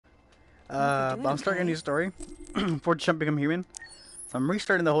But I'm starting a new story for DETRIOT Become Human. So I'm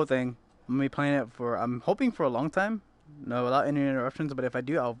restarting the whole thing. I'm gonna be playing it for, I'm hoping for a long time. No, without any interruptions, but if I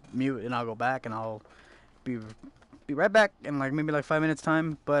do, I'll mute and I'll go back and I'll be right back in like maybe like 5 minutes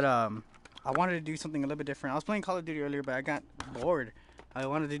time. But I wanted to do something a little bit different. I was playing Call of Duty earlier, but I got bored. I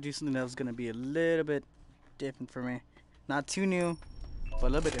wanted to do something that was gonna be a little bit different for me. Not too new, but a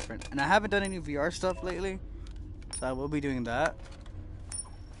little bit different. And I haven't done any VR stuff lately, so I will be doing that.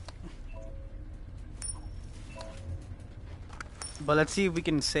 But let's see if we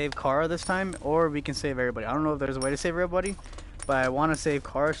can save Kara this time, or we can save everybody. I don't know if there's a way to save everybody, but I want to save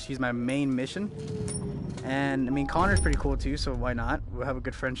Kara. She's my main mission. And, I mean, Connor's pretty cool too, so why not? We'll have a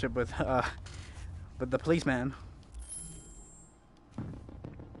good friendship with the policeman.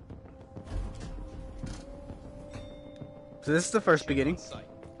 So this is the first beginning.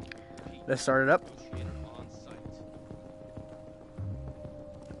 Let's start it up.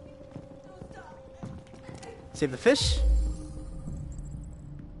 Save the fish.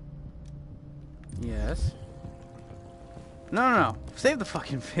 Yes. No. Save the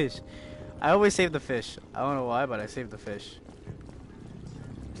fucking fish. I always save the fish. I don't know why, but I save the fish.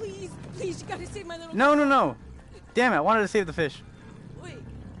 Please, you gotta save my little... No. Damn it, I wanted to save the fish. Wait.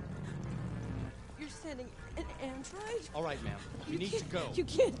 You're sending an android? Alright, ma'am. You need to go. You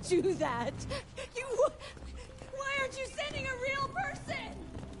can't do that. Why aren't you sending a real person?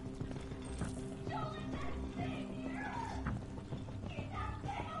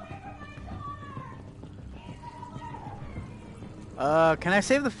 Can I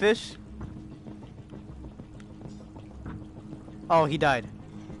save the fish? Oh, he died.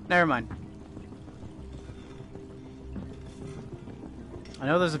 Never mind. I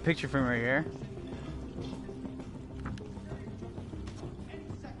know there's a picture from right here.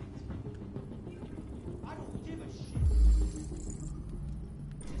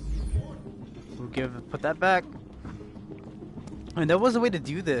 Put that back. And there was a way to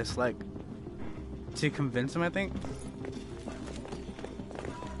do this, like, to convince him, I think.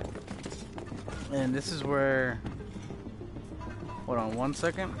 And this is where, hold on 1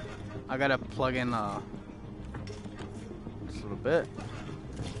 second. I gotta plug in just a little bit.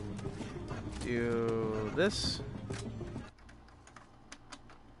 Do this.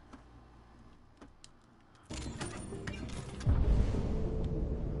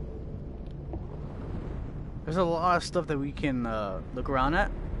 There's a lot of stuff that we can look around at,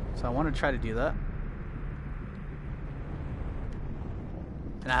 so I want to try to do that.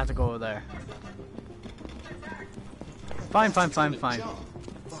 And I have to go over there. Fine. Fuck, man. I got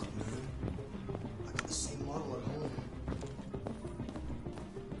the same model at home.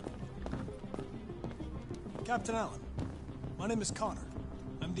 Captain Allen, my name is Connor.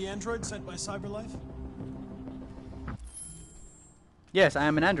 I'm the android sent by CyberLife. Yes, I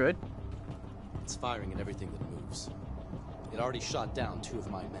am an android. It's firing at everything that moves. It already shot down 2 of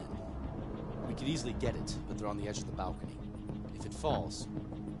my men. We could easily get it, but they're on the edge of the balcony. If it falls,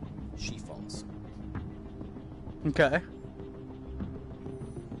 she falls. Okay.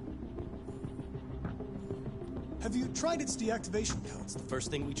 Have you tried its deactivation codes? The first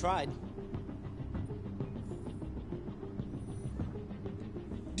thing we tried.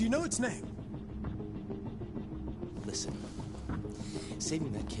 Do you know its name? Listen.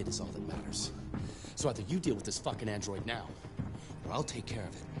 Saving that kid is all that matters. So either you deal with this fucking android now, or I'll take care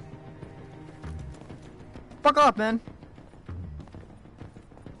of it. Fuck off, man.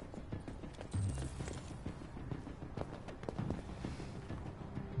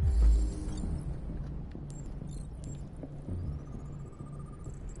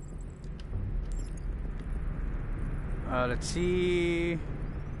 Let's see.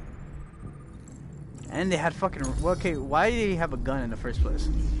 And they had fucking... Okay, why did he have a gun in the first place?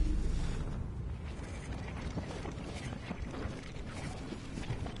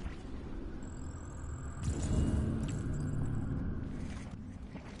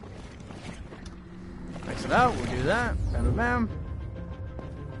 Fix it out, we'll do that. Bam, bam.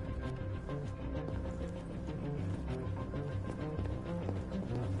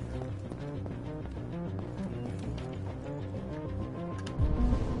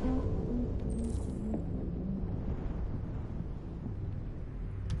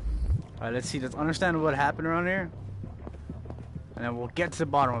 Alright, let's see. Let's understand what happened around here. And then we'll get to the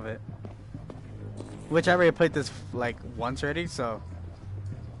bottom of it. Which I already played this like once already, so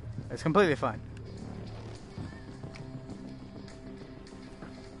it's completely fine.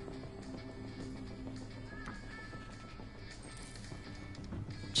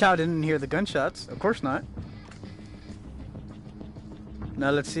 Chow didn't hear the gunshots. Of course not. Now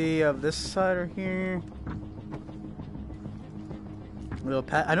let's see of this side or here.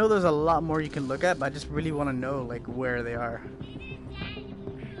 I know there's a lot more you can look at, but I just really want to know like where they are.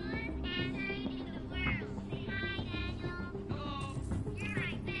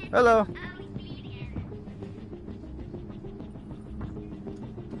 Hello.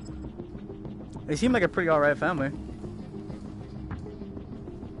 They seem like a pretty alright family.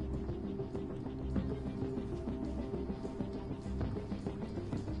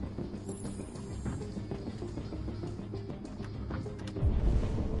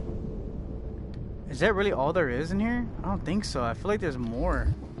 Is that really all there is in here? I don't think so. I feel like there's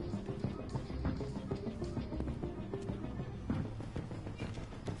more.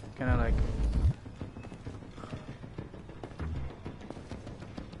 Kind of like...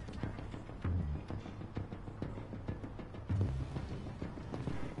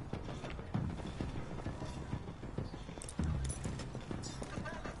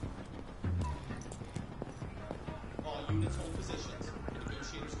 All units hold positions.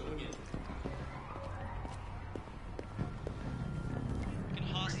 Negotiators going in.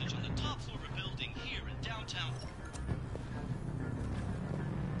 Hostage on the top floor of a building here in downtown.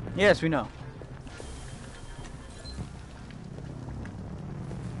 Yes, we know.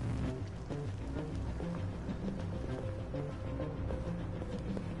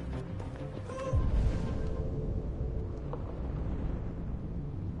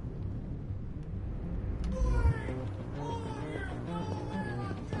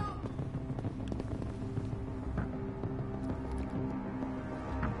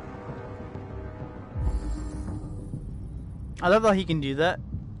 I love how he can do that.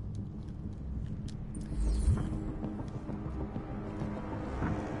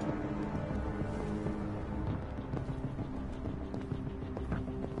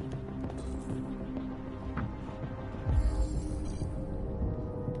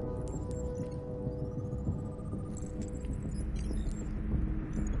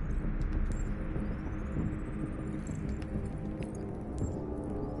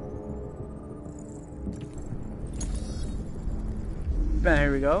 And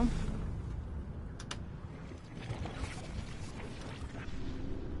here we go.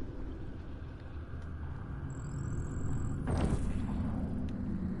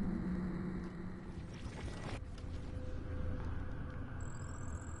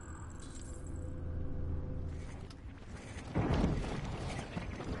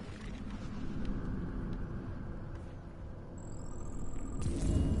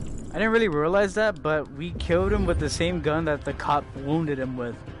 I didn't really realize that, but we killed him with the same gun that the cop wounded him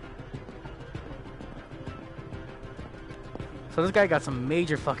with. So this guy got some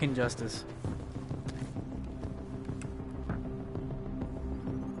major fucking justice.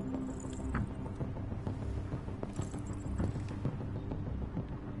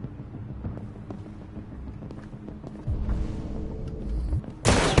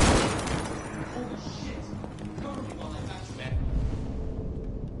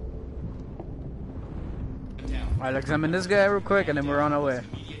 Alright, let's examine this guy real quick and then we're on our way.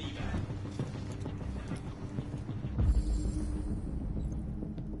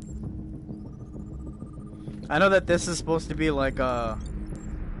 I know that this is supposed to be like there's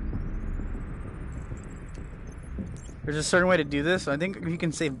a certain way to do this, so I think we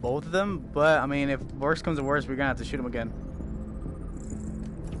can save both of them, but I mean if worse comes to worse, we're gonna have to shoot him again.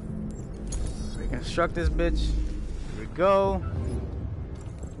 Reconstruct this bitch. Here we go.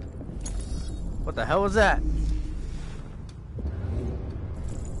 What the hell was that?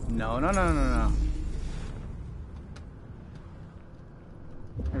 No.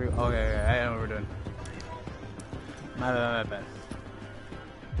 Here we go. Okay, I know what we're doing. My bad.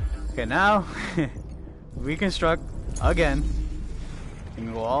 Okay, now reconstruct again.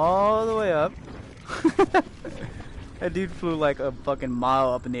 And go all the way up. That dude flew like a fucking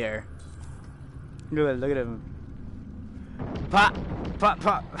mile up in the air. Look at him. Pop!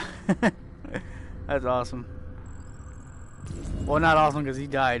 That's awesome. Well, not awesome because he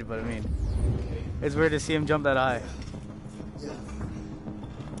died, but I mean, it's weird to see him jump that high.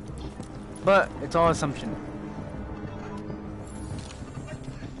 But it's all assumption.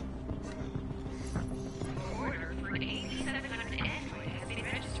 Order for 8700 Android has been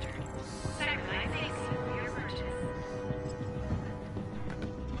registered. Sacrificing your purchase.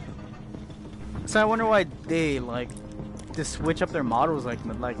 So I wonder why they like to switch up their models like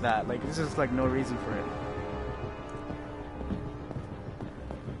that. Like there's just like no reason for it.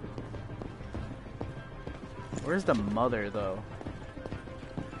 Where's the mother though?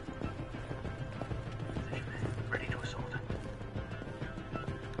 Ready to assault.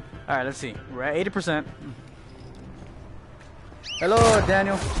 Alright, let's see. We're at 80%. Hello,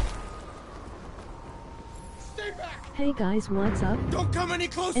 Daniel. Stay back! Hey guys, what's up? Don't come any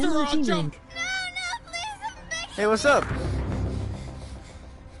closer or I'll Emoji jump! link. Hey, what's up?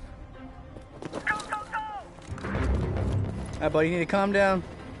 Alright, buddy, you need to calm down.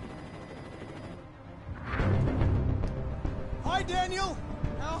 Hi, Daniel.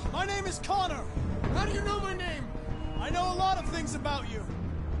 My name is Connor. How do you know my name? I know a lot of things about you.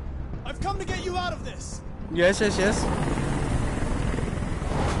 I've come to get you out of this. Yes, yes, yes.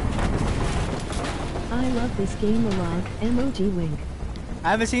 I love this game a lot. Emoji wink.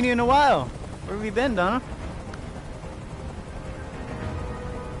 I haven't seen you in a while. Where have you been, Donna?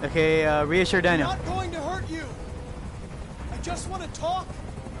 Okay, reassure Daniel. I'm not going to hurt you. I just want to talk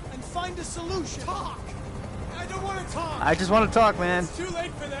and find a solution. Talk? I don't want to talk. I just want to talk, man. It's too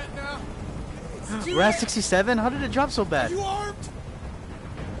late for that now. It's too We're at late. 67? How did it drop so Are bad? you armed?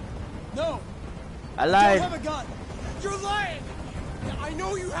 No. I You lied. don't have a gun. You're lying. I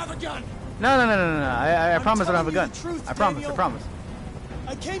know you have a gun. No. I I'm promise I don't have a telling gun. you the truth, I promise, Daniel. I promise.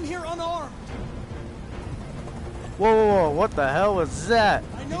 I came here unarmed. Whoa, what the hell was that?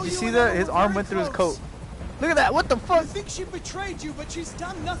 I know Did you you see and that? Ella His were arm very went through his close. coat. Look at that, what the I fuck? think she betrayed you, but she's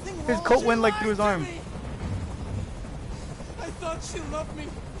done nothing wrong. His coat She went like lied through his to arm. me. I thought she loved me.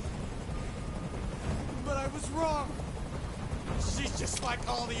 But I was wrong. She's just like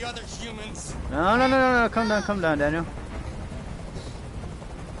all the other humans. No, calm down, Daniel.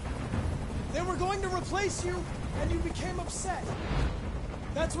 They were going to replace you, and you became upset.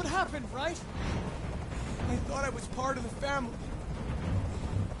 That's what happened, right? I thought I was part of the family.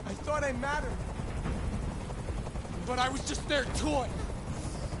 I thought I mattered. But I was just their toy.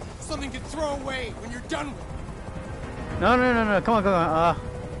 Something to throw away when you're done with it. No, come on.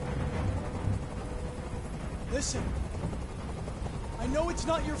 Listen. I know it's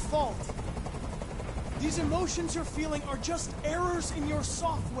not your fault. These emotions you're feeling are just errors in your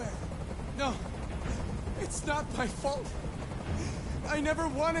software. No, it's not my fault. I never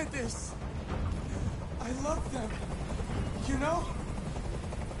wanted this. I love them, you know?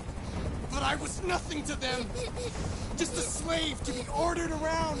 But I was nothing to them. Just a slave to be ordered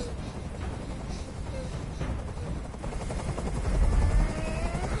around.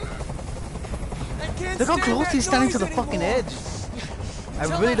 I can't Look how stand close that he's standing to noise the fucking anymore. edge. I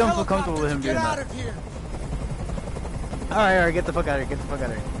Tell really that don't feel comfortable with him helicopter to doing get that. out of here. Alright, get the fuck out of here,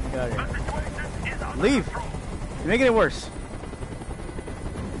 Get out of here. Leave! You're making it worse.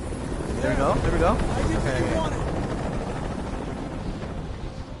 There we go. I did what Okay. you wanted.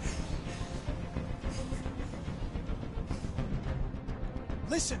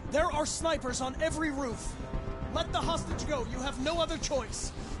 Listen, there are snipers on every roof. Let the hostage go. You have no other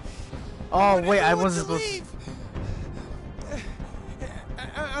choice. Oh, wait, I Everyone wasn't to supposed leave.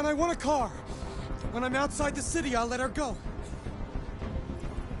 And I want a car. When I'm outside the city, I'll let her go.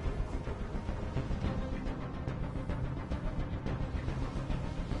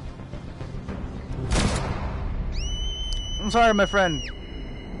 I'm sorry, my friend.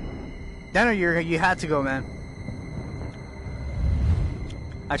 Daniel, you had to go, man.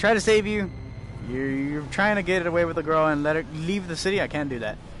 I tried to save you. You're trying to get away with the girl and let her leave the city. I can't do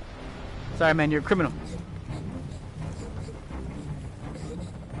that. Sorry, man. You're a criminal.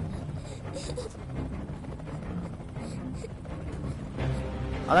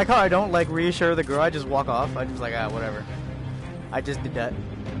 I like how I don't like reassure the girl. I just walk off. I just like whatever. I just did that.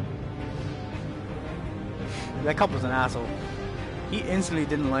 That couple's an asshole. He instantly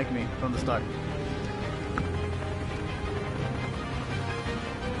didn't like me from the start.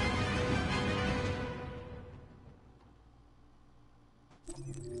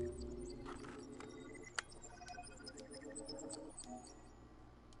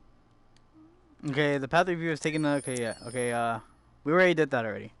 Okay, the path review is taking okay, yeah. Okay, we already did that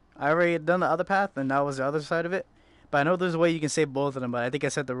already. I already done the other path, and that was the other side of it. But I know there's a way you can save both of them, but I think I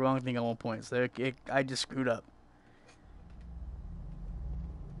said the wrong thing at one point, so I just screwed up.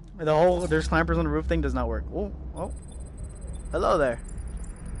 The whole there's snipers on the roof thing does not work. Oh. Hello there.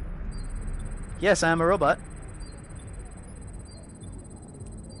 Yes, I am a robot.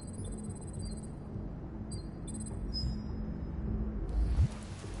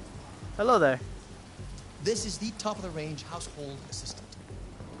 Hello there. This is the top-of-the-range household assistant.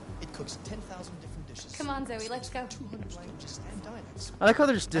 It cooks 10,000 different dishes. Come on, Zoe, let's go. 200 languages and dialects. I like how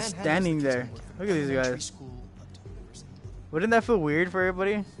they're just And standing handles there. the kids Look at these elementary guys. school up to university. Wouldn't that feel weird for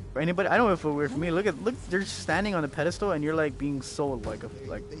everybody? For anybody? I don't feel weird for me. Look, they're standing on the pedestal, and you're like being sold like a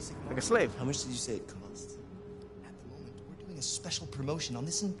slave. How much did you say it cost? At the moment, we're doing a special promotion on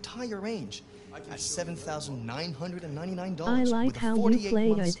this entire range at $7,999. I like with a how you 48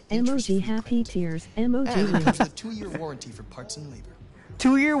 played months it. Emoji interest-free happy credit. tears. And Emoji it link. comes with a 2-year warranty for parts and labor.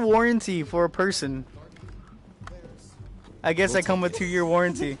 2-year warranty for a person. I guess I come with 2-year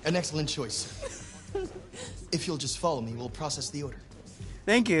warranty. An excellent choice. If you'll just follow me, we'll process the order.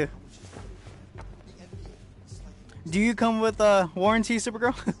 Thank you. Do you come with warranty,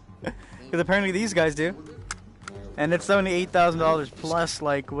 Supergirl? Because apparently these guys do. And it's only $8,000 plus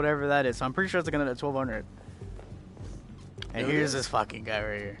like whatever that is. So I'm pretty sure it's like another $1,200. And here's this fucking guy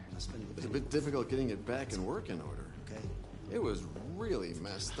right here. It's a bit difficult getting it back in working order. Okay. It was really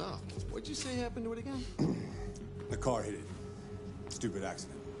messed up. What'd you say happened to it again? The car hit it. Stupid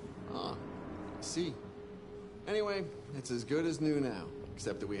accident. Ah, I see. Anyway, it's as good as new now,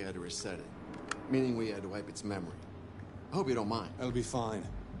 except that we had to reset it. Meaning we had to wipe its memory. I hope you don't mind. That'll be fine.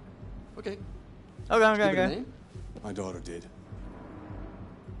 Okay. Okay. Name? My daughter did.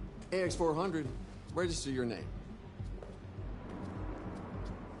 AX400. Register your name.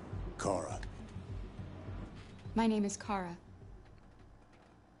 Kara. My name is Kara.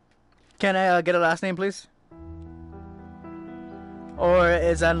 Can I get a last name, please? Or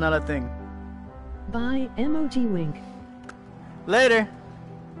is that another thing? Bye, emoji wink. Later.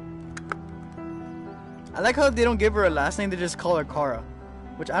 I like how they don't give her a last name, they just call her Kara.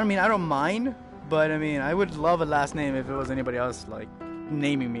 Which, I mean, I don't mind, but I mean, I would love a last name if it was anybody else, like,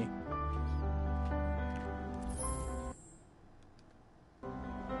 naming me.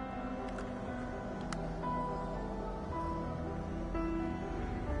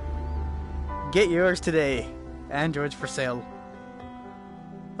 Get yours today. Androids for sale.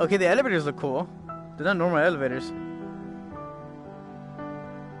 Okay, the elevators look cool. They're not normal elevators.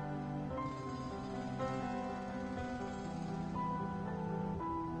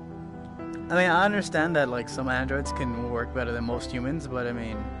 I mean, I understand that like some androids can work better than most humans, but I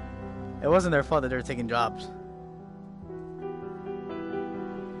mean, it wasn't their fault that they were taking jobs.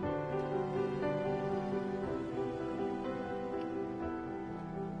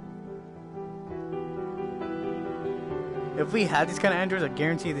 If we had these kind of androids, I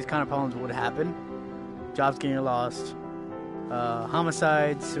guarantee these kind of problems would happen. Jobs getting lost,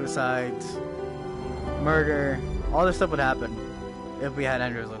 homicides, suicides, murder, all this stuff would happen if we had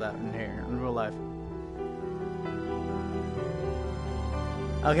androids like that in here, in real life.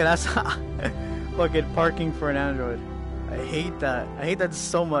 Okay, that's fucking parking for an android. I hate that. I hate that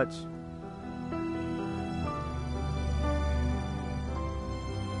so much.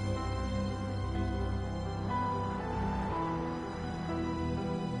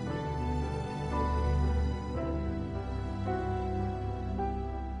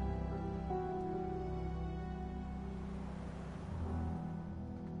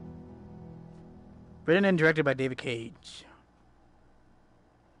 Written and directed by David Cage.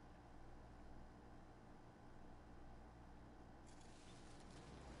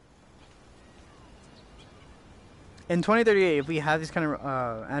 In 2038, if we have these kind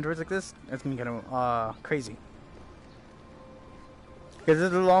of androids like this, it's gonna be kind of crazy. Because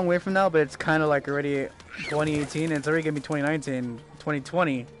it's a long way from now, but it's kind of like already 2018, and it's already gonna be 2019,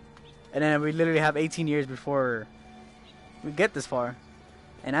 2020, and then we literally have 18 years before we get this far.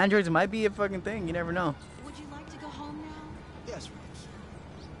 And androids might be a fucking thing, you never know. Would you like to go home now? Yes, Rose.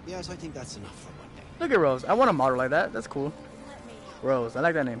 Yes, I think that's enough for one day. Look at Rose. I want a model like that. That's cool. Rose. I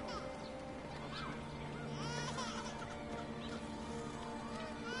like that name.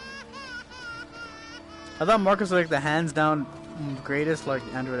 I thought Marcus was like the hands down greatest like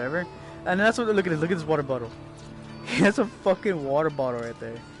android ever. And that's what, look at this. Look at this water bottle. He has a fucking water bottle right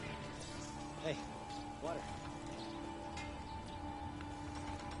there. Hey, water.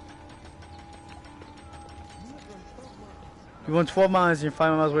 You went 12 miles and you're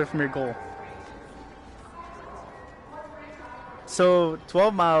 5 miles away from your goal. So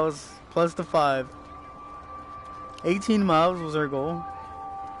 12 miles plus the 5. 18 miles was our goal.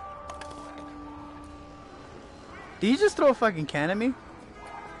 Did you just throw a fucking can at me?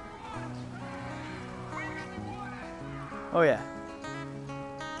 Oh yeah.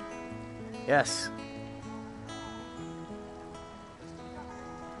 Yes.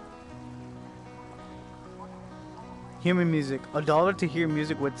 Human music. $1 to hear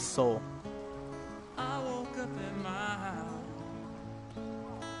music with soul. I woke up in my house,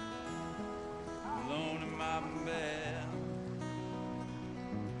 alone in my bed.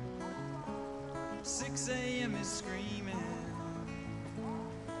 6 a.m. is screaming,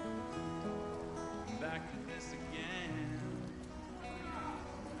 back to this again.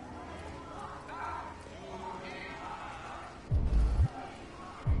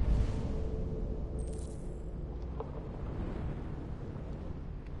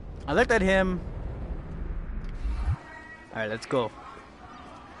 I looked at him. Alright, let's go. It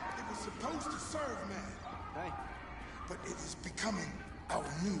was supposed to serve man. Hey. But it is becoming our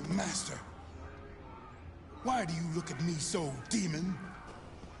new master. Why do you look at me so, demon?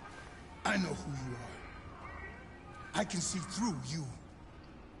 I know who you are. I can see through you.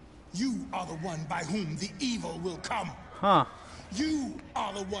 You are the one by whom the evil will come. Huh. You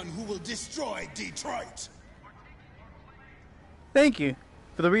are the one who will destroy Detroit. Thank you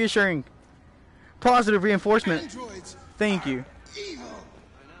for the reassuring, positive reinforcement. Androids Thank you. evil.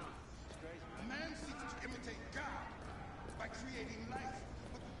 A man seeks to imitate God by creating life.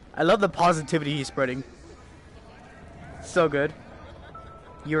 I love the positivity he's spreading. So good.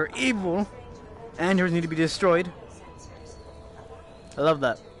 You're evil. Androids need to be destroyed. I love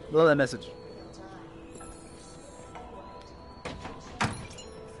that. Love that message.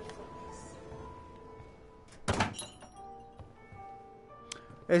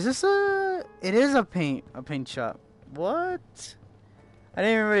 Is this a? It is a paint shop. What? I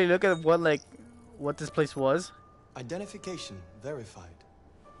didn't even really look at what this place was. Identification verified.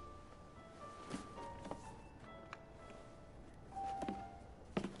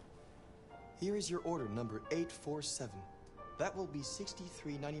 Here is your order number 847. That will be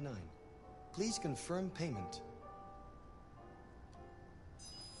 $63.99. Please confirm payment.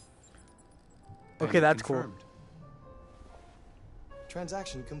 Okay, that's cool.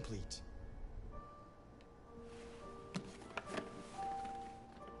 Transaction complete.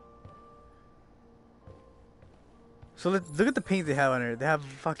 So look at the paint they have on here. They have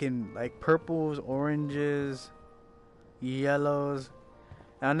fucking like purples, oranges, yellows.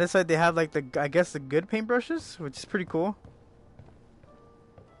 And on this side they have like I guess the good paintbrushes, which is pretty cool.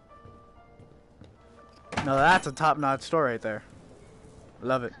 No, that's a top-notch store right there.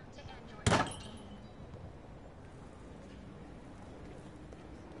 Love it.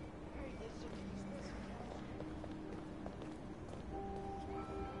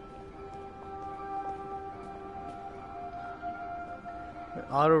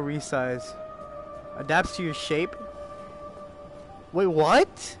 Auto resize. Adapts to your shape. Wait,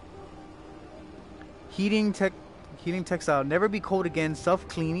 what? Heating textile. Never be cold again.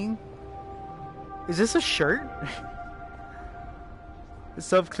 Self-cleaning. Is this a shirt?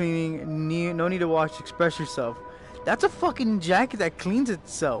 Self-cleaning. No need to wash. Express yourself. That's a fucking jacket that cleans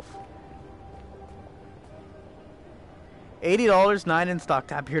itself. $80, 9 in stock.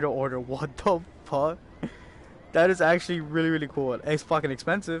 Tap here to order. What the fuck? That is actually really cool. It's fucking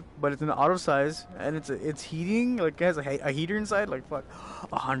expensive, but it's an auto size and it's heating. Like it has a heater inside. Like fuck,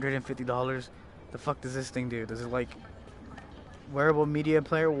 $150. The fuck does this thing do? Does it like wearable media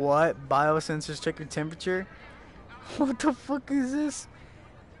player? What? Biosensors check your temperature. What the fuck is this?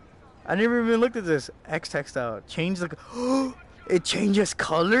 I never even looked at this. X textile change the. It changes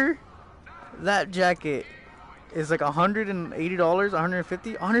color. That jacket is like $180,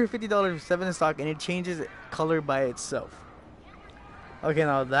 $150 7 in stock, and it changes color by itself. Okay,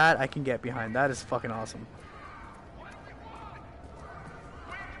 now that I can get behind. That is fucking awesome.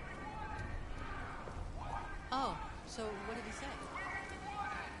 Oh, so what did he say?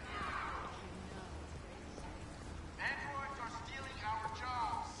 Androids are stealing our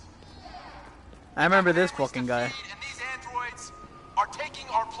jobs. I remember this fucking guy. And these androids are taking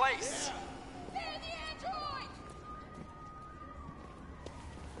our place.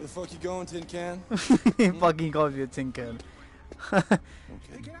 Where the fuck you going, tin can? He fucking calls you a tin can. Okay.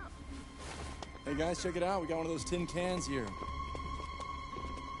 Hey guys, check it out. We got one of those tin cans here.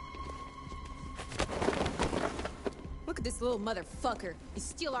 Look at this little motherfucker. You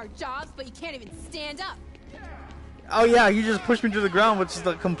steal our jobs, but you can't even stand up. Oh yeah, you just pushed me to the ground, which is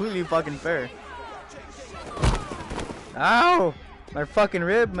like completely fucking fair. Ow! My fucking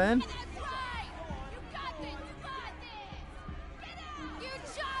rib, man.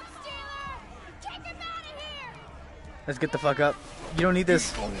 Let's get the fuck up. You don't need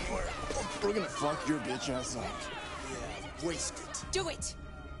this. We're gonna fuck your bitch ass up. Yeah, waste it. Do it.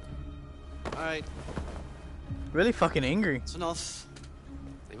 Alright. Really fucking angry. It's enough.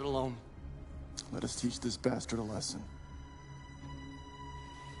 Leave it alone. Let us teach this bastard a lesson.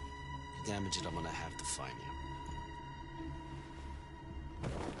 Damage it, I'm gonna have to find you.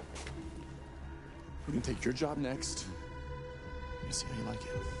 We're gonna take your job next. You see how you like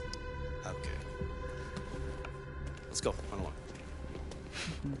it. Okay. Let's go. Run along.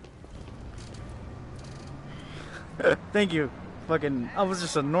 Thank you. Fucking, I was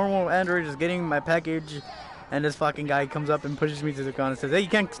just a normal android just getting my package, and this fucking guy comes up and pushes me to the ground and says, "Hey, you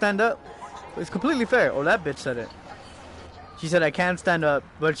can't stand up." It's completely fair. Oh, that bitch said it. She said I can't stand up,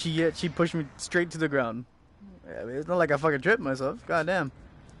 but she pushed me straight to the ground. Yeah, it's not like I fucking tripped myself. God damn.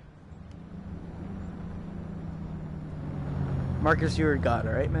 Marcus, you're a god,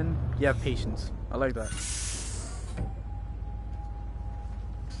 alright, man? You have patience. I like that.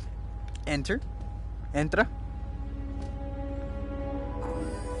 Enter. Entra.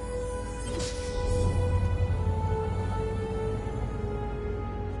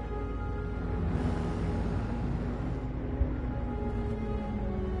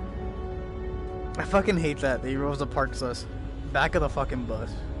 I fucking hate that he Rosa parks us back of the fucking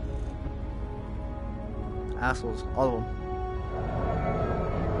bus. Assholes, all of them.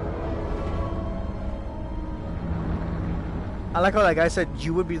 I like how that guy said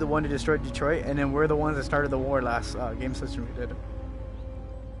you would be the one to destroy Detroit, and then we're the ones that started the war last game session we did.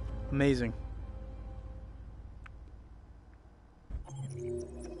 Amazing.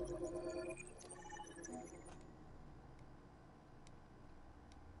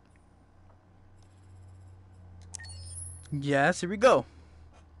 Yes, here we go.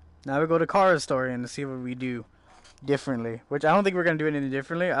 Now we go to Kara's story and to see what we do differently. Which I don't think we're gonna do anything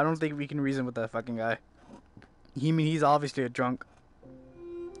differently. I don't think we can reason with that fucking guy. He's obviously a drunk.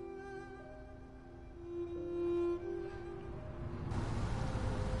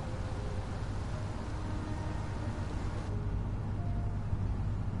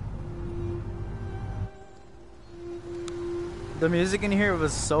 The music in here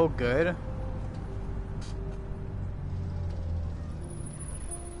was so good.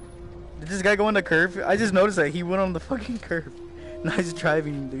 Did this guy go on the curb? I just noticed that he went on the fucking curb. Nice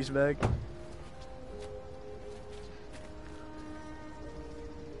driving, douchebag.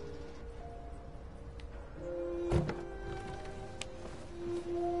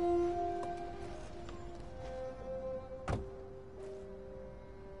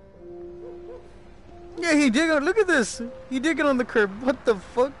 Yeah, he did. Look at this. He did get on the curb. What the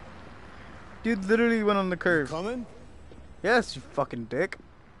fuck? Dude literally went on the curb. You coming? Yes, you fucking dick.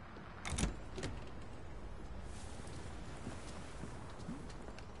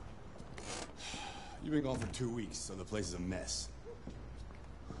 You've been gone for 2 weeks, so the place is a mess.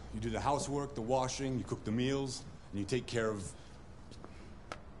 You do the housework, the washing, you cook the meals, and you take care of...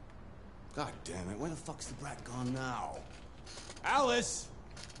 God damn it, where the fuck's the brat gone now? Alice!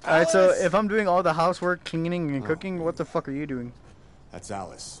 Alright, so if I'm doing all the housework, cleaning, and cooking, what the fuck are you doing? That's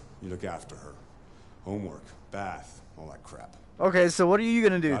Alice. You look after her. Homework, bath, all that crap. Okay, so what are you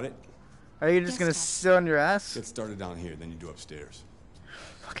gonna do? Got it? Are you just gonna sit on your ass? Get started down here, then you do upstairs.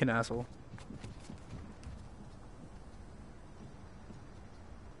 Fucking asshole.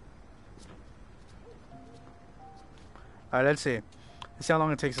 Alright, let's see. Let's see how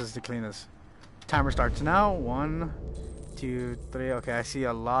long it takes us to clean this. Timer starts now. 1, 2, 3. Okay, I see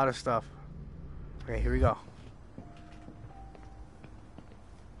a lot of stuff. Okay, here we go.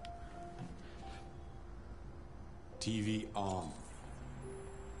 TV on.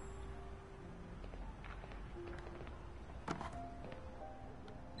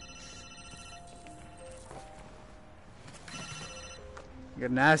 You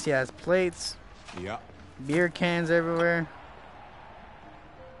got nasty ass plates. Yeah. Beer cans everywhere.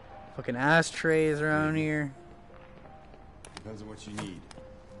 Fucking ashtrays around here. Depends on what you need.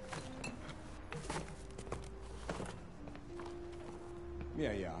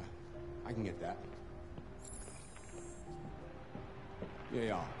 Yeah, I can get that.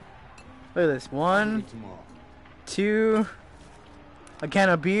 Yeah. Look at this. 1, 2, a can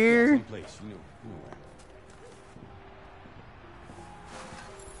of beer. Someplace, you know where.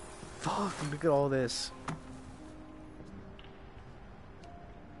 Fuck, look at all this.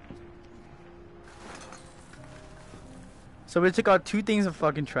 So we took out 2 things of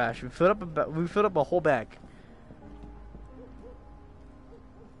fucking trash. We filled up a whole bag.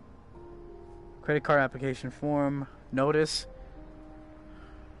 Credit card application form, notice.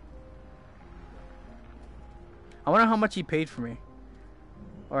 I wonder how much he paid for me,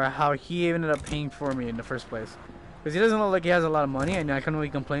 or how he ended up paying for me in the first place. Because he doesn't look like he has a lot of money, and I know he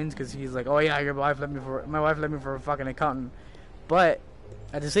complains because he's like, "Oh yeah, my wife left me for a fucking accountant." But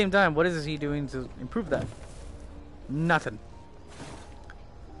at the same time, what is he doing to improve that? Nothing.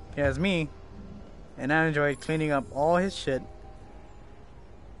 He has me, and I enjoy cleaning up all his shit.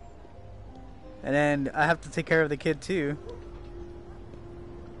 And then I have to take care of the kid too.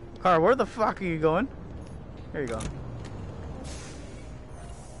 Car, where the fuck are you going? There you go.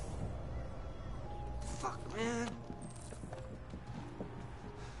 Fuck, man.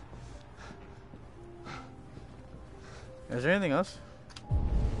 Is there anything else?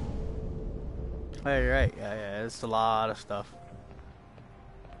 Oh, you're right. Yeah, it's a lot of stuff.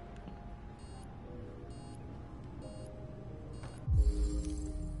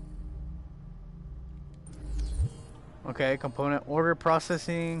 Okay, component order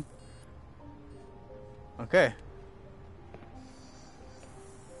processing. Okay.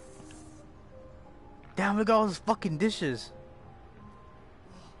 Damn, look at all those fucking dishes.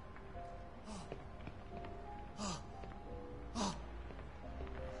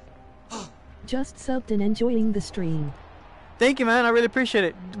 just subbed and enjoying the stream. Thank you, man. I really appreciate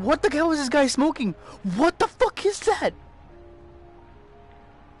it. What the hell is this guy smoking? What the fuck is that?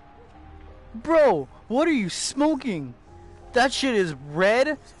 Bro, what are you smoking? That shit is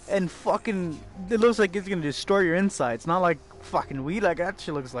red and fucking... It looks like it's gonna destroy your insides. Not like fucking weed. Like, that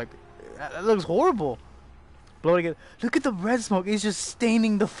shit looks like... That looks horrible. Blow it again. Look at the red smoke. It's just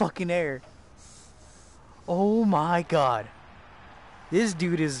staining the fucking air. Oh my god. This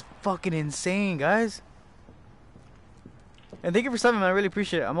dude is fucking insane, guys. And thank you for subbing, man. I really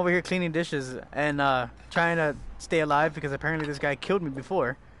appreciate it. I'm over here cleaning dishes and trying to stay alive because apparently this guy killed me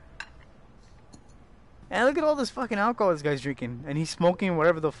before. And look at all this fucking alcohol this guy's drinking. And he's smoking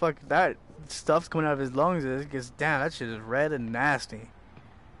whatever the fuck that stuff's coming out of his lungs is. Because, damn, that shit is red and nasty.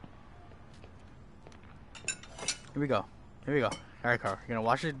 Here we go. Here we go. Alright, Carl. You're gonna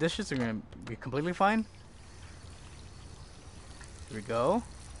wash the dishes. You're gonna be completely fine. Here we go.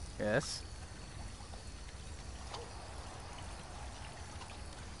 Yes.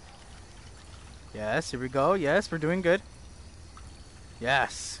 Yes, here we go. Yes, we're doing good.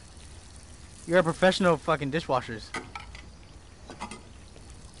 Yes. You're a professional fucking dishwashers. Here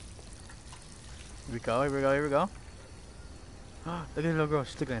we go, here we go, here we go. Look at the little girl,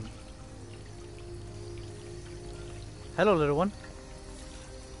 she's looking at me. Hello, little one.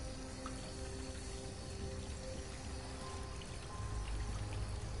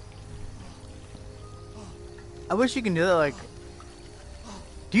 I wish you can do that, like...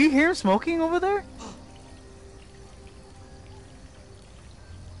 Do you hear him smoking over there?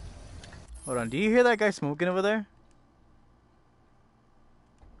 Hold on, do you hear that guy smoking over there?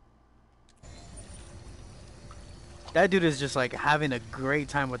 That dude is just like having a great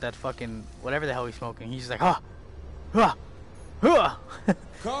time with that fucking whatever the hell he's smoking. He's just like, ah, ah, ah.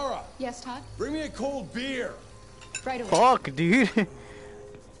 Kara! Yes, Todd? Bring me a cold beer! Right away. Fuck, dude. Leave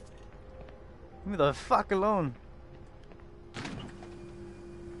me the fuck alone.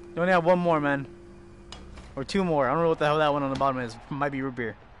 You only have one more, man. Or two more. I don't know what the hell that one on the bottom is. Might be root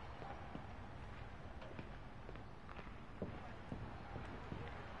beer.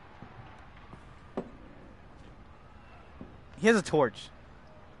 He has a torch.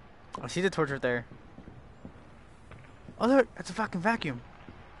 I see the torch right there. Oh, look, that's a fucking vacuum.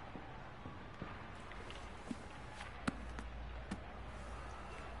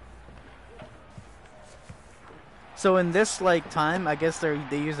 So in this like time, I guess they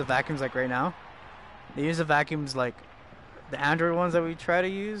use the vacuums like right now. They use the vacuums like the Android ones that we try to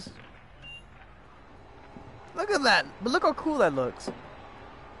use. Look at that! But look how cool that looks.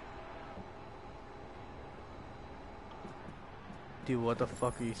 Dude, what the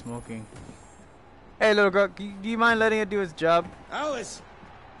fuck are you smoking? Hey, little girl, do you mind letting it do its job? Alice!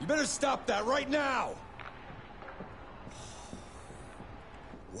 You better stop that right now!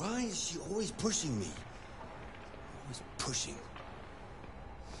 Why is she always pushing me? Always pushing.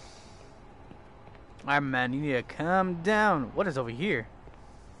 Alright, man, you need to calm down. What is over here?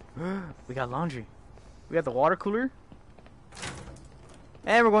 We got laundry. We got the water cooler.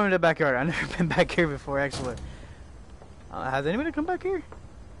 And we're going to the backyard. I've never been back here before, actually. Has anybody come back here?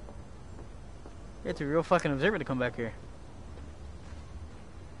 You have to be real fucking observant to come back here.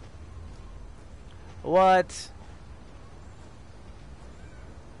 What?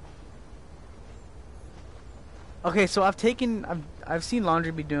 Okay, so I've seen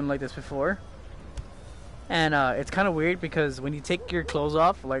laundry be doing like this before. And it's kind of weird because when you take your clothes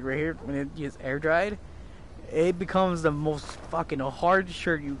off, like right here, when it gets air dried, it becomes the most fucking hard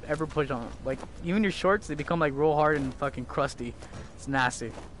shirt you ever put on. Like, even your shorts, they become like real hard and fucking crusty. It's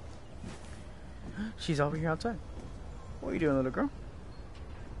nasty. She's over here outside. What are you doing, little girl?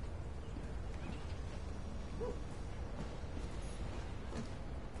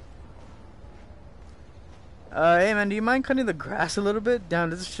 Hey man, do you mind cutting the grass a little bit? Down,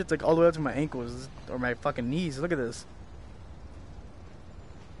 this shit's like all the way up to my ankles or my fucking knees. Look at this.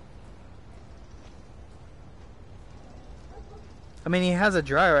 I mean, he has a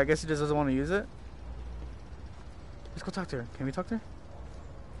dryer. I guess he just doesn't want to use it. Let's go talk to her. Can we talk to her?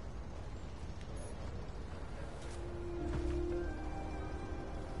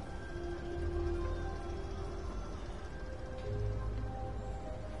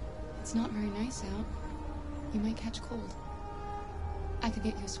 It's not very nice out. You might catch cold. I could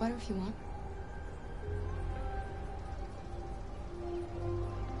get you a sweater if you want.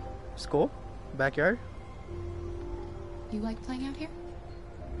 School? Backyard? You like playing out here?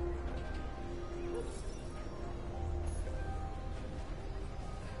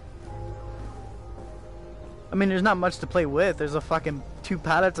 I mean, there's not much to play with. There's a fucking 2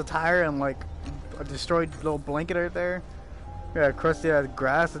 pallets of tire and like a destroyed little blanket right there. Yeah, crusty ass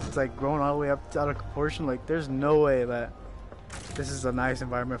grass. It's like growing all the way up out of proportion. Like, there's no way that this is a nice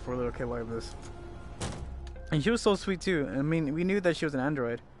environment for a little kid like this. And she was so sweet too. I mean, we knew that she was an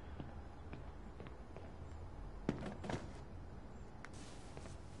android.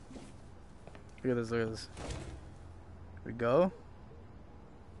 Look at this, look at this. Here we go.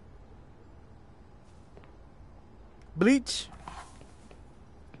 Bleach.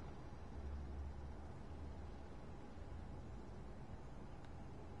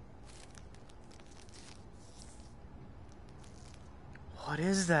 What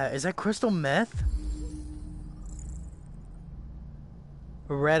is that? Is that crystal meth?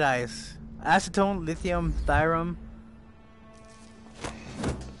 Red ice. Acetone, lithium, thirum.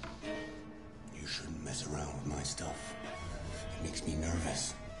 You shouldn't mess around with my stuff. It makes me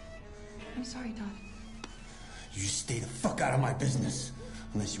nervous. I'm sorry, Todd. You stay the fuck out of my business.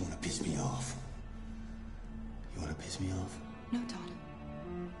 Unless you want to piss me off. You want to piss me off? No, Todd.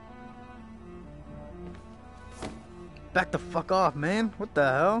 Back the fuck off, man. What the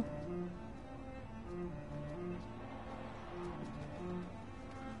hell?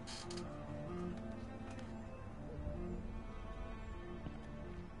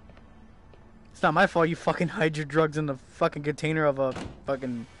 It's not my fault you fucking hide your drugs in the fucking container of a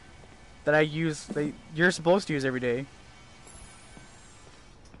fucking... that I use... you're supposed to use every day.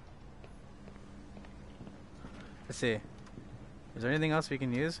 Let's see. Is there anything else we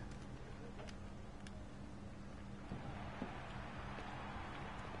can use?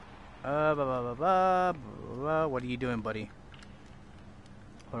 What are you doing, buddy?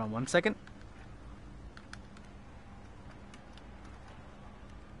 Hold on 1 second.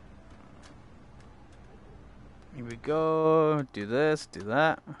 Here we go. Do this, do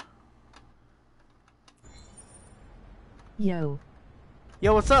that. Yo.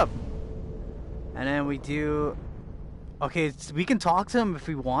 Yo, what's up? And then we do... Okay, so we can talk to him if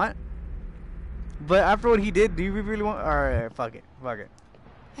we want. But after what he did, do you really want... Alright, fuck it. Fuck it.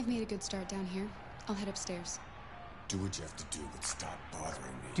 I've made a good start down here. I'll head upstairs. Do what you have to do, but stop bothering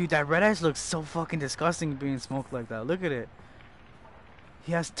me. Dude, that red ice looks so fucking disgusting being smoked like that. Look at it.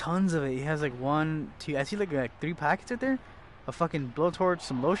 He has tons of it. He has like 1, 2... I see like 3 packets right there. A fucking blowtorch,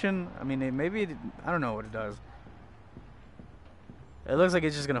 some lotion. I mean, I don't know what it does. It looks like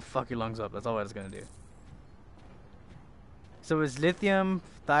it's just gonna fuck your lungs up. That's all it's gonna do. So it's lithium,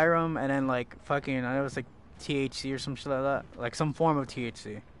 thirum, and then like fucking... I know it's like THC or some shit like that. Like some form of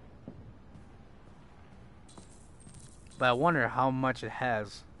THC. But I wonder how much it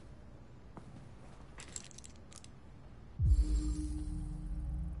has.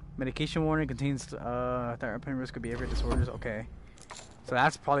 Medication warning contains thyroid pain risk of behavior disorders. Okay. So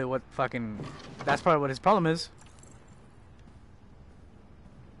that's probably what fucking... That's probably what his problem is.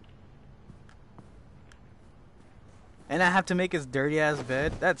 And I have to make his dirty ass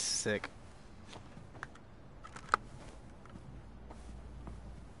bed? That's sick.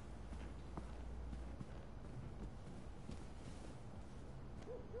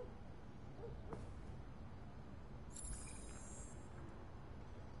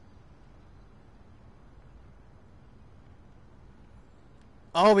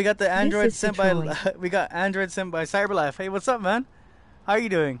 Oh, we got the android sent by we got android sent by Cyberlife. Hey, what's up, man? How are you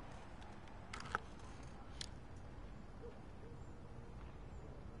doing?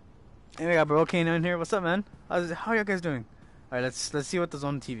 And we got Brokane in here. What's up, man? How are you guys doing? All right, let's see what's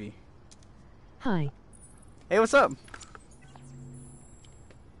on TV. Hi. Hey, what's up?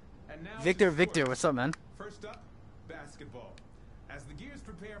 And now Victor, what's up, man? First up, basketball. As the Gears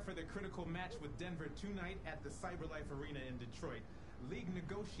prepare for their critical match with Denver tonight at the Cyberlife Arena in Detroit, league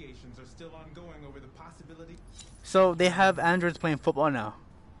negotiations are still ongoing over the possibility. So they have androids playing football now,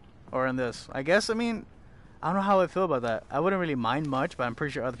 or in this. I guess. I mean, I don't know how I feel about that. I wouldn't really mind much, but I'm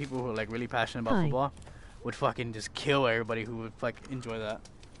pretty sure other people who are like really passionate about football would fucking just kill everybody who would like enjoy that.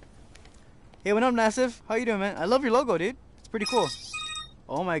 Hey, what up, Nassif? How you doing, man? I love your logo, dude. It's pretty cool.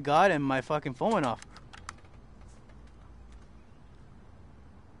 Oh my god, and my fucking phone went off.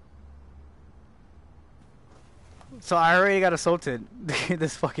 So I already got assaulted.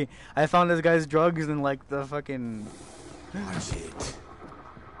 This fucking... I found this guy's drugs in like the fucking... Watch it.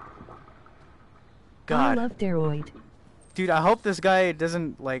 God. I love steroid. Dude, I hope this guy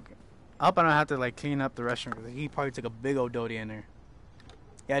doesn't like... I hope I don't have to like clean up the restaurant, because he probably took a big old doty in there.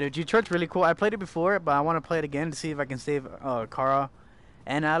 Yeah, dude, Detroit's really cool. I played it before, but I want to play it again to see if I can save Kara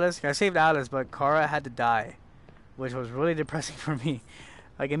and Alice. I saved Alice, but Kara had to die, which was really depressing for me.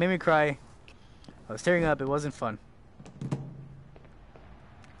 Like, it made me cry. I was tearing up. It wasn't fun.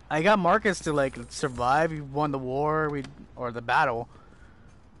 I got Marcus to like survive. We won the war, or the battle,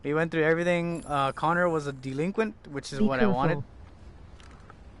 We went through everything. Connor was a delinquent, which is Be what careful. I wanted.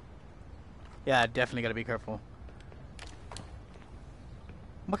 Yeah, definitely gotta be careful.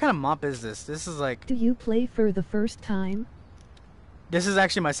 What kind of mop is this? This is like... Do you play for the first time? This is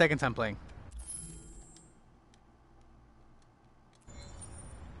actually my second time playing.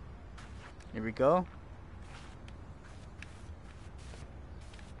 Here we go.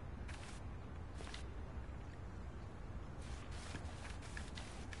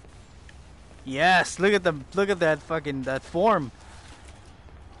 Yes, look at that fucking form.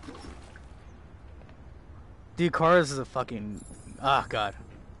 Dude, Cars is a fucking god.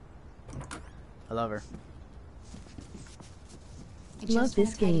 I love her. I Love just want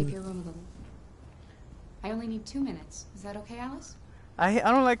this to tidy up game. your room a little. I only need 2 minutes. Is that okay, Alice? I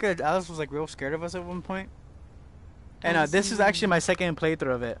don't like it. Alice was like real scared of us at one point. And Alice, this is actually my second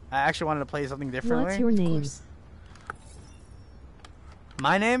playthrough of it. I actually wanted to play something differently. What's your name?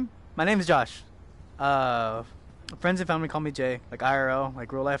 My name? My name is Josh. Friends and family call me Jay. Like IRL,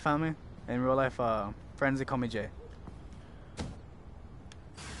 like real life family. And real life friends, they call me Jay.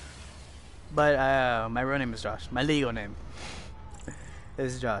 But my real name is Josh. My legal name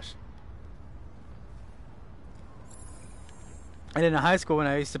is Josh. And in high school, when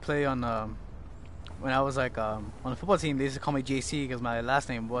I used to play on, when I was like on the football team, they used to call me JC because my last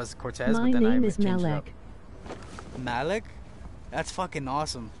name was Cortez. My but then name I is changed it Malek. up. Malek? That's fucking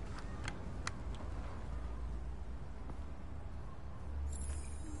awesome.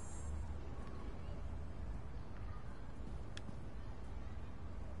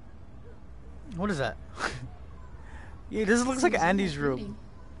 What is that? Yeah, this looks like Andy's room.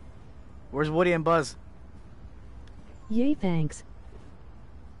 Where's Woody and Buzz? Yay, thanks.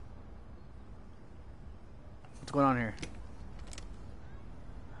 What's going on here?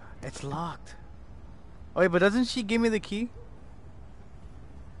 It's locked. Oh wait, but doesn't she give me the key?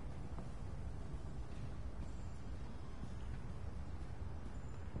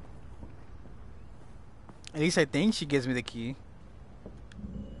 At least I think she gives me the key.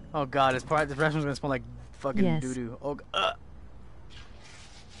 Oh god, this restroom's gonna smell like fucking Yes. doo-doo.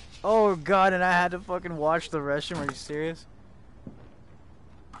 Oh god, and I had to fucking wash the restroom. Are you serious?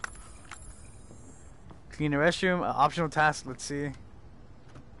 Clean the restroom. Optional task. Let's see.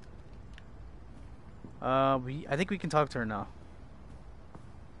 I think we can talk to her now.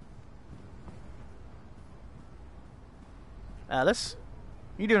 Alice,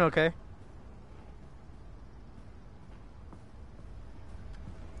 you doing okay?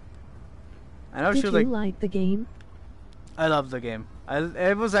 I know Did she was you like. like the game? I love the game.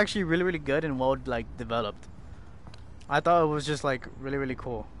 It was actually really, really good and well like developed. I thought it was just like really, really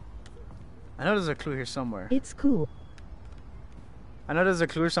cool. I know there's a clue here somewhere. It's cool. I know there's a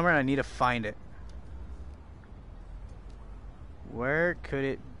clue somewhere and I need to find it. Where could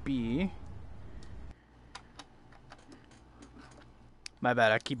it be? My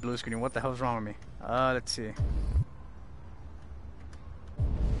bad, I keep blue screening. What the hell's wrong with me? Let's see.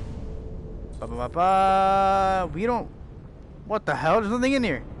 We don't... What the hell? There's nothing in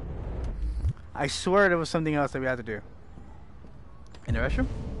here. I swear there was something else that we had to do. In the restroom?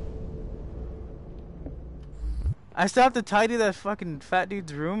 I still have to tidy that fucking fat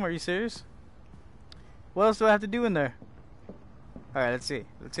dude's room? Are you serious? What else do I have to do in there? Alright, let's see.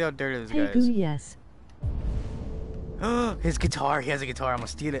 Let's see how dirty this Hey, guy is. yes. His guitar. He has a guitar. I'm gonna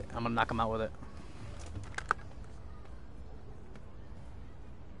steal it. I'm gonna knock him out with it.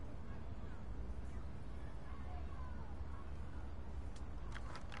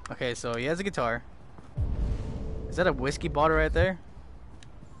 Okay, so he has a guitar. Is that a whiskey bottle right there?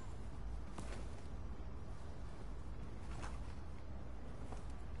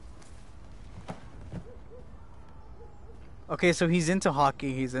 Okay, so he's into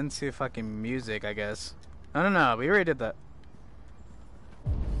hockey. He's into fucking music, I guess. No. We already did that.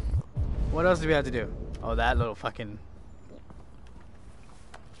 What else do we have to do? Oh, that little fucking...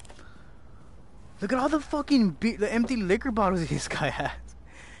 Look at all the fucking the empty liquor bottles this guy has.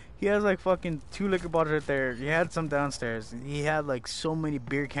 He has like fucking 2 liquor bottles right there. He had some downstairs. He had like so many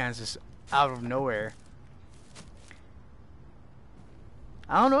beer cans just out of nowhere.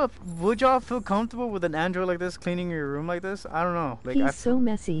 I don't know if would y'all feel comfortable with an android like this cleaning your room like this? I don't know. Like He's so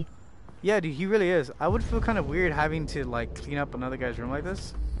messy. Yeah, dude, he really is. I would feel kind of weird having to like clean up another guy's room like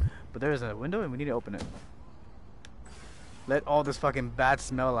this. But there's a window and we need to open it. Let all this fucking bad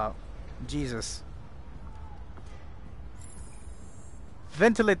smell out. Jesus.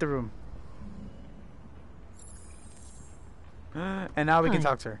 Ventilate the room. And now we can Hi.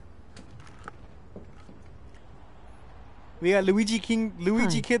 talk to her. We got Luigi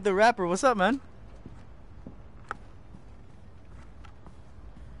Kid the rapper. What's up, man?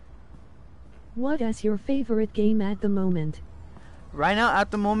 What is your favorite game at the moment? Right now,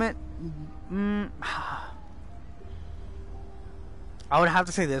 at the moment, I would have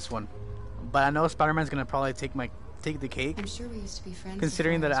to say this one, but I know Spider-Man's gonna probably take the cake. I'm sure we used to be friends.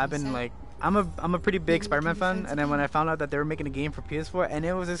 Considering that I've been like, I'm a pretty big Spider-Man fan, and then when I found out that they were making a game for PS4 and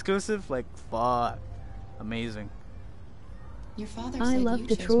it was exclusive, like, fuck, amazing. Your father I said love you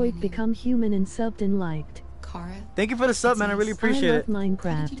chose Detroit my name. Become Human and subbed and liked. Kara. Thank you for the sub, man. I really appreciate I it. love Why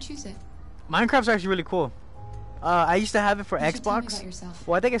Minecraft. did you choose it? Minecraft's actually really cool. I used to have it for You should tell me Xbox. about yourself.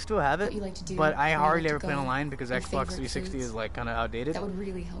 Well, I think I still have it, What you like to do, but I where you hardly like to ever play go, online because your Xbox favorite 360 foods. is like kind of outdated. That would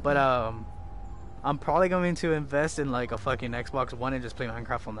really help. But I'm probably going to invest in like a fucking Xbox One and just play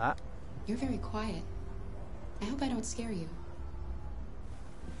Minecraft on that. You're very quiet. I hope I don't scare you.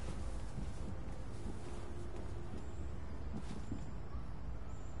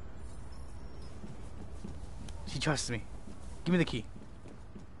 She trusts me. Give me the key.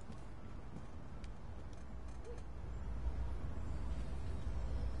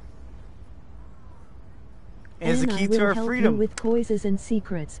 It's the And key I to will our help freedom. you with quizzes and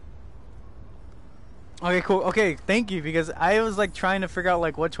secrets. Okay, cool. Okay, thank you, because I was like trying to figure out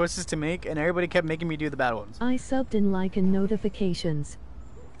like what choices to make, and everybody kept making me do the bad ones. I subbed and like and notifications.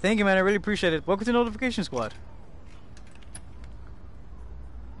 Thank you, man. I really appreciate it. Welcome to Notification Squad.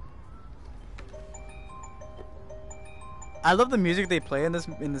 I love the music they play in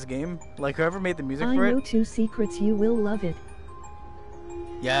this game. Like whoever made the music I for know it. 2 secrets, you will love it.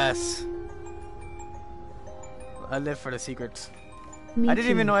 Yes. I live for the secrets. Me I didn't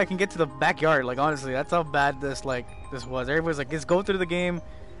too. even know I can get to the backyard. Like honestly, that's how bad this was. Everybody's like, just go through the game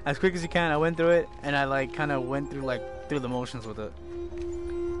as quick as you can. I went through it, and I like kind of went through the motions with it.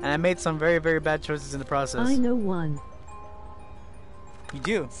 And I made some very, very bad choices in the process. I know one. You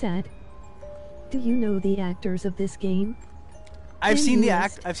do? Sad. Do you know the actors of this game? I've Then seen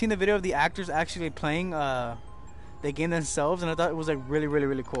yes. I've seen the video of the actors actually playing the game themselves, and I thought it was like really, really,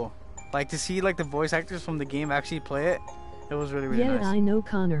 really cool. Like to see like the voice actors from the game actually play it. It was really, really Yeah, nice. I know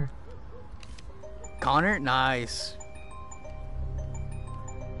Connor. Connor, nice.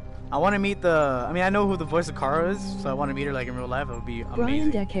 I want to meet I know who the voice of Kara is, so I want to meet her like in real life. It would be Brian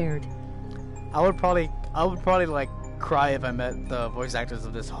amazing. Deckard. I would probably like cry if I met the voice actors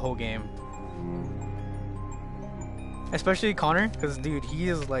of this whole game. Especially Connor, because dude, he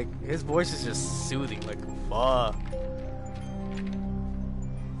is like, his voice is just soothing, like fuck.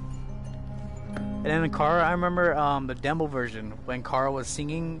 And then in Kara, I remember the demo version when Kara was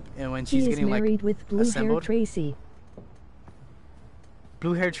singing and when she's He is getting like married with blue hair assembled. Tracy.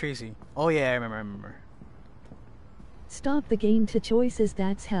 Blue hair Tracy. Oh yeah, I remember. Stop the game to choices,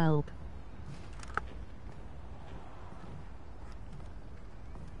 that's help.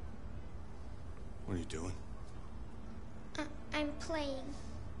 What are you doing? I'm playing.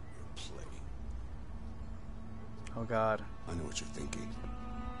 Play. Oh god. I know what you're thinking.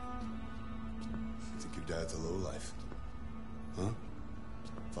 Think your dad's a lowlife. Huh?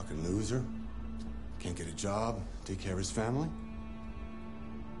 Fucking loser? Can't get a job, take care of his family?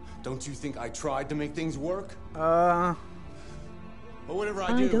 Don't you think I tried to make things work? But whatever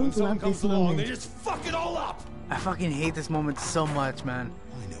I do, don't when someone love comes this along, moment. they just fuck it all up! I fucking hate this moment so much, man.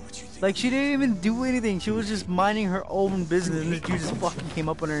 I know what you think. Like she didn't even do anything. She was just minding her own business, and this dude just fucking came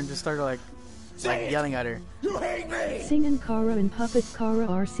up on her and just started like yelling at her. You hate me! Singing Kara and Puppet Kara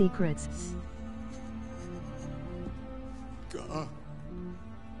are secrets. God.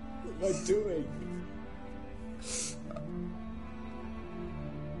 What am I doing?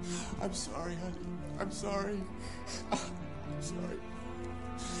 I'm sorry, honey. I'm sorry. I'm sorry.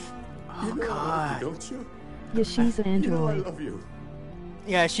 Oh You know I god. love you, don't you? Yeah, she's an You know I android. love you.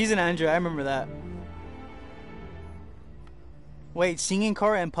 Yeah, she's an android. I remember that. Wait, singing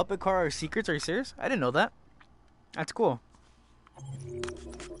Kara and puppet Kara are secrets? Are you serious? I didn't know that. That's cool.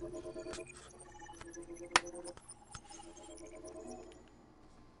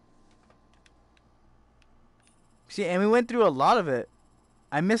 See, and we went through a lot of it.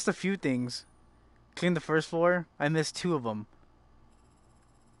 I missed a few things. Clean the first floor. I missed 2 of them.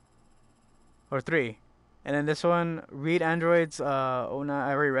 Or 3. And then this one, read androids. Oh no,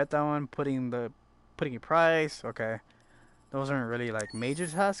 I already read that one. Putting a price. Okay, those aren't really like major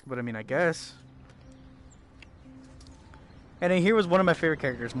tasks, but I mean, I guess. And then here was one of my favorite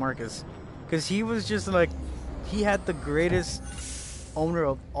characters, Marcus, because he was just like, he had the greatest owner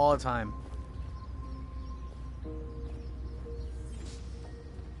of all time.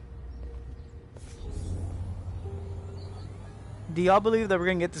 Do y'all believe that we're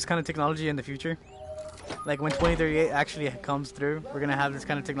gonna get this kind of technology in the future? Like when 2038 actually comes through, we're gonna have this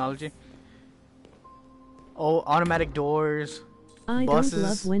kind of technology. Oh, automatic doors, I buses. don't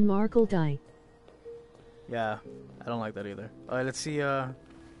love when Mark'll die. Yeah, I don't like that either. Alright, let's see.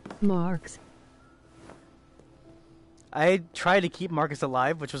 Marks. I tried to keep Marcus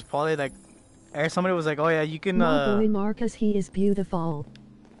alive, which was probably like, somebody was like, "Oh yeah, you can." My boy Marcus, he is beautiful.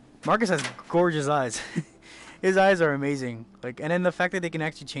 Marcus has gorgeous eyes. His eyes are amazing. Like, and then the fact that they can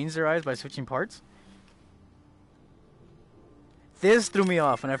actually change their eyes by switching parts. This threw me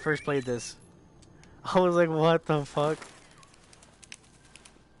off when I first played this. I was like, "What the fuck?"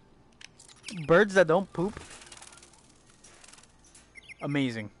 Birds that don't poop.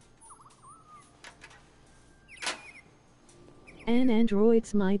 Amazing. And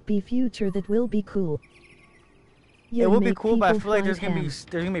androids might be future that will be cool. It will be cool, but I feel like there's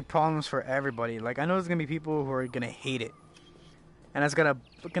gonna be problems for everybody. Like, I know there's gonna be people who are gonna hate it, and it's gonna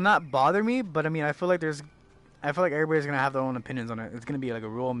not bother me. But I mean, I feel like everybody's gonna have their own opinions on it. It's gonna be like a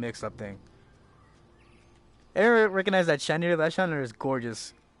real mixed up thing. Everyone recognize that chandelier? That chandelier is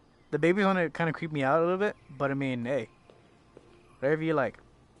gorgeous. The babies on it kind of creep me out a little bit, but I mean, hey, whatever you like.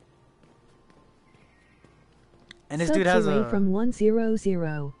 And this dude has away from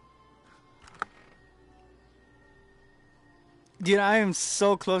 100. Dude, I am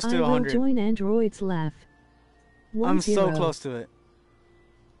so close to 100. I will join androids laugh. I'm so close to it.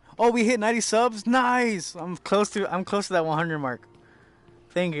 Oh, we hit 90 subs. Nice. I'm close to that 100 mark.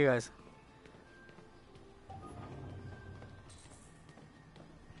 Thank you guys.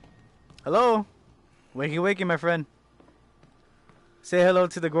 Hello. Wakey wakey, my friend. Say hello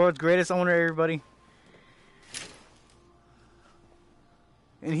to the world's greatest owner, everybody.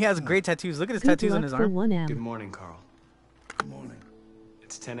 And he has great tattoos. Look at his tattoos on his arm. Good morning, Carl. Good morning.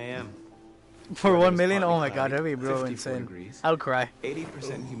 It's 10 a.m. For 1 million? Oh my god, that'd be real insane. Degrees, I would cry.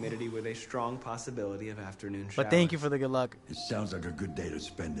 80% humidity with a strong possibility of afternoon showers. But thank you for the good luck. It sounds like a good day to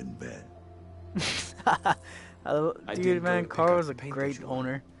spend in bed. Dude, man, Carl is a great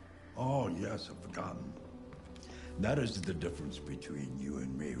owner. Oh, yes, I've forgotten. That is the difference between you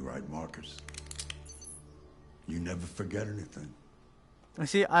and me, right, Marcus? You never forget anything.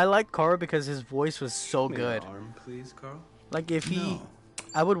 See, I like Carl because his voice was so good. Arm, please, Carl. Like if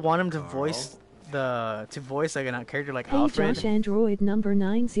I would want him to voice like a character like hey, Alfred. Josh, android number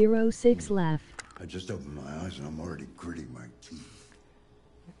 906 laugh. I just opened my eyes and I'm already gritting my teeth.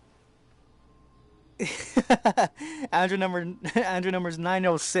 Andrew number's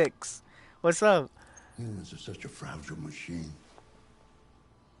 906. What's up? Humans are such a fragile machine.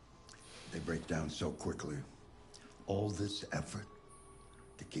 They break down so quickly. All this effort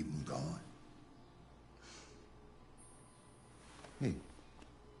to keep them going. Hey,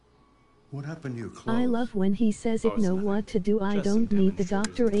 what happened to your clothes? I love when he says it know what to do. I don't need the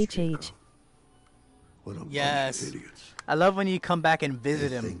doctor HH. Yes. I love when you come back and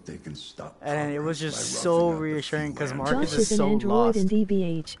visit him. They can stop and it was just so reassuring because Marcus Josh is so an android lost. in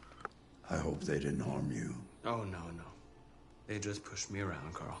DBH. I hope they didn't harm you. Oh, no. They just pushed me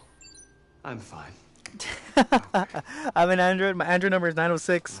around, Carl. I'm fine. I'm an android. My android number is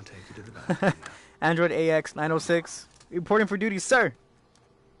 906. I'll take you to the bathroom. Android AX 906. Reporting for duty, sir.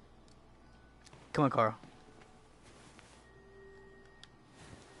 Come on, Carl.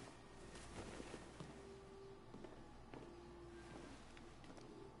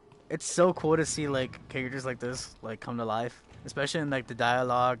 It's so cool to see like characters like this like come to life, especially in like the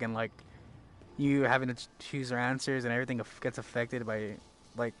dialogue and like you having to choose your answers and everything gets affected by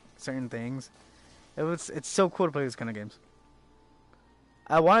like certain things. It's so cool to play these kind of games.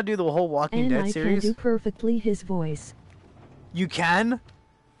 I want to do the whole Walking Dead series. And I can do perfectly his voice. You can?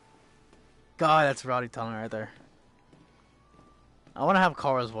 God, that's Roddy talent right there. I want to have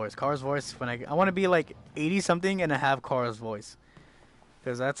Kara's voice. Kara's voice when I want to be like 80 something and I have Kara's voice.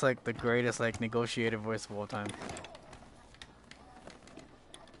 Because that's like the greatest like negotiated voice of all time.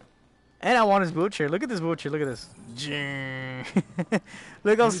 And I want his wheelchair. Look at this wheelchair. Look at this.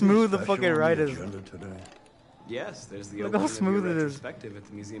 Look how smooth the fucking ride is. Yes, there's the Look how smooth it is. At the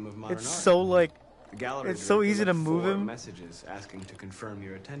Museum of Modern It's Art. so like The gallery it's so easy to director move left 4 him. messages asking to confirm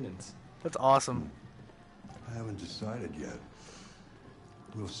your attendance. That's awesome. I haven't decided yet.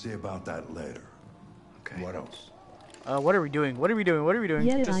 We'll see about that later. Okay. What else? What are we doing? What are we doing? What are we doing?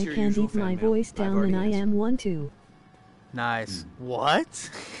 Yet I can't keep my voice down and I am one too. Nice. What?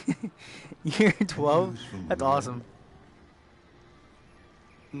 You're 12? That's awesome.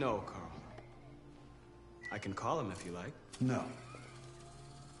 No, Carl. I can call him if you like. No.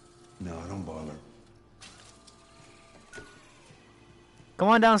 No, don't bother. Come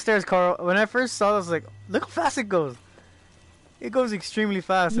on downstairs, Carl. When I first saw this, I was like, look how fast it goes. It goes extremely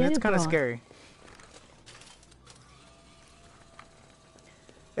fast, and Yeah, it's kind of boss. scary.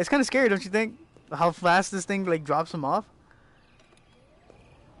 It's kind of scary, don't you think? How fast this thing like drops him off.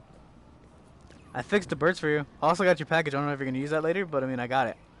 I fixed the birds for you. I also got your package. I don't know if you're gonna use that later, but I mean, I got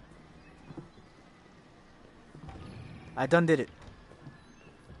it. I done did it.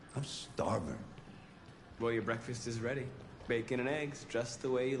 I'm starving. Well, your breakfast is ready. Bacon and eggs, just the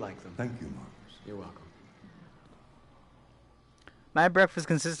way you like them. Thank you, Marcus. You're welcome. My breakfast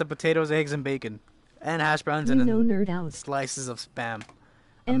consists of potatoes, eggs, and bacon, and hash browns, You and know, then nerd out. slices of spam.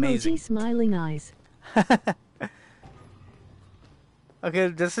 Amazing. Emoji smiling eyes. Okay,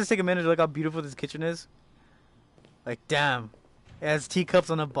 let's just take a minute to look how beautiful this kitchen is. Like, damn. It has teacups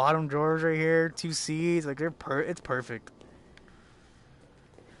on the bottom drawers right here, 2 seats. Like, it's perfect.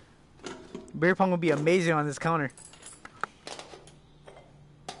 Beer pong would be amazing on this counter.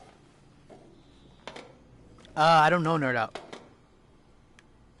 I don't know, nerd out.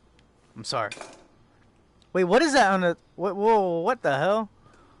 I'm sorry. Wait, what is that on the... Whoa, what the hell?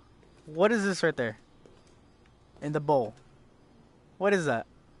 What is this right there? In the bowl. What is that?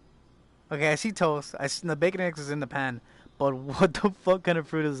 Okay, I see toast. I see the bacon and eggs is in the pan. But what the fuck kind of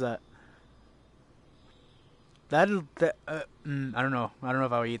fruit is that? I don't know. I don't know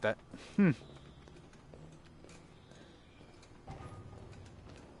if I would eat that.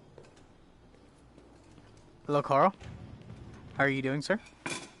 Hello, Carl. How are you doing, sir?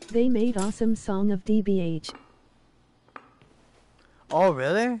 They made awesome song of DBH. Oh,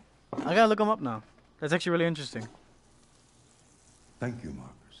 really? I gotta look them up now. That's actually really interesting. Thank you,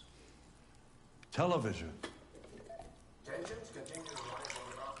 Marcus. Television.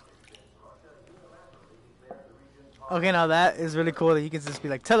 Okay, now that is really cool that you can just be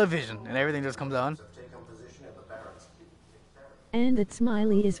like television and everything just comes on. And that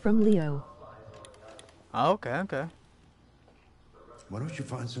smiley is from Leo. Oh, okay. Why don't you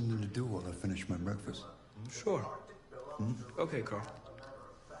find something to do while I finish my breakfast? Sure. Okay, Carl.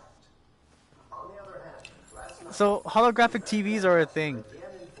 So, holographic TVs are a thing.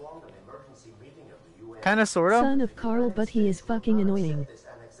 Kinda, sorta. Son of Carl, but he is fucking annoying.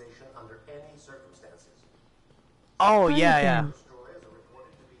 Oh, Hi yeah. again.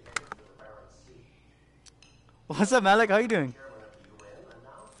 What's up, Malik? How you doing?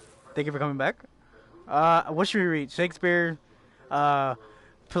 Thank you for coming back. What should we read? Shakespeare,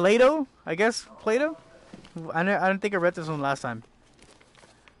 Plato, I guess? Plato? I don't think I read this one last time.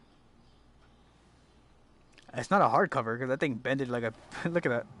 It's not a hardcover, because that thing bended like a... Look at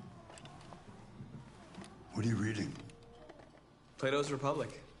that. What are you reading? Plato's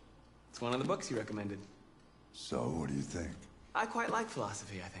Republic. It's one of the books you recommended. So, what do you think? I quite like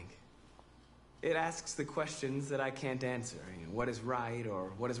philosophy, I think. It asks the questions that I can't answer. You know, what is right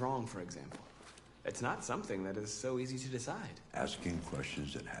or what is wrong, for example. It's not something that is so easy to decide. Asking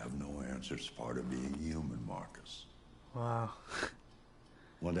questions that have no answers is part of being human, Marcus. Wow.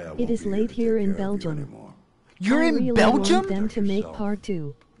 One day I It won't is be here late to here take in care of you Belgium. anymore. You're I in really Belgium? want them to make Yourself. part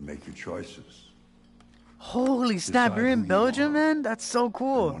 2. Make your choices. Holy snap, you're in Belgium, man? That's so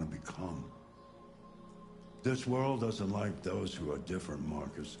cool. Want to become. This world doesn't like those who are different,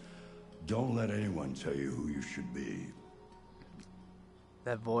 Marcus. Don't let anyone tell you who you should be.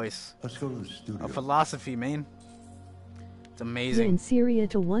 That voice. Let's go to the studio. A philosophy, man. It's You're amazing. in Syria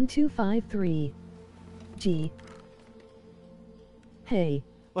to 1253. G. Hey.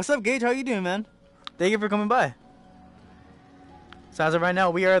 What's up, Gage? How you doing, man? Thank you for coming by. So as of right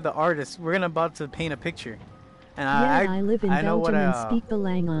now, we are the artists. We're about to paint a picture. And I live in know Belgium and what speak the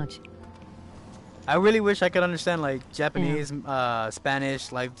language. I really wish I could understand like Japanese,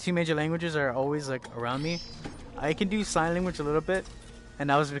 Spanish. Like 2 major languages are always like around me. I can do sign language a little bit, and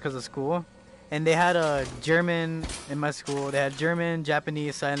that was because of school. And they had a German in my school. They had German,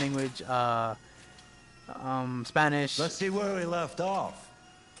 Japanese, sign language, Spanish. Let's see where we left off.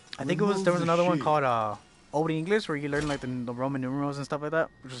 I think there was another one called Old English where you learn like the Roman numerals and stuff like that,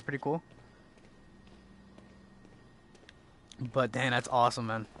 which was pretty cool. But damn, that's awesome,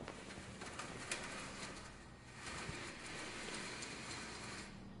 man.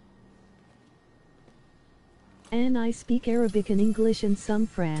 And I speak Arabic and English and some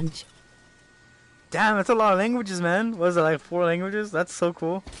French. Damn, that's a lot of languages, man. What is it, like 4 languages? That's so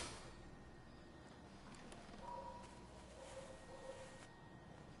cool.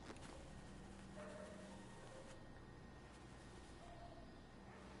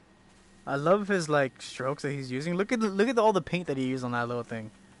 I love his like strokes that he's using. Look at all the paint that he used on that little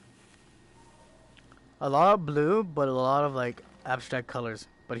thing. A lot of blue, but a lot of like abstract colors.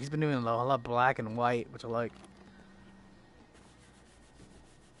 But he's been doing a lot of black and white, which I like.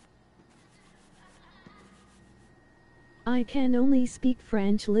 I can only speak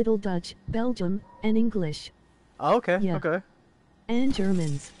French, Little Dutch, Belgium, and English. Oh, okay, Yeah. okay. And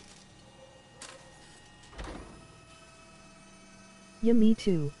Germans. Yeah, me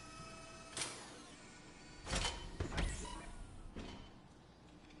too.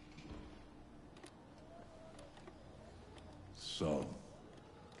 So,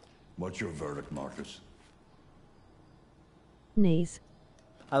 what's your verdict, Marcus? Nays.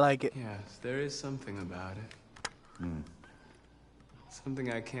 I like it. Yes, there is something about it.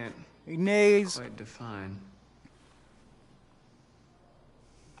 Something I can't Nays. quite define.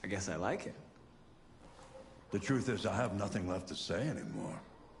 I guess I like it. The truth is, I have nothing left to say anymore.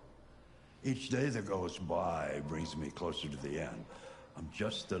 Each day that goes by brings me closer to the end. I'm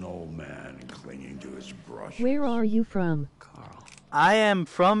just an old man clinging to his brush. Where are you from? Carl. I am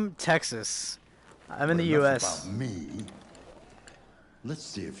from Texas. I'm in the U.S. About me. Let's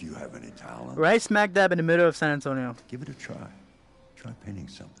see if you have any talent. Right smack dab in the middle of San Antonio. Give it a try. Try painting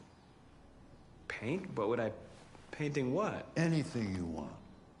something. Paint? What would I... Painting what? Anything you want.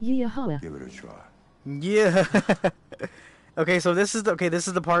 Yeah. Give it a try. Yeah. Okay, so this is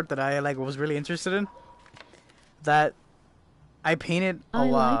the part that I was really interested in. That I painted. I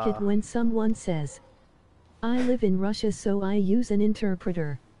like it when someone says, "I live in Russia, so I use an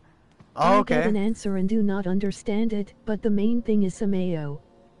interpreter." Oh, okay. I get an answer and do not understand it, but the main thing is Sameo.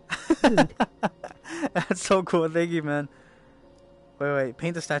 That's so cool. Thank you, man. Wait.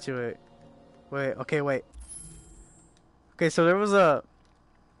 Paint the statue. Wait. Okay, wait. Okay, so there was a...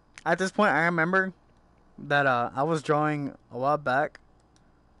 At this point, I remember that I was drawing a while back.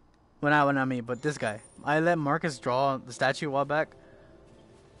 But this guy. I let Marcus draw the statue a while back.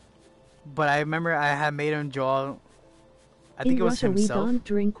 But I remember I had made him draw... I think in it was Russia, himself. we don't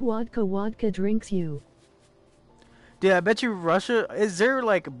drink vodka. Vodka drinks you. Dude, I bet you Russia... Is there,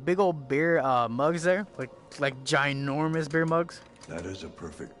 like, big old beer mugs there? Like ginormous beer mugs? That is a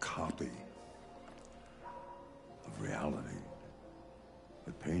perfect copy of reality.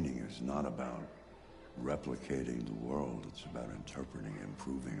 But painting is not about replicating the world. It's about interpreting,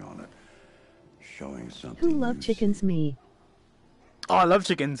 improving on it, showing something. Who love chickens? Me. Oh, I love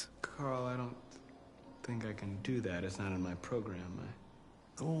chickens. Carl, I don't think I can do that. It's not in my program.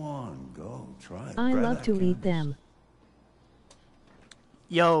 Go on, go. Try it. I Grab love that to eat canvas. them.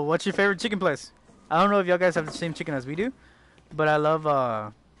 Yo, what's your favorite chicken place? I don't know if y'all guys have the same chicken as we do, but I love,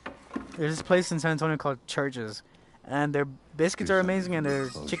 there's this place in San Antonio called Churches, and their biscuits are amazing and their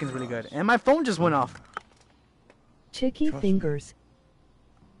chicken's really good. And my phone just went off. Chicky fingers.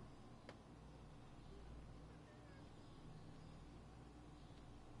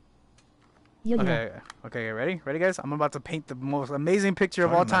 Yeah. Okay, ready? Ready, guys? I'm about to paint the most amazing picture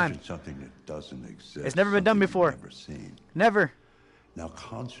of all time. Something that doesn't exist. It's never been done something before. you've never seen. Never. Now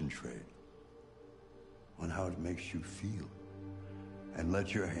concentrate on how it makes you feel, and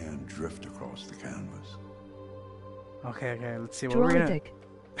let your hand drift across the canvas. Okay, let's see what Draw we're a gonna... dick.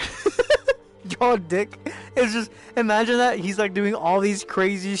 Draw a dick? It's just... Imagine that. He's like doing all these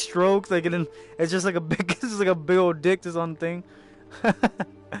crazy strokes, like, and then it's just like a big... It's just like a big old dick, this on thing.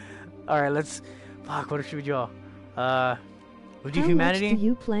 Alright, let's... Fuck, what should we draw? We'll do How humanity? much do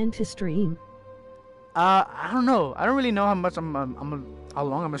you plan to stream? I don't know. I don't really know how much how long I'm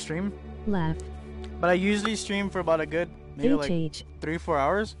gonna stream. Laugh. But I usually stream for about a good, maybe like HH. 3-4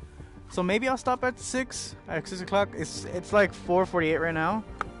 hours. So maybe I'll stop at 6 o'clock. It's like 4:48 right now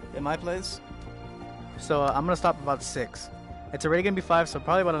in my place. So I'm gonna stop about 6. It's already gonna be 5, so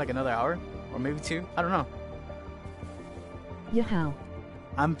probably about like another hour or maybe 2. I don't know. Yeah, how?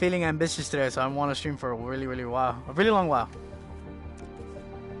 I'm feeling ambitious today, so I want to stream for a really long while.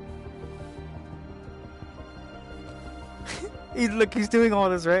 He's doing all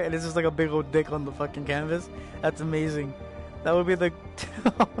this, right? And it's just like a big old dick on the fucking canvas. That's amazing. That would be the...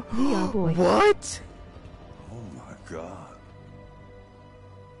 Yeah, boy. What? Oh my god.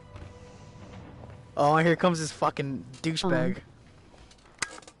 Oh, and here comes this fucking douchebag.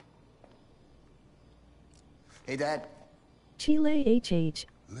 Hey, Dad. Chile HH.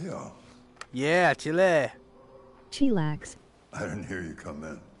 Leo. Yeah, Chile. Chillax. I didn't hear you come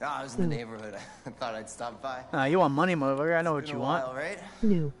in. Oh, I was in the neighborhood. I thought I'd stop by. You want money, motherfucker. I know what Been you a want. while, right?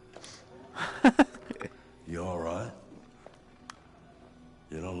 New. You alright?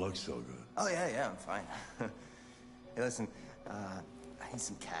 You don't look so good. Oh, yeah, I'm fine. Hey, listen, I need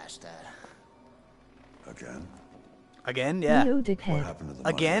some cash, Dad. Again? Again? Yeah. Leo What dickhead. happened to the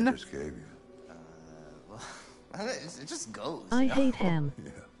money Again? I just gave you? Well, it just goes. I you know? hate ham.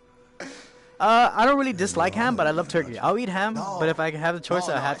 I don't really dislike ham, but I love turkey. I'll eat ham, but if I can have the choice,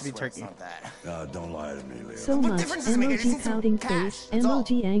 No, I have I to be swear it's turkey. not that. Don't lie to me, Leo. So What much. difference does it make? I just need Emoji some pouting cash, face. that's all.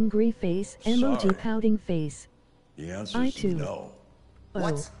 Emoji angry face. Emoji Sorry. pouting face. The answer I is too. no. Oh.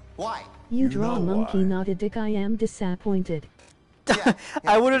 What? Why? You You draw a know monkey, why. not a dick. I am disappointed.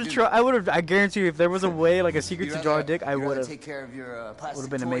 I would have tried. I guarantee you, if there was a way, like a secret You'd to draw a rather- dick, I you'd rather would have. take care of your plastic Would've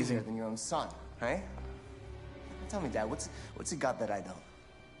been toy amazing. here than your own son, right? Tell me, Dad, what's he got that I don't?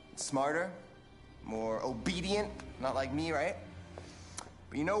 Smarter, more obedient, not like me, right?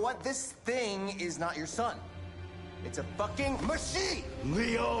 But you know what? This thing is not your son. It's a fucking machine!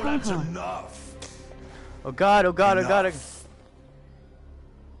 Leo, that's enough. Oh god, oh god, oh god.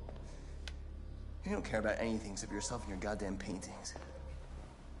 You don't care about anything except yourself and your goddamn paintings.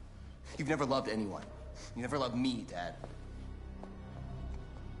 You've never loved anyone. You never loved me, Dad.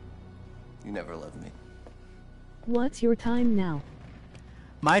 You never loved me. What's your time now?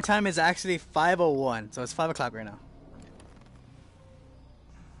 My time is actually 5:01, so it's 5 o'clock right now.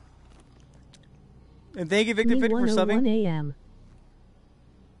 And thank you, Victor, for subbing. 1:01 a.m.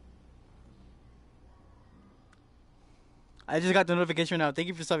 I just got the notification now. Thank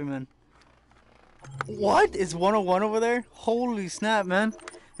you for subbing, man. What? It's 1:01 over there? Holy snap, man.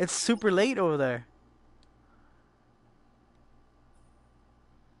 It's super late over there.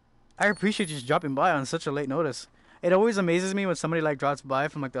 I appreciate you just dropping by on such a late notice. It always amazes me when somebody like drops by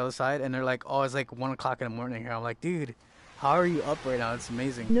from like the other side and they're like, oh, it's like 1 o'clock in the morning here. I'm like, dude, how are you up right now? It's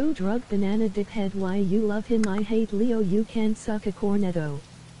amazing. No drug banana dickhead. Why you love him? I hate Leo. You can't suck a cornetto.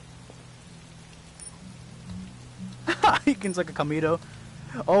 He can suck a Camito.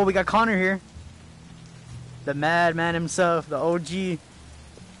 Oh, we got Connor here. The madman himself, the OG.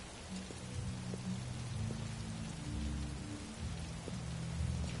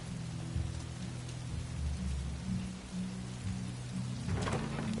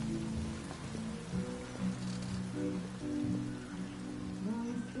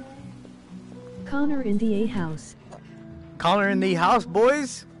 Connor in the A house. Connor in the house,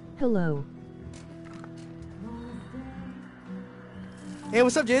 boys. Hello. Hey,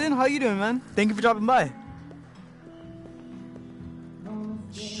 what's up, Jaden? How you doing, man? Thank you for dropping by.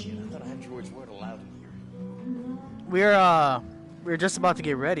 Shit, I thought I had George's word allowed in here. We're just about to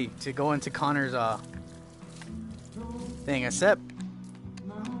get ready to go into Connor's thing, except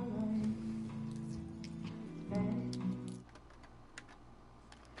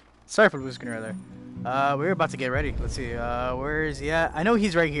sorry for losing her there. We're about to get ready. Let's see. Where is he at? I know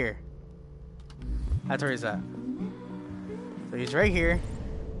he's right here. That's where he's at. So he's right here,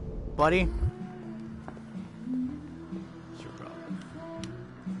 buddy. It's your problem.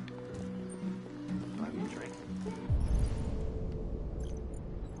 Buy me a drink.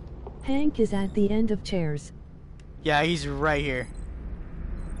 Hank is at the end of chairs. Yeah, he's right here.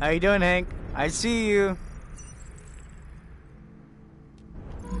 How you doing, Hank? I see you.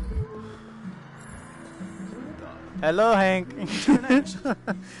 Hello, Hank.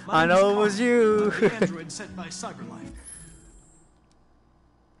 I know it was you. Android sent by CyberLife.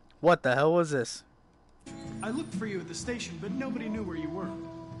 What the hell was this? I looked for you at the station, but nobody knew where you were.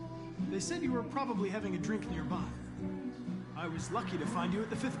 They said you were probably having a drink nearby. I was lucky to find you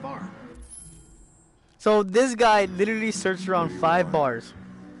at the 5th bar. So this guy literally searched around 5 bars.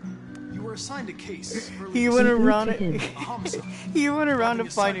 You were assigned a case. He went around it. A homicide. He went around to Involving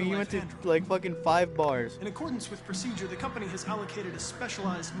a find it. He CyberLife went to android. like fucking 5 bars. In accordance with procedure, the company has allocated a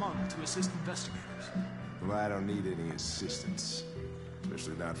specialized model to assist investigators. Well, I don't need any assistance.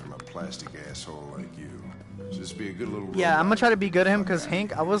 Especially not from a plastic asshole like you. Just be a good little Yeah, I'm robot. gonna try to be good at him because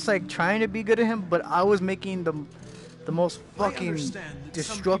Hank, I was like trying to be good at him, but I was making the most fucking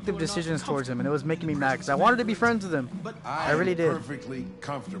destructive decisions towards him, and it was making me mad because I wanted to be friends with him. I really did. Perfectly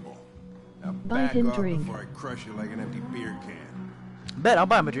comfortable. Now Buy back him off drink. before I crush you like an empty beer can. Bet I'll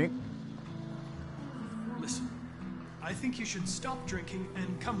buy him a drink. Listen, I think you should stop drinking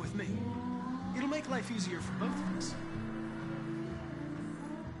and come with me. It'll make life easier for both of us.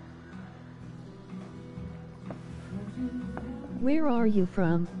 Where are you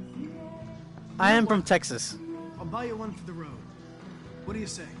from? I am from Texas. I'll buy you one for the road. What do you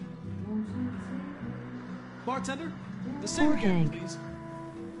say? Bartender, the same again, please.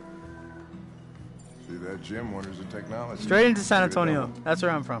 See that, Jim? Wonders of technology. Straight into San Antonio. That's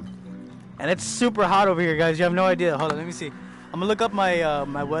where I'm from. And it's super hot over here, guys. You have no idea. Hold on, let me see. I'm gonna look up my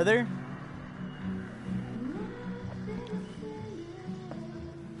my weather.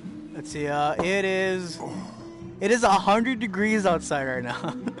 Let's see. It is 100 degrees outside right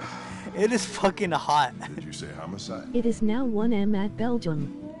now. It is fucking hot. Did you say homicide? It is now 1 a.m. at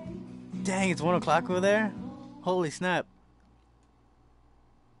Belgium. Dang, it's 1 o'clock over there. Holy snap.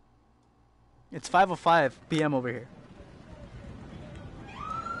 It's 5:05 p.m. over here.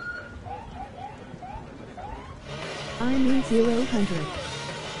 I mean 0, 100.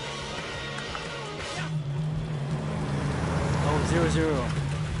 Oh, 0, 0.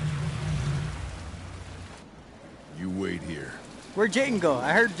 You wait here. Where'd Jayden go?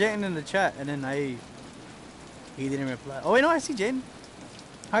 I heard Jayden in the chat, and then he didn't reply. Oh wait, no, I see Jayden.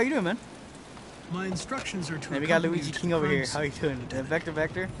 How you doing, man? My instructions are to. And we got accompany Luigi you to King the over crime here. How you doing?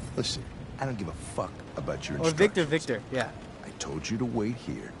 Vector. Listen, I don't give a fuck about your Or instructions. Victor. Yeah. I told you to wait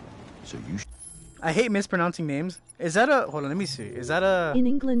here. So you I hate mispronouncing names. Is that a... Hold on, let me see. Is that a... In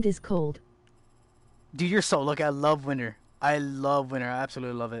England is cold. Dude, you're so lucky. I love winter. I love winter. I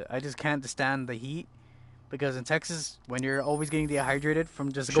absolutely love it. I just can't stand the heat. Because in Texas, when you're always getting dehydrated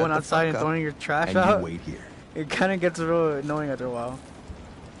from just going outside and throwing your trash out, you wait here. It kind of gets real annoying after a while.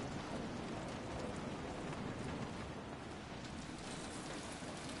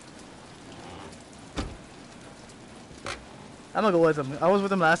 I'm gonna go with him. I was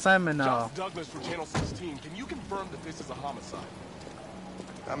with him last time, and Josh Douglas for Channel 16. Can you confirm that this is a homicide?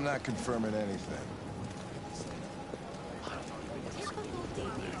 I'm not confirming anything.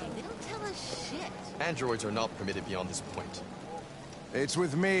 They don't tell us shit. Androids are not permitted beyond this point. It's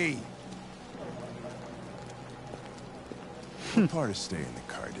with me. What part of stay in the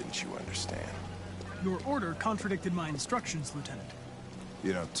car didn't you understand? Your order contradicted my instructions, Lieutenant.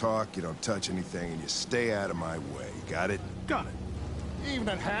 You don't talk, you don't touch anything, and you stay out of my way. Got it? Got it.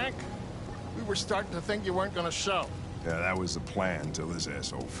 Evening, Hank. We were starting to think you weren't gonna show. Yeah, that was the plan until this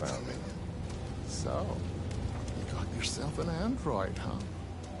asshole found me. So, you got yourself an android, huh?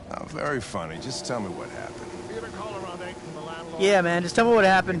 Oh, very funny. Just tell me what happened. Be at a call around 8 from the landlord. yeah, man, just tell me what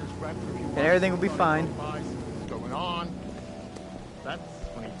happened, and everything will be fine. What's going on? That's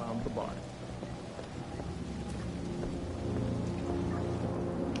when he found the body.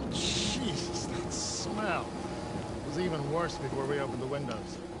 Jesus, that smell. It was even worse before we opened the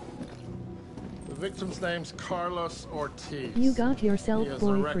windows. The victim's name's Carlos Ortiz. You got yourself He has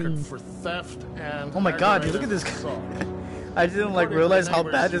a record boyfriend. for theft and Oh my god, dude, look at this guy. assault. I didn't like According to realize the how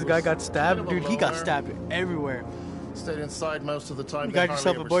neighbors, bad he this guy was got a stabbed. bit of a Dude, he got loner. stabbed everywhere. Stayed inside most of the time. You they got hardly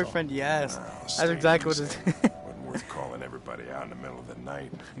yourself a ever boyfriend, yes. That's exactly what it is. Wasn't worth calling everybody out in the middle of the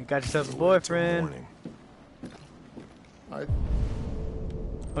night. You got yourself a boyfriend.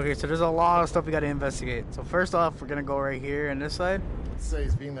 Okay, so there's a lot of stuff we gotta investigate. So first off, we're gonna go right here on this side. Say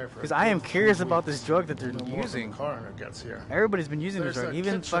he's been there for. Because I am curious about this drug that they're No more using. when the coroner gets here. Everybody's been using this There's drug, a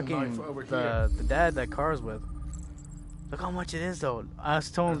even kitchen fucking knife over here. the dad that Car's with. Look how much it is, though.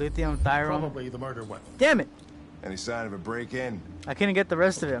 Acetone, lithium, thyrone. Probably the murder weapon. Damn it! Any sign of a break-in? I couldn't get the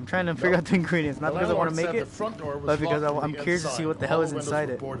rest of it. I'm trying to figure out the ingredients, not The because I want to landlord make said it, the front door was but because locked from I'm the curious to see inside. what the All hell is windows inside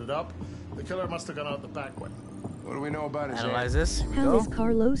were it. boarded up. The killer must have gone out the back way. What do we know about his Analyze this. Here we How go. is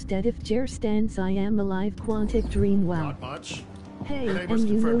Carlos dead if Jer stands I am alive quantic dream wow. Not much. Hey, The neighbors and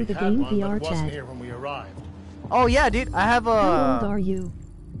you know confirmed the he had game one, but VR it wasn't chat. here when we arrived. Oh yeah, dude. I have a. How old are you?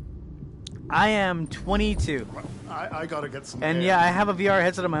 I am 22. I gotta get some. And air. yeah, I have a VR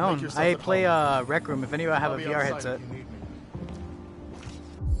headset of my own. yourself I at play home. Rec Room. If anybody have I'll a be VR outside headset, if you need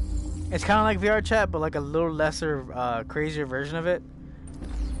me. it's kind of like VR chat, but like a little lesser, crazier version of it.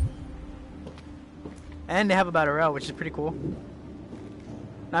 And they have a battle royale, which is pretty cool.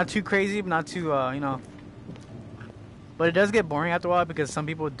 Not too crazy, but not too, you know. But it does get boring after a while because some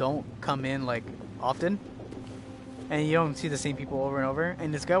people don't come in like often, and you don't see the same people over and over.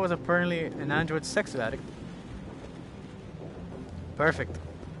 And this guy was apparently an android sex addict. Perfect.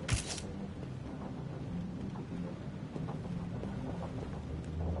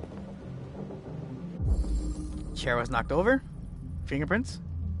 Chair was knocked over. Fingerprints.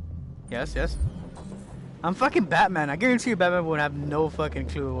 Yes, yes. I'm fucking Batman. I guarantee you Batman would have no fucking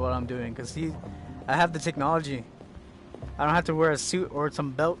clue what I'm doing because I have the technology. I don't have to wear a suit or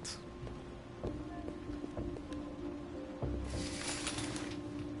some belt.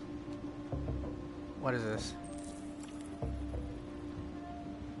 What is this?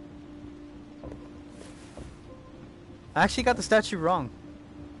 I actually got the statue wrong.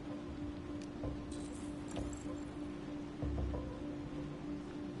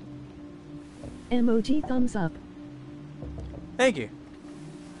 Emoji thumbs up. Thank you.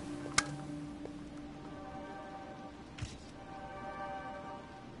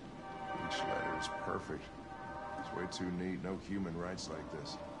 Each letter is perfect. It's way too neat. No human writes like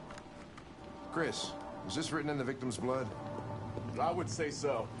this. Chris, was this written in the victim's blood? I would say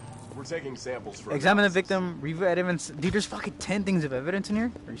so. We're taking samples for Examine the analysis. victim, review evidence. Dude, there's fucking 10 things of evidence in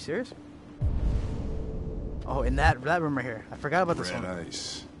here. Are you serious? Oh, in that room right here. I forgot about this Red one.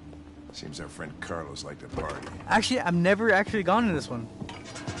 ice. Seems our friend Carlos liked to party. Actually, I've never actually gone in this one.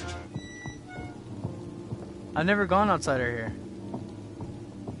 I've never gone outside of here.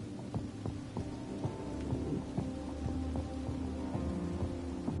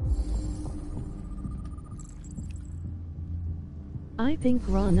 I think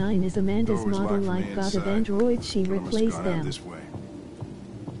Raw 9 is Amanda's Door was model locked from like the God of inside. Android. She Someone must have replaced gone out them. this way.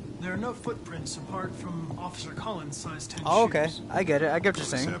 There are no footprints apart from Officer Collins' size 10 Oh, okay. shoes. I get it. I get what you're This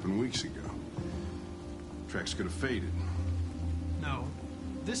saying. happened weeks ago. Tracks could have faded. No,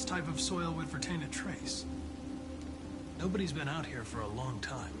 this type of soil would retain a trace. Nobody's been out here for a long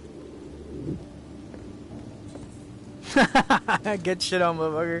time. Get shit on,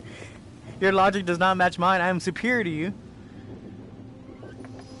 motherfucker. Your logic does not match mine. I am superior to you.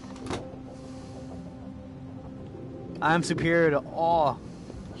 I am superior to all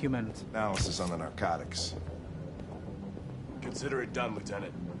humans. Analysis on the narcotics. Consider it done,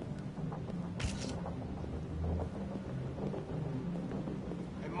 Lieutenant.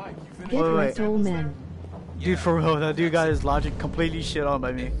 Hey, Mike, you finished? Get right, old man. Dude, for real, that dude got his logic completely shit on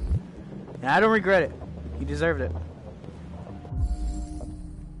by me. And I don't regret it. He deserved it.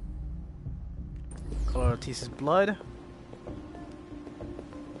 Color Otis's blood.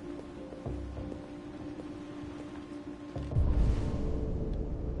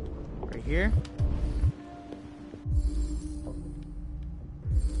 Right here.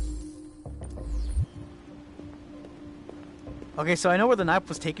 Okay, so I know where the knife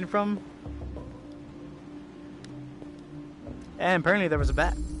was taken from. And apparently there was a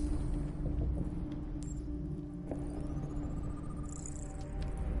bat.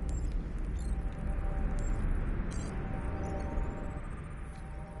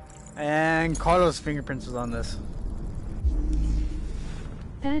 And Carlos' fingerprints was on this.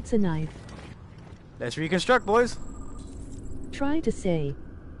 That's a knife. Let's reconstruct, boys. Try to say.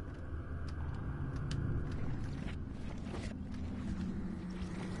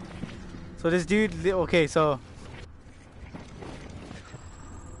 So this dude, okay, so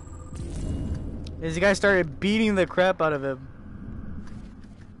this guy started beating the crap out of him.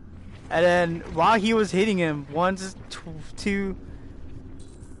 And then while he was hitting him, once, two,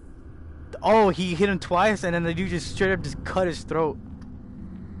 oh, he hit him twice, and then the dude just straight up just cut his throat.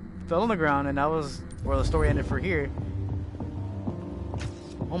 Fell on the ground, and that was where the story ended for here.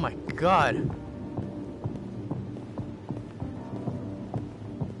 Oh my god.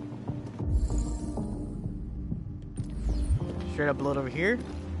 Straight up blood over here.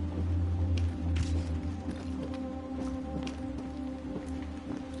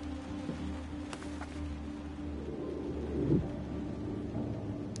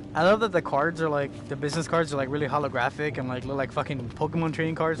 I love that the cards are like, the business cards are like really holographic and like look like fucking Pokemon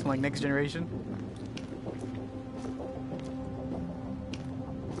trading cards from like Next Generation.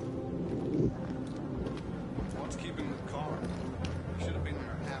 What's keeping the car? We should have been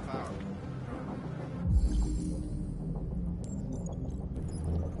there a half hour.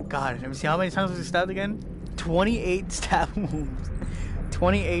 God, let me see how many times was he stabbed again? 28 stab wounds.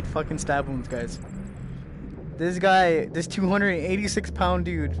 28 fucking stab wounds, guys. This guy, this 286-pound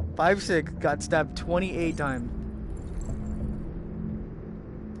dude, 5'6", got stabbed 28 times.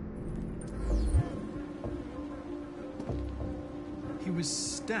 He was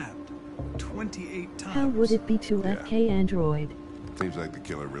stabbed 28 times. How would it be to FK Android? Seems like the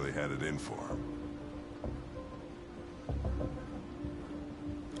killer really had it in for him.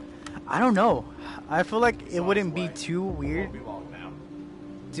 I don't know. I feel like it wouldn't be too weird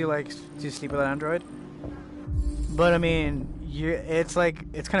to like to sleep with an android. But I mean, it's like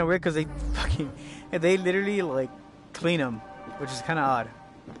it's kind of weird because they literally like clean them, which is kind of odd.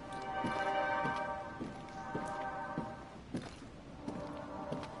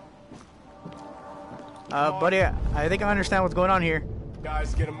 Buddy, I think I understand what's going on here.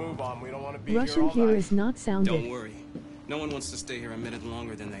 Guys, get a move on. We don't want to be Russian here all here night. is not sounded. Don't worry. No one wants to stay here a minute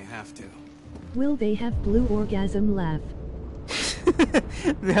longer than they have to. Will they have blue orgasm laugh?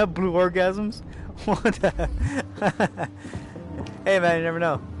 They have blue orgasms? What the Hey man, you never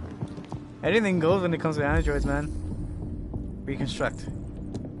know. Anything goes when it comes to androids, man. Reconstruct.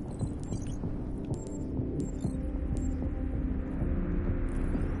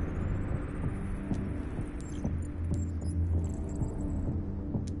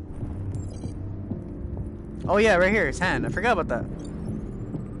 Oh yeah, right here, his hand. I forgot about that.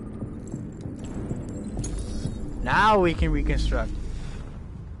 Now we can reconstruct.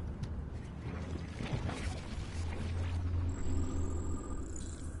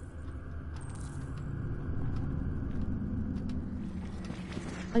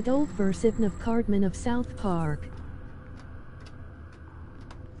 Adult version of Cartman of South Park.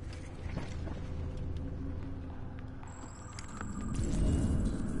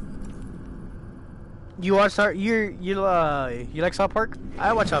 You watch you like South Park?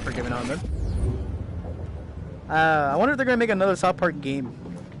 I watch South Park every now and then. I wonder if they're gonna make another South Park game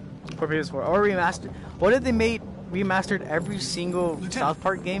for PS4 or remaster. What if they made remastered every single Lieutenant, South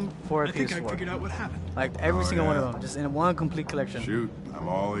Park game for a I PS4? think I figured out what happened. Like every single one yeah. of them, just in one complete collection. Shoot, I'm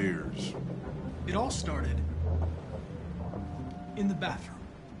all ears. It all started in the bathroom.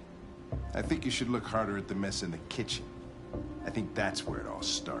 I think you should look harder at the mess in the kitchen. I think that's where it all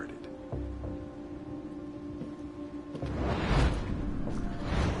started.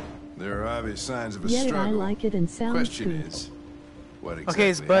 obvious signs of a Yeah, struggle. I like it and sounds Question good. is, what exactly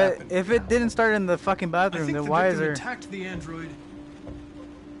Okay, but happened? if it didn't start in the fucking I bathroom, think then the why is victim there? attacked the android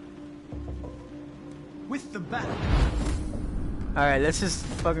with the bat. All right, let's just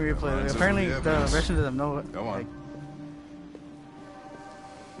fucking replay. Lines up Apparently, with the the evidence. Russian doesn't know. Go on. Like,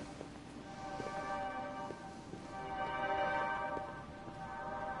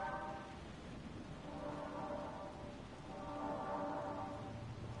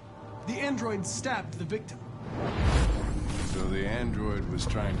 The android stabbed the victim. So the android was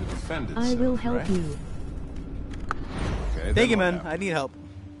trying to defend itself, I will help right? you. Okay, thank you, then man. what I need help.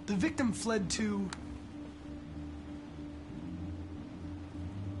 The victim fled to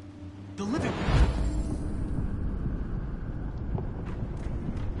the living room.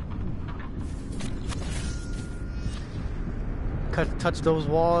 Touch those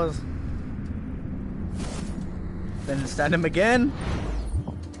walls. Then stand him again.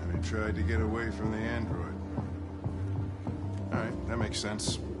 And he tried to get away from the android. Alright, that makes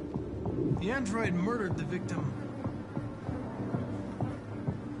sense. The android murdered the victim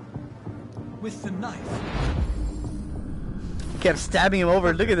with the knife. Kept stabbing him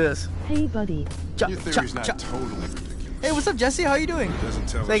over. Look at this. Hey, buddy. Your theory's not totally ridiculous. Hey, what's up, Jesse? How you doing? Doesn't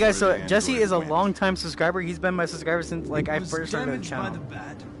tell Hey us guys, where so the Jesse android is a went. long-time subscriber. He's been my subscriber since like I Was first started the damaged by channel. the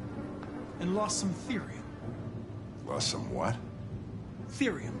bat and lost some therium. Lost some what?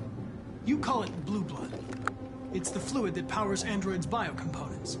 Therium. You call it blue blood. It's the fluid that powers androids'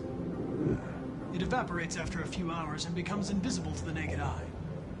 biocomponents. It evaporates after a few hours and becomes invisible to the naked eye.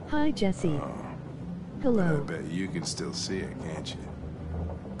 Hi, Jesse. I Hello. bet you can still see it, can't you?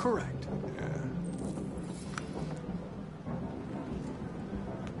 Correct. Yeah.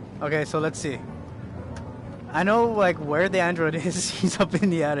 Okay, so let's see. I know like where the android is. He's up in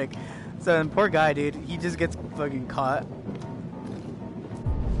the attic. So then poor guy, dude. He just gets fucking caught.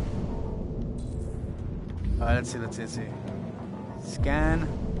 Alright, let's see. Scan.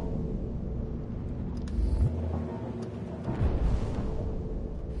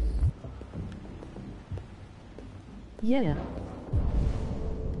 Yeah.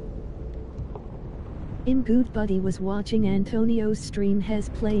 In Good Buddy was watching Antonio's stream has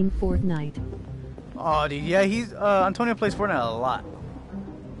playing Fortnite. Oh, dude, yeah, he's Antonio plays Fortnite a lot.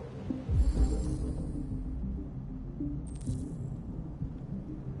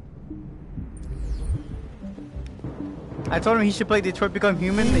 I told him he should play Detroit Become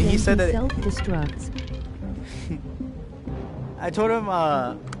Human, and he said that. Self-destructs. I told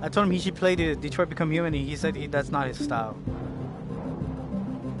him he should play Detroit Become Human, and he said that's not his style,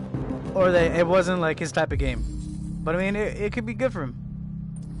 or that it wasn't like his type of game. But I mean, it could be good for him.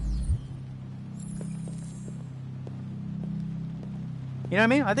 You know what I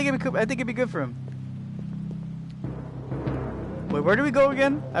mean? I think it'd be good for him. Wait, where do we go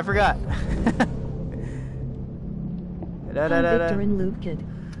again? I forgot. Hi, Victor and Luke Kid.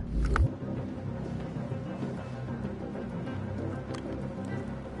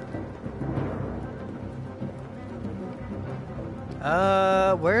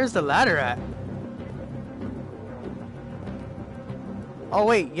 Where's the ladder at? Oh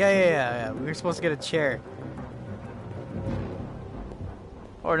wait, yeah. We were supposed to get a chair.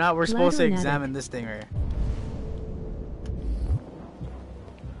 Or not, we're supposed to examine this thing right here.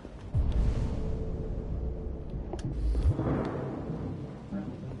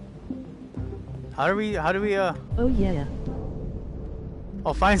 How do we Oh yeah.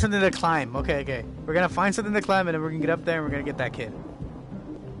 Oh, find something to climb. Okay. We're gonna find something to climb and then we're gonna get up there and we're gonna get that kid.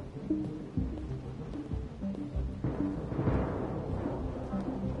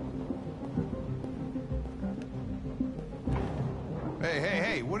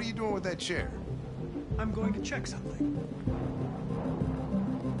 Hey, what are you doing with that chair? I'm going to check something.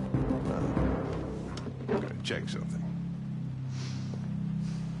 Check something.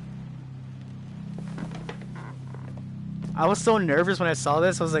 I was so nervous when I saw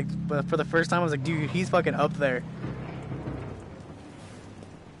this. I was like, but for the first time, I was like, dude, he's fucking up there.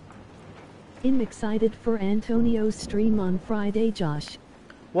 I'm excited for Antonio's stream on Friday, Josh.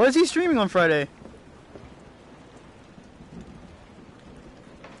 What is he streaming on Friday?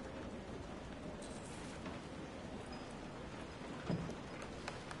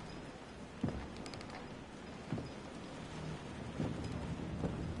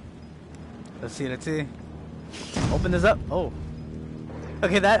 Let's see. Open this up. Oh.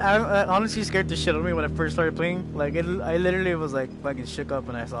 Okay, that honestly scared the shit out of me when I first started playing. Like, I literally was like fucking shook up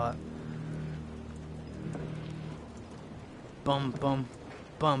when I saw it. Bum.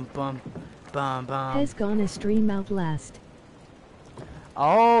 Has gonna stream Outlast.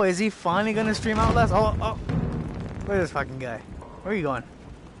 Oh, is he finally gonna stream Outlast? Oh. Look at this fucking guy. Where are you going?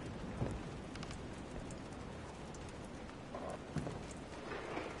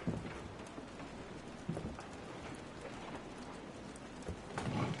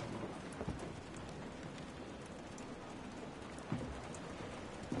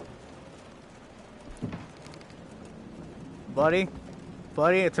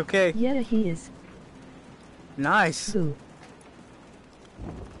 Buddy, it's okay. Yeah, he is. Nice. Boo.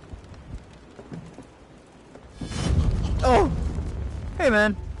 Oh! Hey,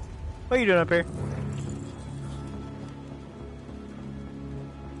 man. What are you doing up here?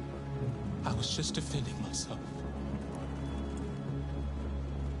 I was just defending myself.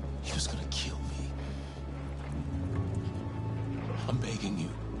 He was gonna kill me. I'm begging you.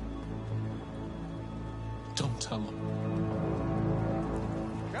 Don't tell him.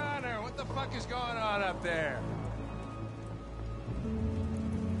 Connor, what the fuck is going on up there?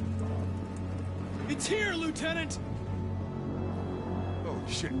 It's here, Lieutenant! Oh,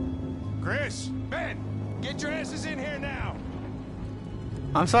 shit. Chris, Ben, get your asses in here now.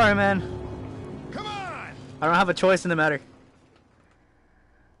 I'm sorry, man. Come on! I don't have a choice in the matter.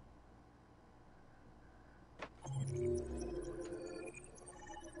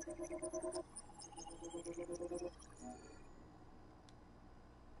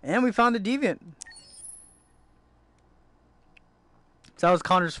 And we found a deviant. So that was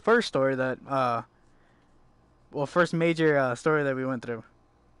Connor's first story that, well, first major story that we went through.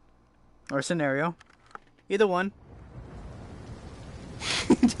 Or scenario. Either one.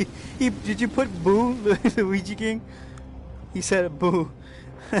 Did you put boo, Luigi King? He said boo.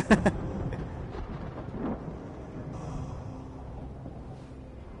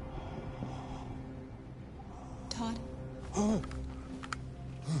 Todd?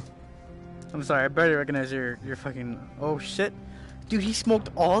 I'm sorry, I barely recognize your fucking... Oh, shit. Dude, he smoked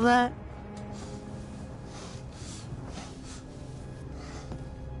all that?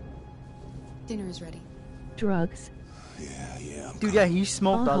 Dinner is ready. Drugs. Yeah. Dude, yeah, he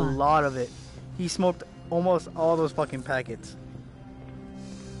smoked a lot of it. He smoked almost all those fucking packets.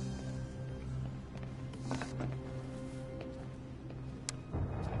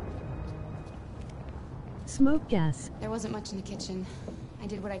 Smoke gas. There wasn't much in the kitchen. I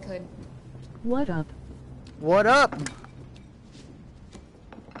did what I could. What up? What up?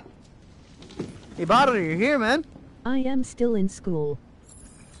 Hey, Bottle, you're here, man. I am still in school.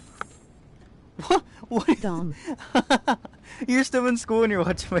 What? Dumb. You're still in school and you're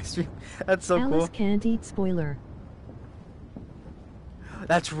watching my stream. That's so Alice cool. can't eat, spoiler.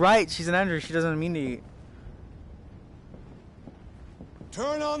 That's right. She's an android. She doesn't mean to eat.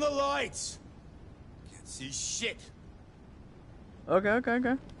 Turn on the lights. Can't see shit. Okay.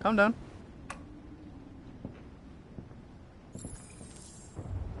 Calm down.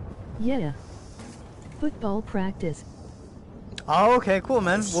 Yeah. Football practice. Oh, okay, cool,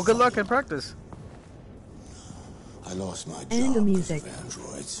 man. Well, good luck at practice. I lost my job And the music. because of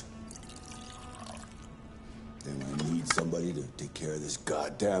androids. Then I need somebody to take care of this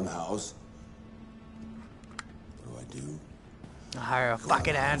goddamn house. What do? Hire a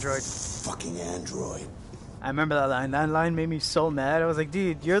fucking android. Fucking android. I remember that line. That line made me so mad. I was like,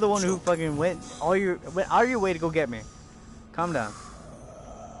 dude, you're the one who fucking went all your way to go get me. Calm down.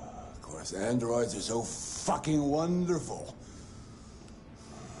 Of course, androids are so fucking wonderful.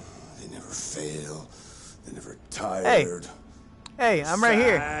 They never fail. They're never tired. Hey, I'm right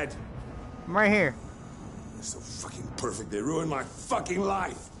here. Sad. I'm right here. They're so fucking perfect. They ruined my fucking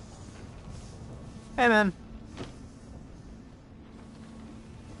life. Hey, man.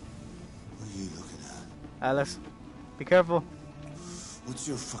 What are you looking at? Alice, be careful. What's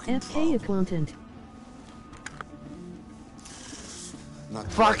your fucking FK accountant.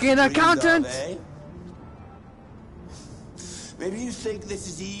 Not fucking quite accountant! freed of, eh? Maybe you think this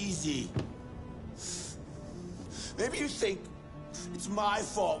is easy. Maybe you think it's my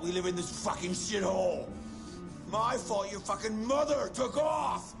fault we live in this fucking shithole. My fault your fucking mother took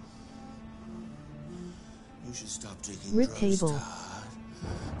off. You should stop taking Rip drugs, table. Todd.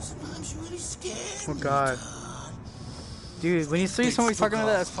 Sometimes you're really scared. Oh, God. Dude, when you see somebody talking about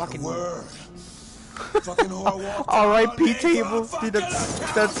that, that's fucking... Word. Fucking whore walked R.I.P. table. Dude,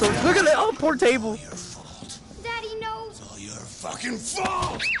 that's so... Look at that. Oh, poor table. Daddy, no. It's all your fucking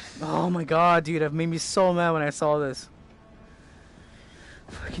fault. Oh, my God, dude. That made me so mad when I saw this.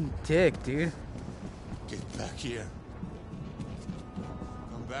 Fucking dick, dude. Get back here.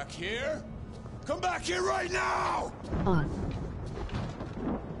 Come back here. Come back here right now.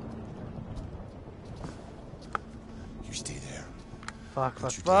 You stay there. Fuck.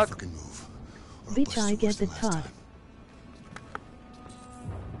 Fucking move. Bitch, I get the Todd.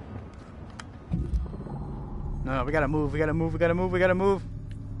 No, we gotta move.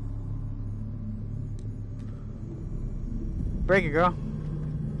 Break it, girl.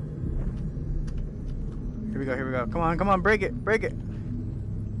 Here we go. Come on, break it.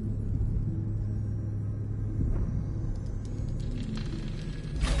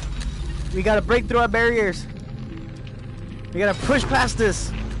 We gotta break through our barriers. We gotta push past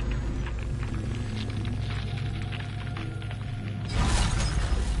this.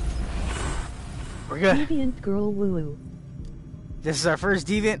 We're good. Deviant girl woo. This is our first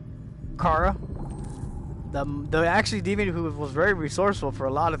deviant, Kara. The actually deviant who was very resourceful for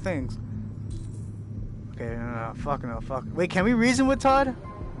a lot of things. Okay, no, fuck no, fuck. Wait, can we reason with Todd?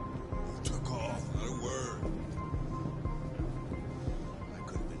 Took off, not a word. I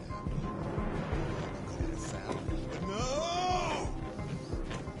could have been happy. I could have family. No!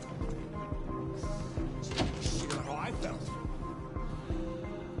 She got how I felt. I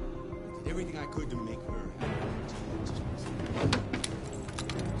did everything I could to make her happy.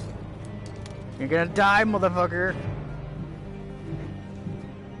 You're gonna die, motherfucker.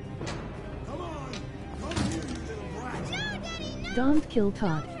 Don't kill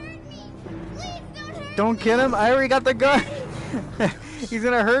Todd. Don't kill him. I already got the gun. He's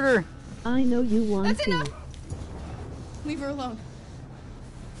gonna hurt her. I know you want That's to. enough. Leave her alone.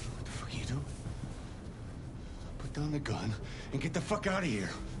 What the fuck are you doing? Put down the gun and get the fuck out of here.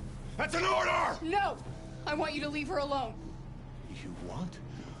 That's an order! No! I want you to leave her alone. You want?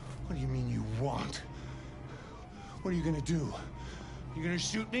 What do you mean you want? What are you gonna do? You gonna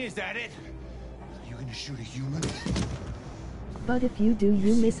shoot me? Is that it? Are you gonna shoot a human? But if you do,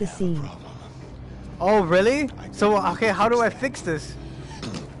 you miss a scene. Oh, really? So, okay, how do I fix this?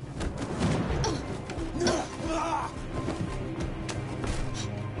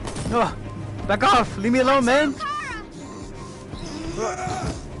 Oh, back off! Leave me alone, man! Come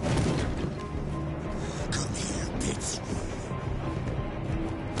here, bitch.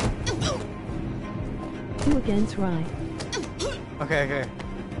 2 against Rye. Okay, okay.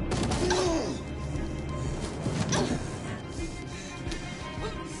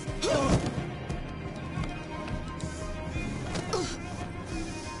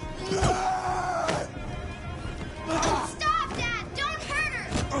 Stop, Dad! Don't hurt her!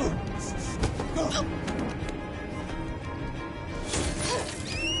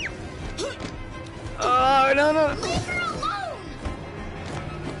 Oh, no, no! Leave her alone!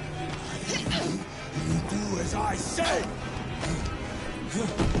 You do as I say!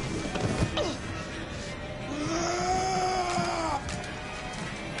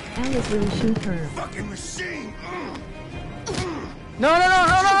 Alice will shoot her. Fucking machine! No, no, no,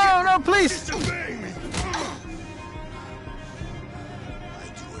 no, no, no, no, please! Disobey me! I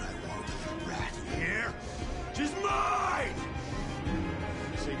do what I want, rat. Here? She's mine!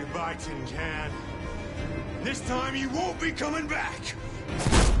 Say goodbye, Tin Can. This time you won't be coming back!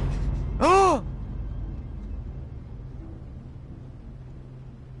 Oh!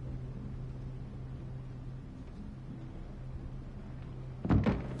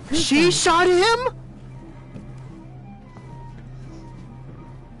 She shot him?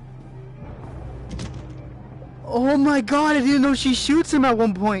 Oh my god, I didn't know she shoots him at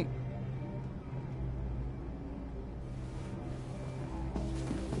one point.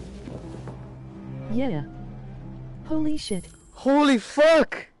 Yeah. Holy shit. Holy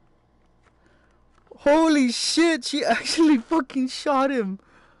fuck! Holy shit, she actually fucking shot him.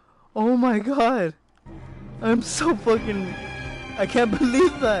 Oh my god. I'm so fucking... I can't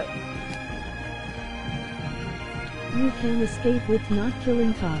believe that. You can escape with not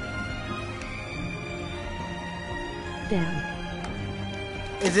killing Todd. Damn.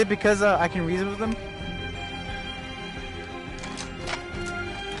 Is it because I can reason with them?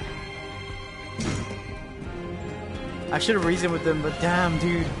 I should have reasoned with them, but damn,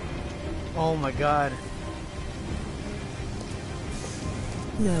 dude. Oh my god.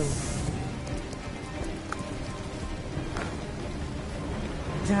 No.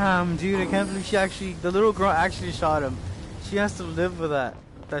 Damn, dude, I can't believe she actually... The little girl actually shot him. She has to live with that.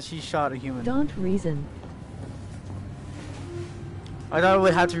 That she shot a human. Don't reason. I thought I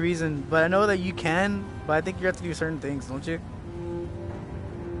would have to reason, but I know that you can, but I think you have to do certain things, don't you?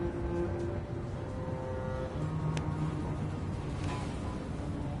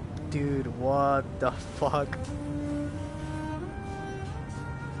 Dude, what the fuck?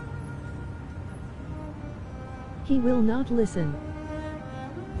 He will not listen.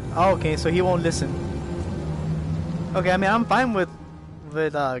 Oh, okay, so he won't listen. Okay, I mean, I'm fine with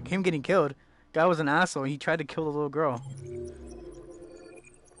him getting killed. Guy was an asshole. He tried to kill the little girl.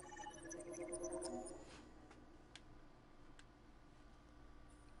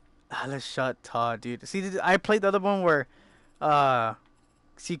 Let's shot Todd, dude. See, I played the other one where,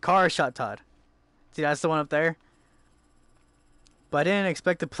 see, Kara shot Todd. See, that's the one up there. But I didn't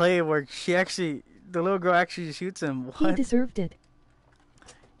expect to play where the little girl actually shoots him. What? He deserved it.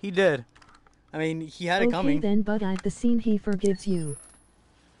 He did. I mean, he had it coming. Okay then, but at the scene he forgives you.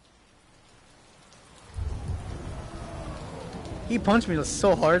 He punched me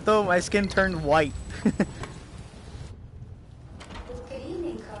so hard though, my skin turned white.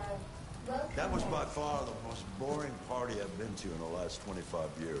 That was by far the most boring party I've been to in the last 25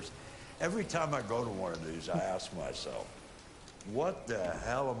 years. Every time I go to one of these, I ask myself, what the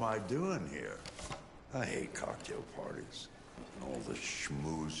hell am I doing here? I hate cocktail parties. And all the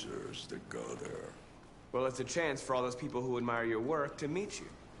schmoozers that go there. Well, it's a chance for all those people who admire your work to meet you.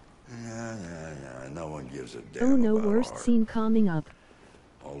 Yeah. No one gives a damn. Oh no, about worst art. scene coming up.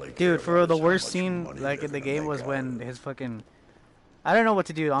 All they care Dude, for real, about the is how worst much scene money like they're in the gonna game make was out when of it. his fucking... I don't know what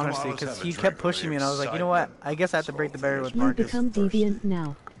to do, honestly, let's because have a he drink kept over pushing me, the and I was like, you know what? excitement. I guess I have to break the barrier with You Marcus. become deviant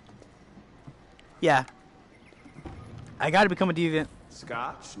now. Yeah. I gotta become a deviant.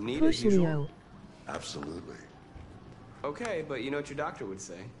 Scotch, neat Push as usual. Leo. Absolutely. Okay, but you know what your doctor would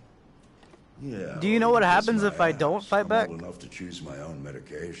say. Yeah. Do you know well, what kiss happens my if I don't ass. fight I'm back? old enough to choose my own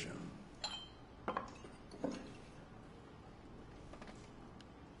medication.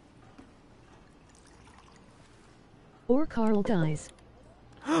 Or Carl dies.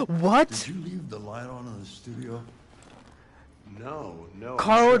 What? Did you leave the light on in the studio? No.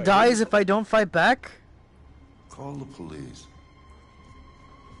 Carl dies if I don't fight back? Call the police.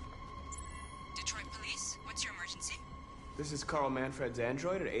 Detroit Police, what's your emergency? This is Carl Manfred's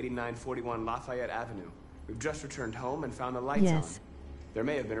android at 8941 Lafayette Avenue. We've just returned home and found the lights on. There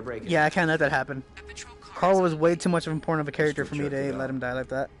may have been a break-in. Yeah, I can't let that happen. Carl was way too much of an important of a character for me check it to let him die like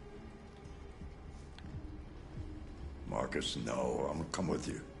that. Marcus, no. I'm gonna come with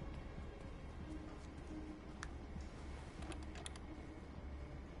you.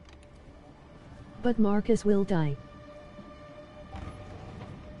 But Marcus will die.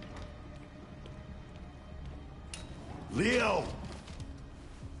 Leo!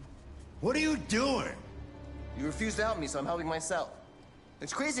 What are you doing? You refuse to help me, so I'm helping myself.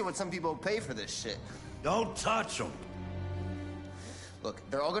 It's crazy what some people pay for this shit. Don't touch them. Look,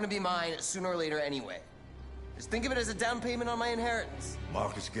 they're all gonna be mine sooner or later anyway. Just think of it as a down payment on my inheritance.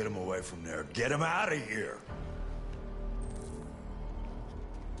 Marcus, get him away from there. Get him out of here.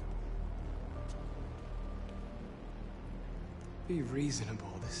 Be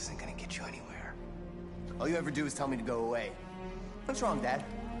reasonable. This isn't gonna get you anywhere. All you ever do is tell me to go away. What's wrong, Dad?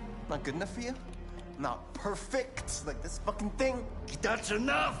 Not good enough for you? Not perfect, like this fucking thing? That's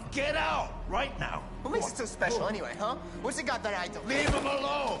enough! Get out! Right now! What makes it so special anyway, huh? What's it got that I don't? Leave him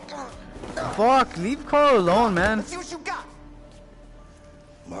alone! Fuck, leave Carl alone, man. Let's see what you got!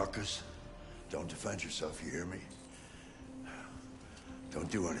 Marcus, don't defend yourself, you hear me? Don't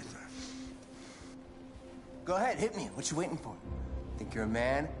do anything. Go ahead, hit me. What you waiting for? Think you're a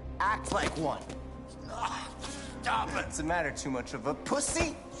man? Act like one. Stop it! What's the matter? Too much of a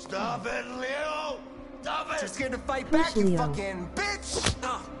pussy? Stop it, Leo! Stop it! You're scared to fight back, you fucking bitch!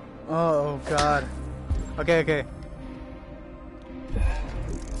 Oh, God. Okay.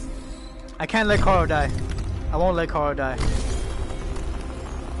 I can't let Carl die. I won't let Carl die.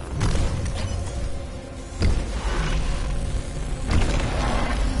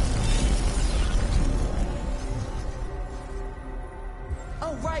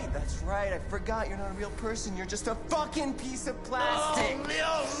 Oh, right, that's right. I forgot you're not a real person. You're just a fucking piece of plastic. Oh,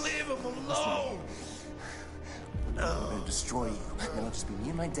 Leo, leave him alone! I'm gonna destroy you. Then it'll just be me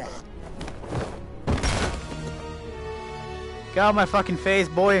and my dad. Get out of my fucking face,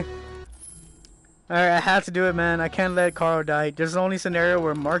 boy. Alright, I have to do it, man. I can't let Carl die. There's the only scenario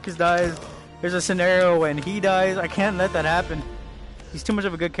where Marcus dies. There's a scenario when he dies. I can't let that happen. He's too much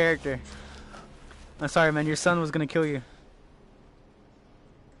of a good character. I'm sorry, man. Your son was gonna kill you.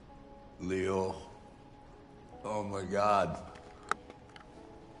 Leo. Oh my God.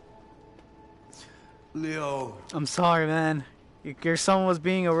 Leo. I'm sorry, man. Your son was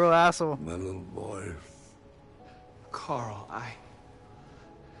being a real asshole. My little boy. Carl,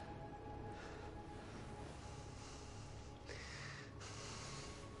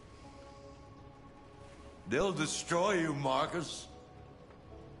 They'll destroy you, Marcus.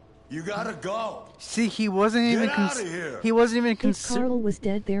 You gotta go. See, he wasn't even. Get out of here. He wasn't even If considered. Carl was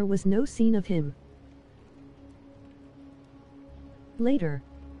dead, there was no scene of him. Later.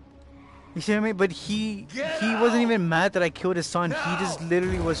 You see what I mean? But he wasn't even mad that I killed his son. He just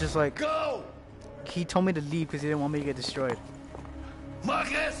literally was just like. Go. He told me to leave because he didn't want me to get destroyed.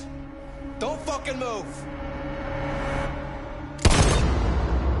 Marcus! Don't fucking move!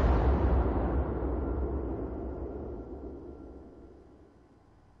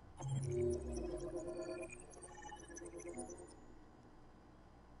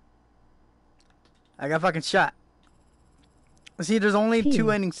 I got fucking shot. See, there's only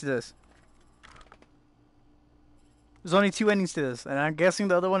two endings to this. There's only two endings to this, and I'm guessing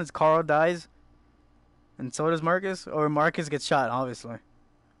the other one is Carl dies, And so does Marcus, or Marcus gets shot, obviously.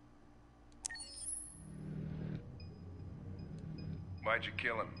 Why'd you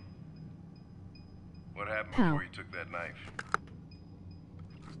kill him? What happened Pow. before you took that knife?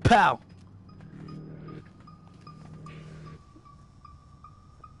 Pow!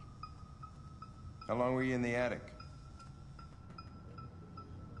 How long were you in the attic?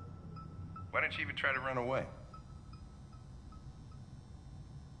 Why didn't you even try to run away?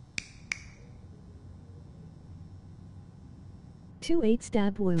 Two 8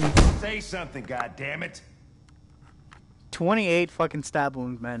 stab wounds. Say something, goddammit! 28 fucking stab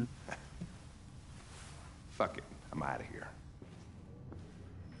wounds, man. Fuck it. I'm out of here.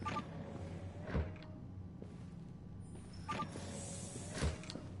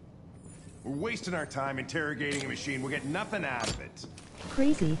 We're wasting our time interrogating a machine. We'll get nothing out of it.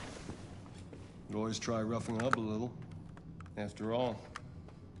 Crazy. You always try roughing up a little. After all,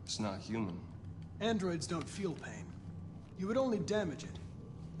 it's not human. Androids don't feel pain. You would only damage it,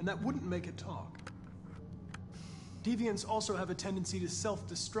 and that wouldn't make it talk. Deviants also have a tendency to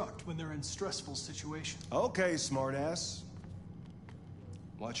self-destruct when they're in stressful situations. Okay, smartass.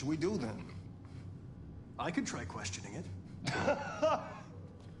 What should we do then? I could try questioning it.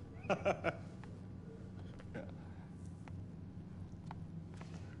 What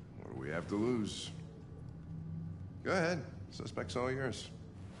do we have to lose? Go ahead. Suspect's all yours.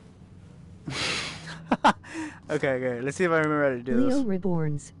 Okay. Let's see if I remember how to do Leo this.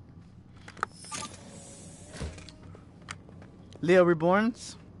 Reborns. Leo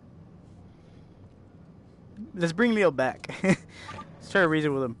Reborns. Let's bring Leo back. Let's try to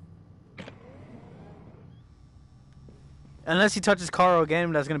reason with him. Unless he touches Carl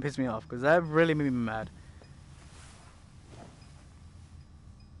again, that's gonna piss me off, because that really made me mad.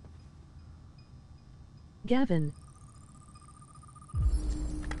 Gavin.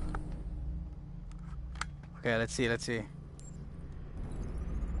 Okay, let's see.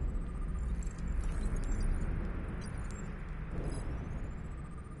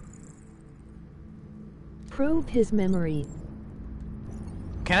 Probe his memory.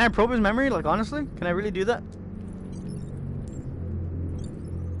 Can I probe his memory? Like, honestly? Can I really do that?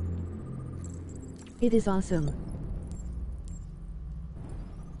 It is awesome.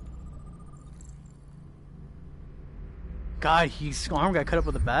 God, his arm got cut up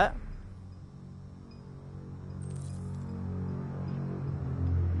with a bat?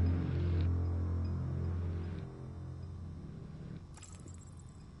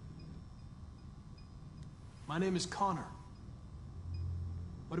 My name is Connor.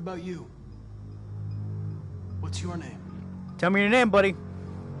 What about you? What's your name? Tell me your name, buddy.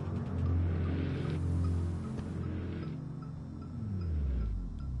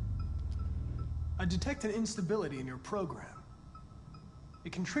 I detect an instability in your program.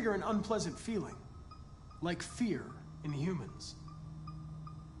 It can trigger an unpleasant feeling, like fear in humans.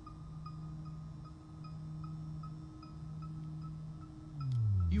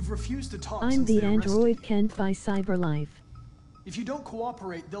 You've refused to talk I'm since the they arrested android Kent by CyberLife. If you don't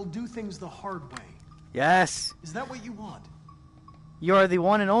cooperate, they'll do things the hard way. Yes. Is that what you want? You are the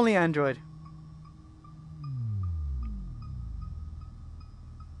one and only android.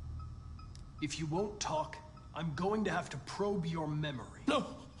 If you won't talk, I'm going to have to probe your memory. No!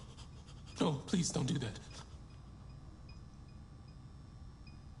 No, please don't do that.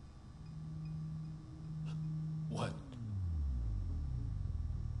 What?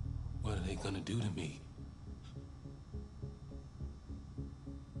 What are they gonna do to me?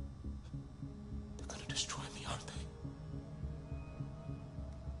 They're gonna destroy me, aren't they?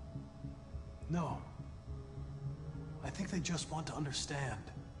 No. I think they just want to understand.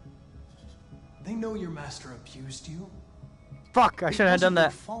 They know your master abused you. Fuck, I shouldn't have done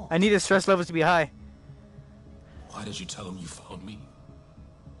that. I needed stress levels to be high. Why did you tell them you found me?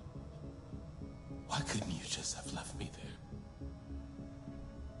 Why couldn't you just have left me there?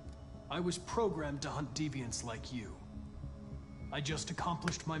 I was programmed to hunt deviants like you. I just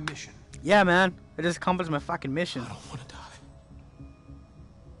accomplished my mission. Yeah, man. I just accomplished my fucking mission. I don't want to die.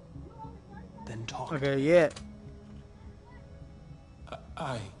 Then talk. Okay, yeah.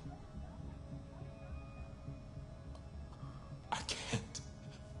 I can't.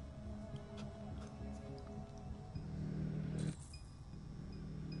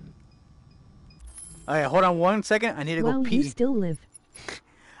 Alright, hold on 1 second. I need to go Well, pee. you still live.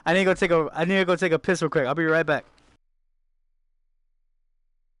 I need to go take a piss real quick. I'll be right back.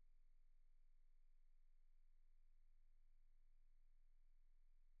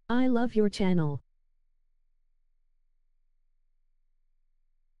 I love your channel.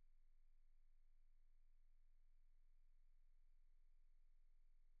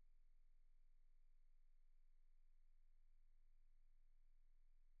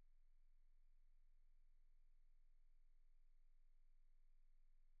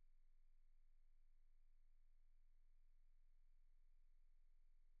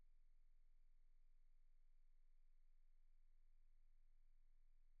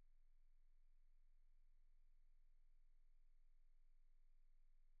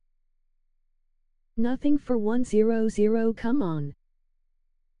 Nothing for 100, come on.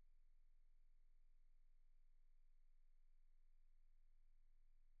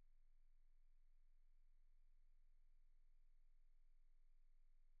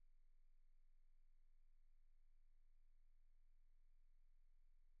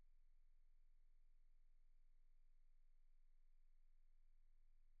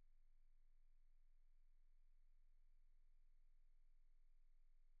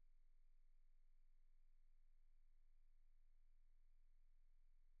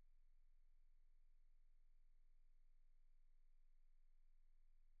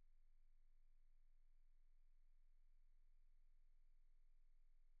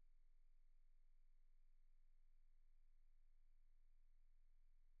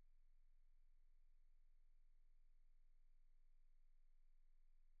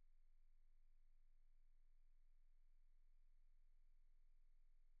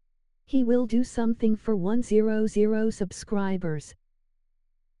 He will do something for 100 subscribers.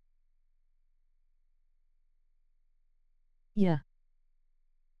 Yeah.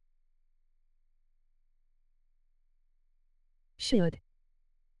 Should.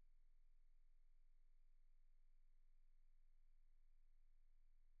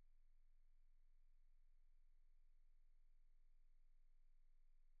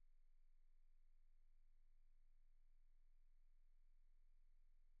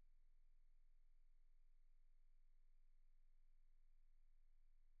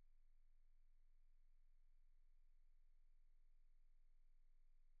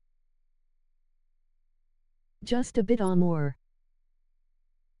 Just a bit more.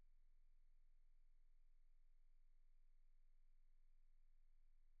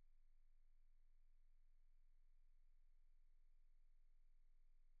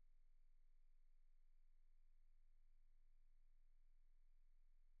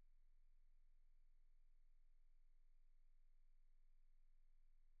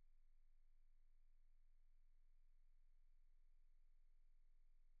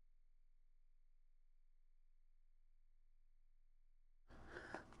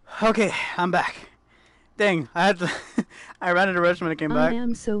 Okay, I'm back. Dang, I had to. I ran into the restroom when I came back. I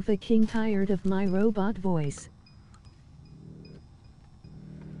am so fucking tired of my robot voice.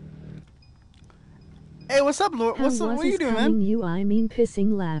 Hey, what's up, Lord? What's up? What are you doing, man? You, I mean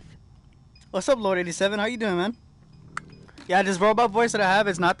pissing laugh. What's up, Lord 87? How you doing, man? Yeah, this robot voice that I have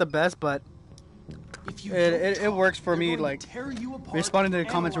is not the best, but it works for me. Like responding to the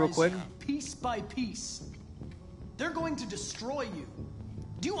comments real quick. Piece by piece. They're going to destroy you.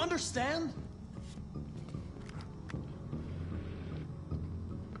 Do you understand?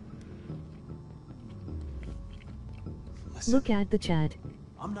 Listen, look at the chat.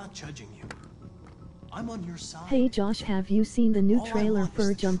 I'm not judging you. I'm on your side. Hey Josh, have you seen the new trailer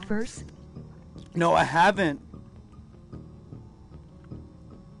for Jump Force? No, I haven't.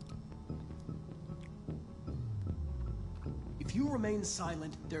 If you remain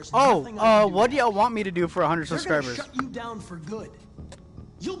silent, there's nothing I can do. What do y'all want me to do for 100 subscribers? They're gonna shut you down for good.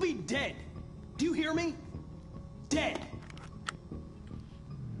 You'll be dead. Do you hear me? Dead.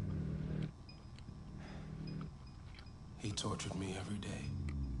 He tortured me every day.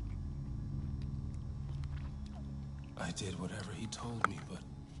 I did whatever he told me, but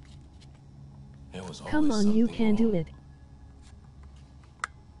there was always Come on, you something can wrong. do it.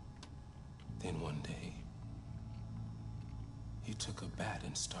 Then one day, he took a bat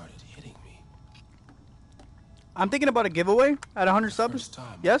and started hitting me. I'm thinking about a giveaway at 100 subs.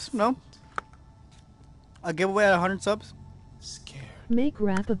 Yes? No? A giveaway at 100 subs? Scared. Make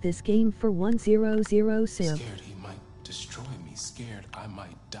rap of this game for 100 sub. Scared he might destroy me. Scared I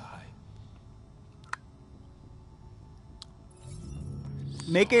might die.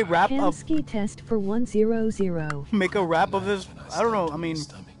 Make a rap of... Ski test for 100. Make a rap of this... I don't know, I mean...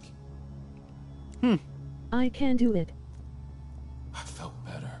 I can do it. I felt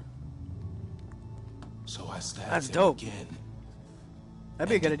better. So I stabbed That's him dope. again. That'd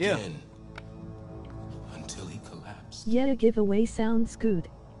be a good idea. Until he collapsed. Yet a giveaway sounds good.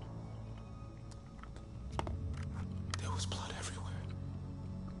 There was blood everywhere.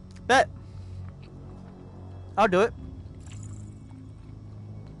 Bet. I'll do it.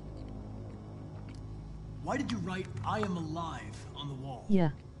 Why did you write "I am alive" on the wall? Yeah.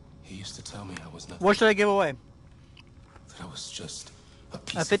 He used to tell me I was nothing. What should I give away? That I was just a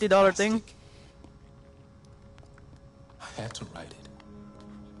piece A $50 thing? I had to write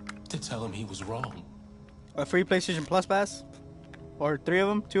it. To tell him he was wrong. A free PlayStation Plus pass? Or 3 of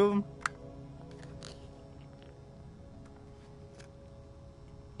them? 2 of them?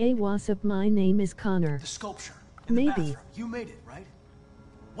 Hey, what's up? My name is Connor. The sculpture. In the Maybe. bathroom. You made it, right?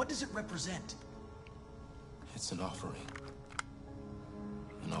 What does it represent? It's an offering.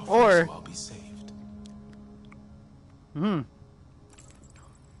 An offering Or so I'll be saved.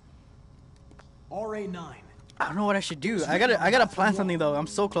 RA9. I don't know what I should do. I gotta plan something though. I'm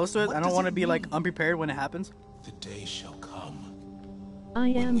so close to it. I don't want to be like unprepared when it happens. The day shall come. I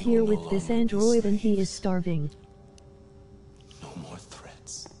am here with this android and he is starving. No more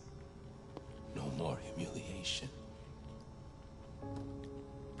threats. No more humiliation.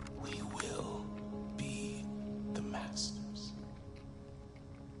 We will be the masters.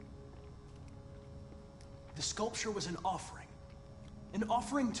 The sculpture was an offering. An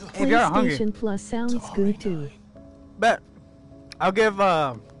offering to If you're hungry. PlayStation Plus sounds good too. Bet. I'll give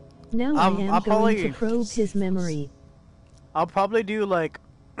Now I am I'll going probably to probe his memory. I'll probably do like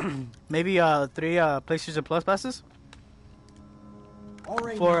maybe 3 PlayStation Plus passes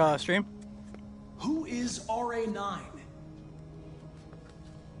RA9. for stream. Who is RA9?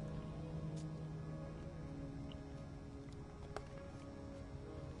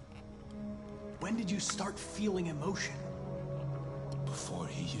 When did you start feeling emotion? Before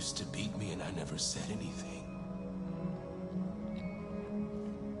he used to beat me and I never said anything.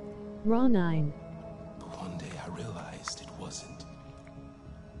 Raw 9. But one day I realized it wasn't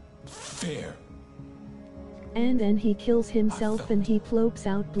fair. And then he kills himself and he plopes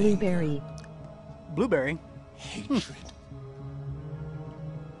out Blueberry. Blueberry? Hatred.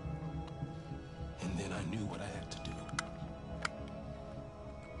 And then I knew what I had to do.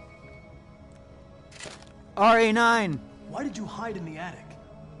 RA9. Why did you hide in the attic?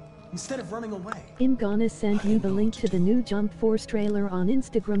 Instead of running away? I'm gonna send you the link to the new Jump Force trailer on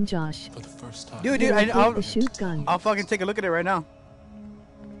Instagram, Josh. For the first time. Dude, I'll the shoot gun. I'll fucking take a look at it right now.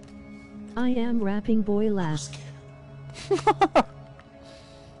 I am rapping boy laugh.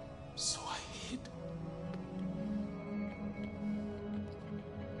 So I hid.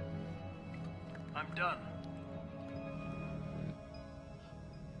 I'm done.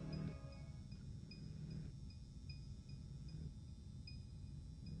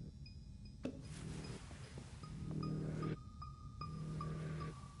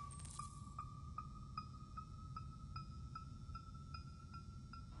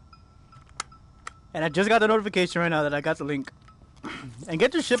 And I just got the notification right now that I got the link. And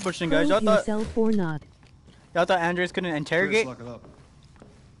get your shit pushing, guys. Y'all Prove thought yourself or not. Andres couldn't interrogate? Lock it up.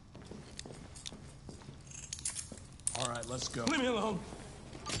 All right, let's go. Leave me alone.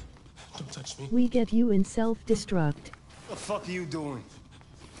 Don't touch me. We get you in self-destruct. The fuck are you doing?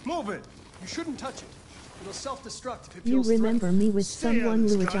 Move it! You shouldn't touch it. It'll self-destruct if it You feels remember me with Stay out of someone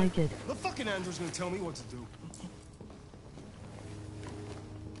this, Louis guy. Jacket. The fucking Andrew's gonna tell me what to do.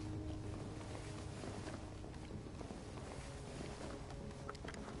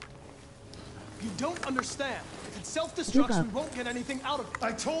 You don't understand. If it Give self-destructs, up. we won't get anything out of it.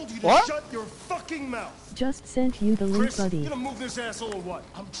 I told you to What? shut your fucking mouth! Just sent you the link, Chris, buddy. you gonna move this asshole or what?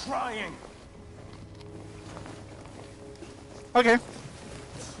 I'm trying! Okay.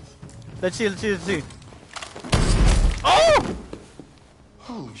 Let's see. Oh!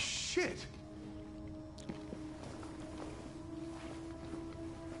 Holy shit!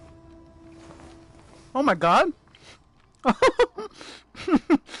 Oh my god.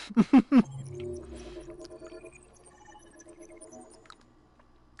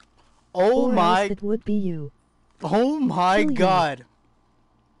 Oh Or my. else it would be you. Oh my Kill you. god.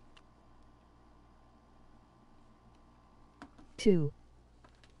 2.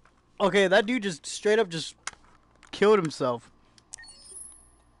 Okay, that dude just straight up just killed himself.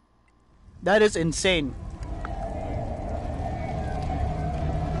 That is insane.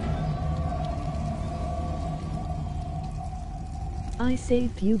 I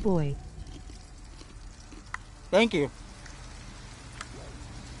saved you, boy. Thank you.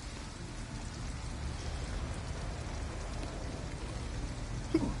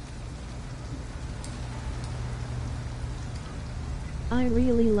 I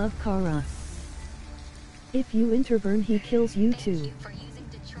really love Kara. If you intervene, he kills you too.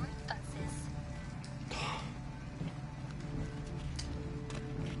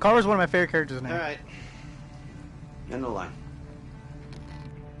 Kara's one of my favorite characters now. Alright. End the line.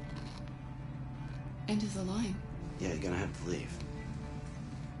 End of the line. Yeah, you're gonna have to leave.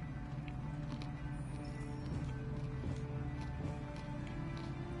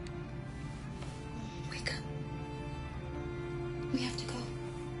 Wake up. We have to go.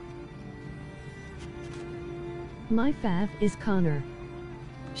 My fav is Connor.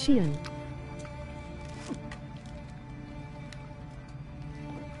 Sheehan.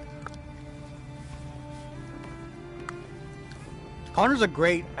 Connor's a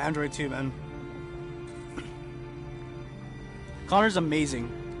great android too, man. Connor's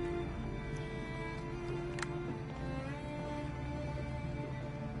amazing.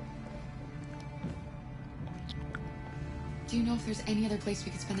 Do you know if there's any other place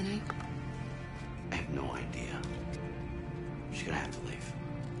we could spend the night? I have no idea. She's gonna have to leave.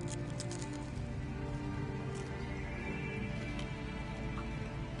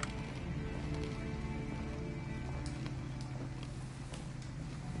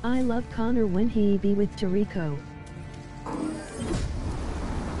 I love Connor when he be with Jericho.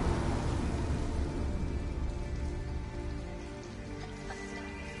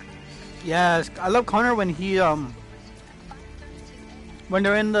 Yes, I love Connor when he when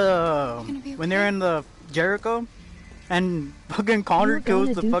they're in the Jericho, and fucking Connor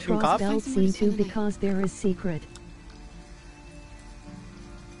kills the fucking cop. Bell scene too because there is secret.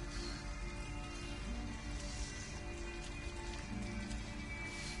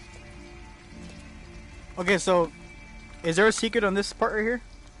 Okay, so is there a secret on this part right here?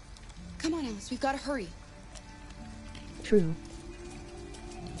 Come on, Alice, we've got to hurry. True.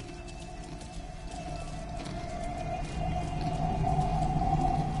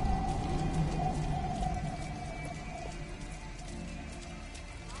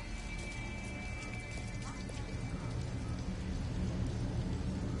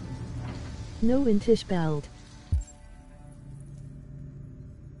 No intish belt.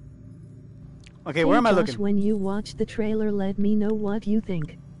 Okay, where am I Josh, looking? When you watch the trailer, let me know what you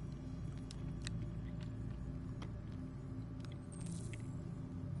think.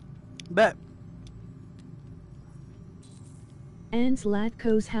 Bet. And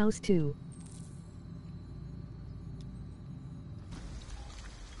Zlatko's house too.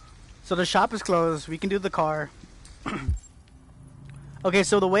 So the shop is closed. We can do the car. Okay,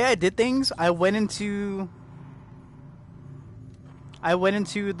 so the way I did things, I went into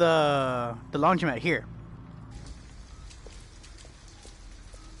the laundromat here.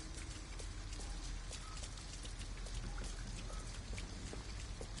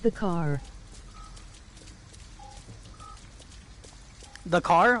 The car. The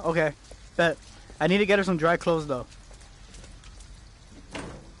car? Okay. Bet. I need to get her some dry clothes though.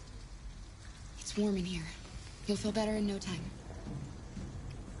 It's warm in here. You'll feel better in no time.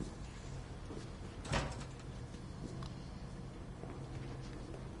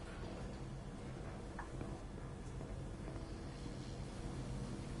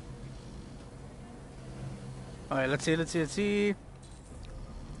 Alright, let's see.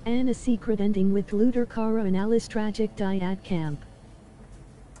 And a secret ending with Luther, Kara, and Alice tragic die at camp.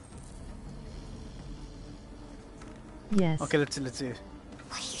 Yes. Okay, let's see. What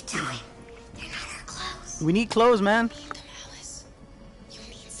are you doing? They're not our clothes. We need clothes, man. Alice, you'll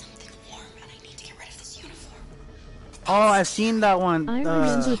need something warm, and I need to get rid of this uniform. Oh, I've seen that one. I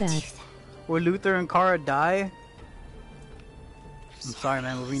remember that. Where Luther and Kara die. I'm sorry,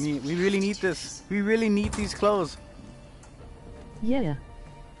 man, but we really need this. We really need these clothes. Yeah.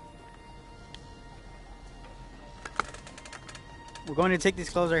 We're going to take these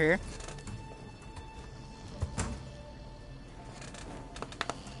clothes right here.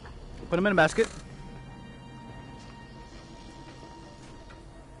 Put them in a basket.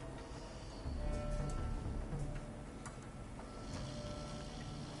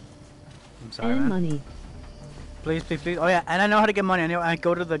 I'm sorry, and man. money. Please. Oh yeah, and I know how to get money. I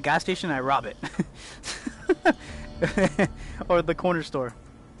go to the gas station and I rob it. Or the corner store.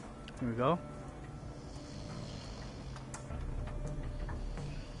 Here we go.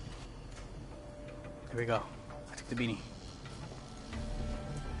 Here we go. I took the beanie.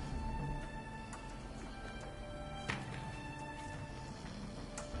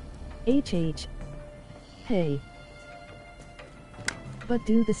 HH. Hey. But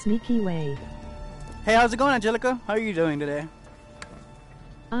do the sneaky way. Hey, how's it going, Angelica? How are you doing today?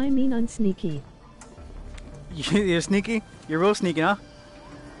 I mean unsneaky. You're sneaky? You're real sneaky, huh?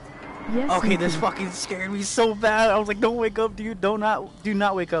 Yes. Okay, sneaky. this fucking scared me so bad. I was like, don't wake up, dude. Do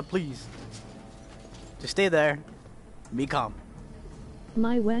not wake up, please. Just stay there. Be calm.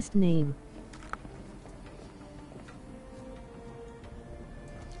 My West name.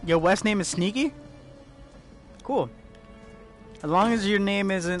 Your West name is Sneaky? Cool. As long as your name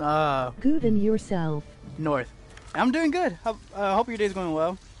isn't, Good and yourself. North. I'm doing good. Hope your day's going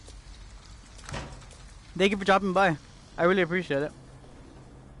well. Thank you for dropping by. I really appreciate it.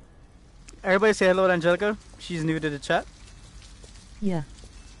 Everybody say hello to Angelica. She's new to the chat. Yeah.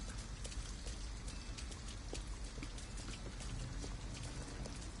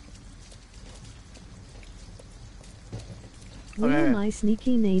 Well, Okay. my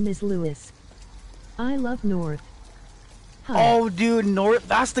sneaky name is Lewis. I love North. Hi. Oh, dude, North.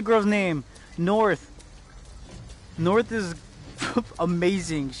 That's the girl's name. North. North is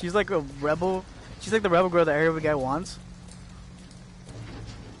amazing. She's like a rebel. She's like the rebel girl that every guy wants.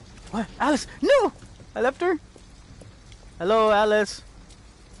 What? Alice? No! I left her? Hello, Alice.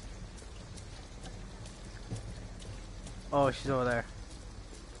 Oh, she's over there.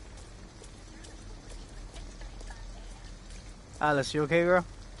 Alice, you okay, girl?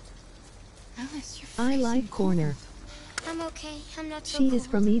 Alice, you're I like Corner. I'm okay. I'm not so She cold. is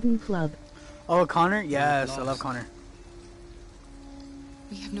from Eden Club. Oh, Connor? Yes, I love Connor.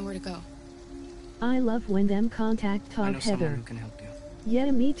 We have nowhere to go. I love when them contact I talk know someone Heather. who can help you.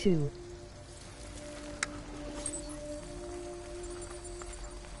 Yeah, me too.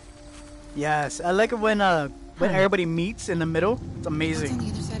 Yes, I like it when everybody meets in the middle. It's It's on amazing. the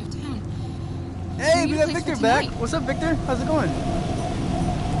other side of town. Hey, We we need a got place Victor for back. tonight. What's up, Victor? How's it going?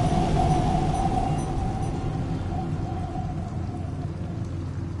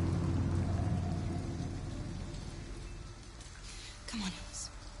 Come on, Alice.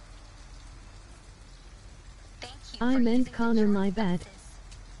 I meant Connor, my bad.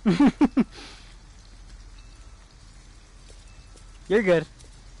 You're good.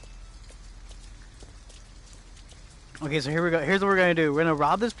 Okay, so here we go. Here's what we're gonna do. We're gonna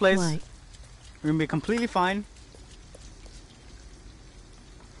rob this place. Why? We're gonna be completely fine.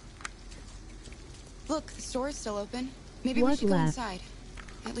 Look, the store is still open. Maybe we What should go left? inside.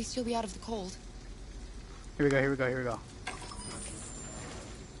 At least you'll be out of the cold. Here we go. Here we go. Here we go.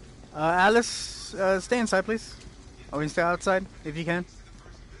 Alice, stay inside, please. Or we can stay outside if you can.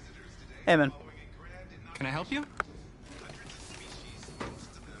 Hey, man. Can I help you?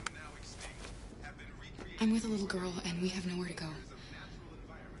 I'm with a little girl, and we have nowhere to go.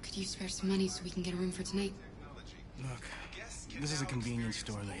 Could you spare some money so we can get a room for tonight? Look, this is a convenience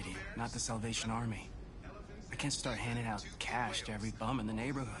store, lady, not the Salvation Army. I can't start handing out cash to every bum in the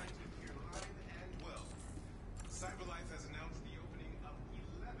neighborhood. CyberLife has announced the opening of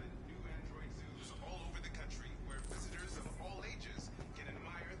 11 new android zoos all over the country where visitors of all ages can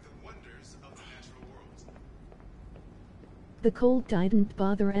admire the wonders of the natural world. The cold didn't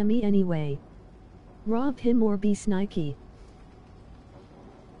bother Emmy anyway. Rob him or be sneaky.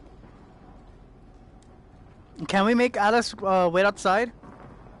 Can we make Alice wait outside?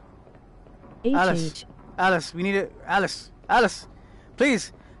 Alice, Alice, we need it. Alice,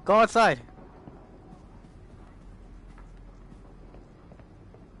 please go outside.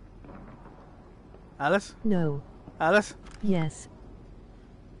 Alice? No. Alice? Yes.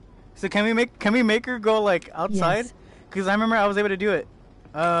 So can we make her go like outside? Yes. Because I remember I was able to do it.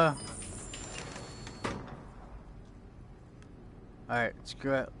 Alright,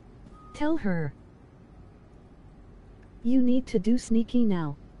 screw it. Tell her. You need to do sneaky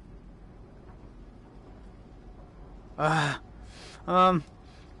now. Wait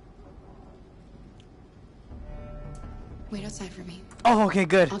outside for me. Oh, okay,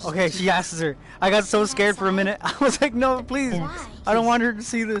 good. I'll just Okay, do she asks her. I got so scared for a minute. I was like, no, please. Why? I don't want her to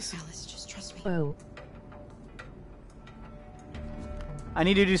see this. Alice, just trust me. Oh. I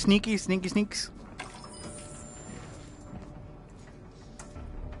need to do sneaks.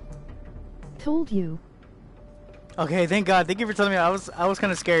 Told you. Okay, thank God. Thank you for telling me. I was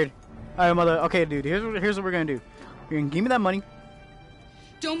kind of scared. All right, mother. Okay, dude. Here's what we're gonna do. You're gonna give me that money.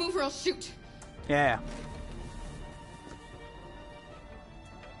 Don't move or I'll shoot. Yeah.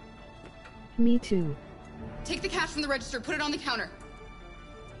 Me too. Take the cash from the register. Put it on the counter.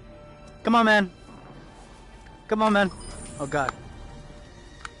 Come on, man. Come on, man. Oh God.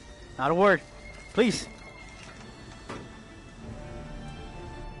 Not a word. Please.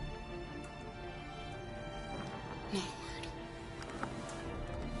 Not a word.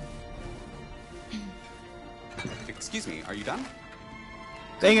 Excuse me, are you done?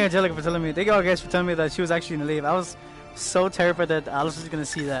 Thank you, Angelica, for telling me. Thank you all guys for telling me that she was actually gonna leave. I was so terrified that Alice was gonna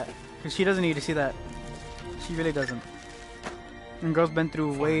see that. Because she doesn't need to see that. She really doesn't. And girl's been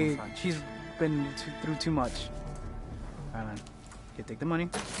through she's been through too much. Alright, man. Okay, take the money.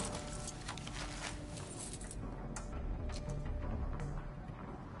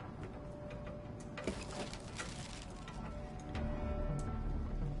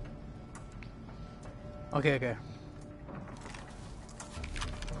 Okay.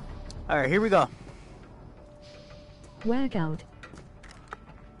 Alright, here we go. Whack out.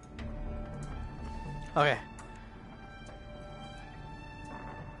 Okay.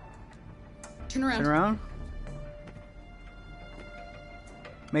 Turn around. Turn around.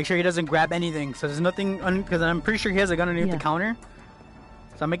 Make sure he doesn't grab anything. So there's nothing, because I'm pretty sure he has a gun underneath the counter.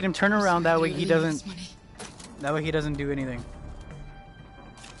 So I'm making him turn around. That way he doesn't. That way he doesn't do anything.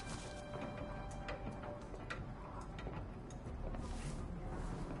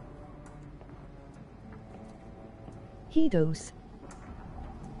 He does.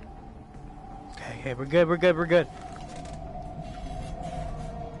 Okay, we're good.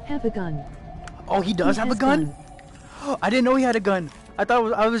 Have a gun. Oh, he does have a gun? I didn't know he had a gun.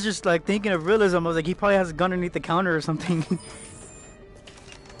 I was just like thinking of realism. I was like, he probably has a gun underneath the counter or something.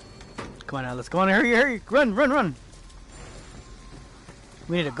 Come on now, let's go on. Hurry, hurry. Run, run, run.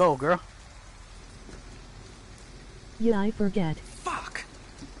 We need to go, girl. Yeah, I forget. Fuck.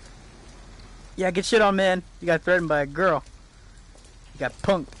 Yeah, get shit on, man. You got threatened by a girl. You got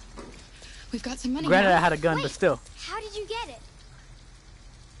punked. We've got some money. Granted, now. I had a gun, Wait, but still. How did you get it?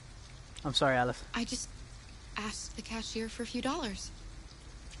 I'm sorry, Alice. I just asked the cashier for a few dollars.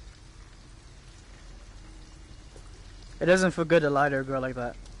 It doesn't feel good to lie to a girl like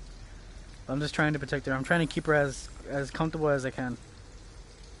that. I'm just trying to protect her. I'm trying to keep her as comfortable as I can.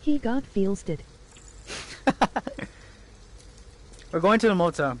 He got feelsted. We're going to the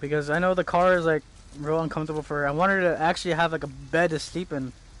motel because I know the car is like real uncomfortable for her. I want her to actually have like a bed to sleep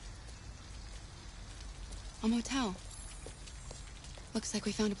in. A motel. Looks like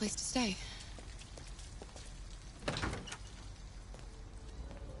we found a place to stay.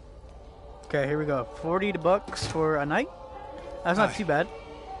 Okay, here we go. $40 for a night. That's not too bad.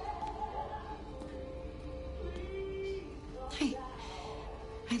 Hey,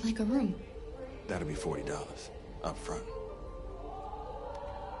 I'd like a room. That'll be $40 up front.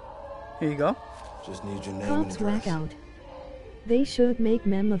 Here you go. Just need your name Cops and whack address. out. They should make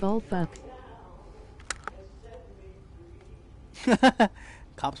mem of all fuck.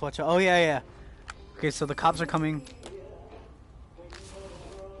 Cops watch out. Oh yeah, yeah. Okay, so the cops are coming.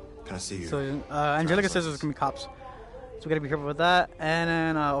 Can I see you? So Angelica says there's gonna be cops. So we gotta be careful with that. And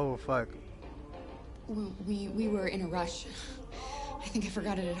then oh fuck. We were in a rush. I think I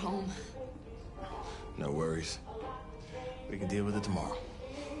forgot it at home. No worries. We can deal with it tomorrow.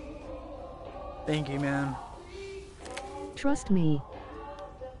 Thank you, man. Trust me.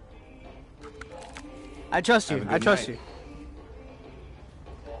 I trust you. I trust you.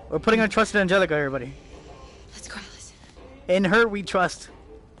 We're putting our trust in Angelica, everybody. Let's go, Alice. In her, we trust.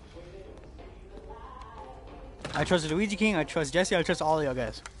 I trust Luigi King. I trust Jesse. I trust all of y'all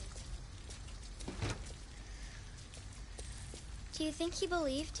guys. Do you think he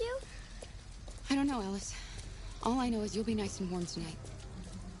believed you? I don't know, Alice. All I know is you'll be nice and warm tonight.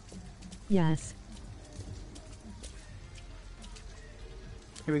 Yes.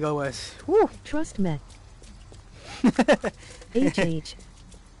 Here we go, Wes. Woo! Trust me. HH.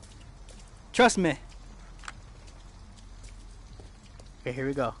 Trust me. Okay, here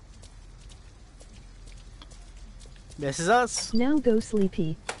we go. This is us. Now go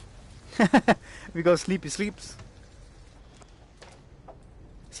sleepy. We go sleepy sleeps.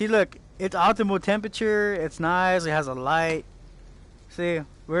 See, look, it's optimal temperature. It's nice. It has a light. See,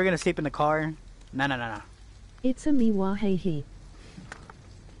 we're gonna sleep in the car. No. It's a me wahehe.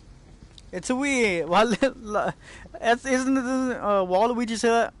 It's a we. Isn't it Waluigi say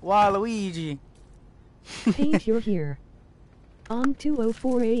that? Waluigi. Paint you're here. On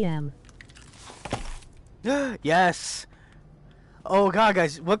 2:04 a.m. Yes. Oh god,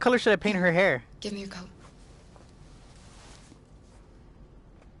 guys, what color should I paint her hair? Give me your coat.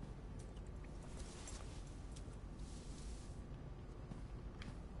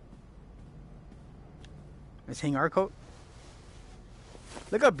 Let's hang our coat.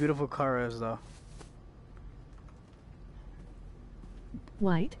 Look how beautiful Kara is, though.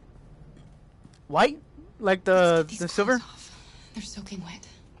 White. White? Like the silver? They're soaking wet.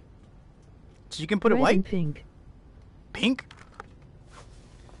 So you can put it Red white? and pink. Pink?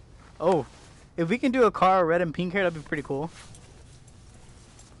 Oh, if we can do a car red and pink hair, that'd be pretty cool.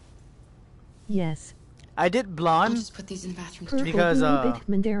 Yes. I did blonde. I'll just put these in the bathroom Purple, because blue, bit,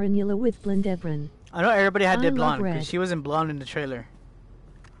 mandarin, yellow with blendevrin. I know everybody had I did love blonde red. because she wasn't blonde in the trailer.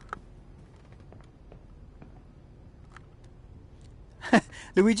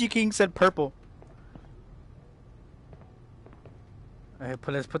 Luigi King said purple. Alright,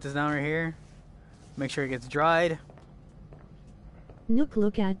 let's put this down right here. Make sure it gets dried. Nook,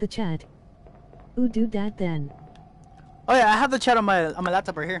 look at the chat. Ooh, do that then. Oh yeah, I have the chat on my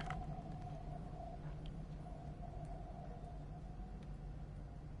laptop right here.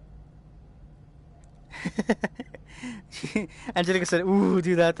 Angelica said, "Ooh,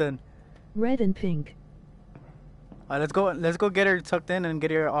 do that then." Red and pink. Let's go get her tucked in and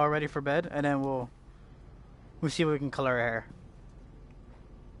get her all ready for bed, and then we'll see if we can color her hair.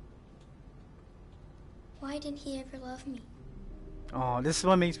 Why didn't he ever love me? Oh, this is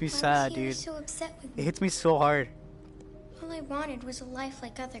what makes me Why sad, was he dude. so upset with It me? hits me so hard. All I wanted was a life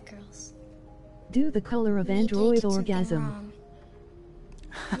like other girls. Do the color of Maybe I android did something orgasm. wrong.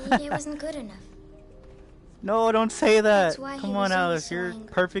 Maybe I wasn't good enough. No, don't say that. That's why he Come was on, always Alice. so You're angry.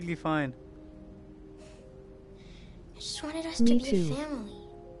 perfectly fine. I just wanted us Me to be too. a family.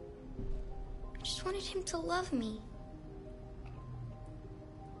 I just wanted him to love me.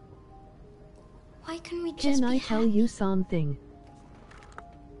 Why couldn't we just Can be I tell you something?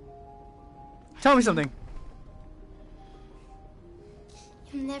 Tell me something.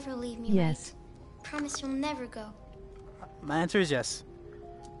 You'll never leave me, Yes. right? Promise you'll never go. My answer is yes.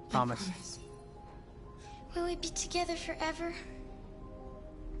 Promise. Will we be together forever?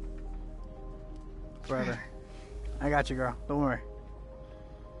 Forever. I got you, girl. Don't worry.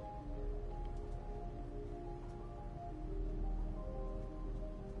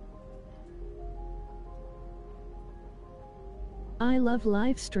 I love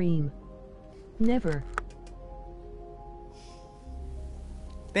live stream. Never.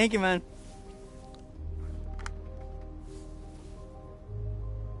 Thank you, man.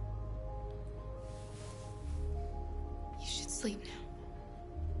 You should sleep now.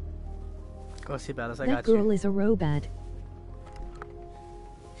 Go see Alice. I That got you. girl is a robot.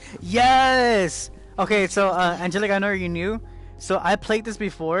 Yes! Okay, so, Angelica, I know you knew. So I played this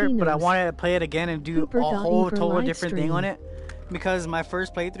before, He but I knows. wanted to play it again and do Cooper a got whole me for total live different thing stream. on it. Because my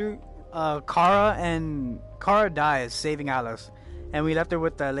first playthrough, Kara dies saving Alice. And we left her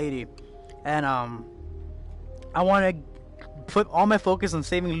with that lady. And, I want to put all my focus on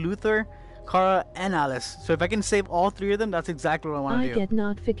saving Luther, Kara, and Alice. So if I can save all three of them, that's exactly what I want I to do. get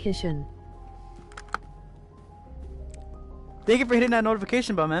notification. Thank you for hitting that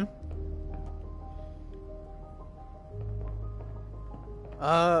notification bell, man.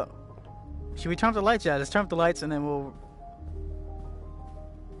 Should we turn off the lights? Yeah, let's turn off the lights and then we'll...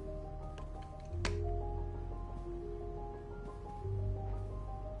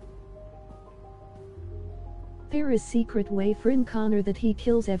 There is secret way for Connor that he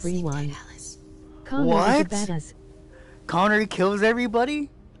kills everyone. Connor What? is a badass. Connor kills everybody?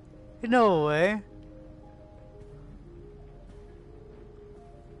 No way.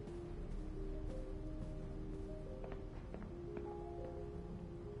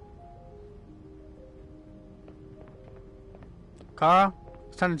 Kara,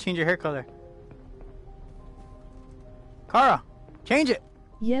 it's time to change your hair color. Kara, change it.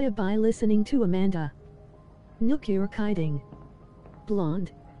 Yeah, by listening to Amanda. Nook, you're kiting.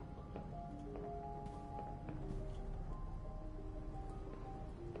 Blonde.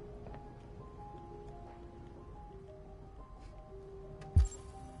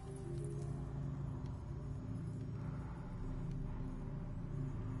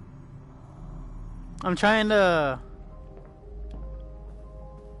 I'm trying to...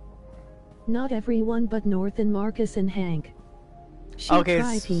 Not everyone but North and Marcus and Hank. She Okay,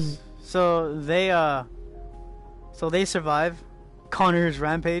 try team. so they survive Connor's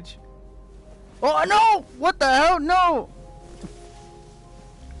rampage. Oh no! What the hell? No!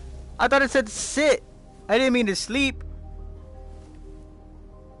 I thought it said sit. I didn't mean to sleep.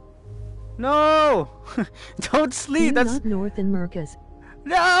 No! Don't sleep. You That's not North and Marcus.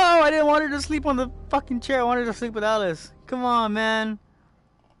 no! I didn't want her to sleep on the fucking chair. I wanted her to sleep with Alice. Come on, man.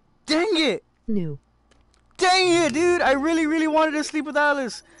 Dang it! No. Dang it, dude! I really, really wanted to sleep with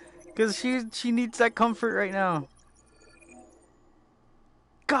Alice, cause she needs that comfort right now.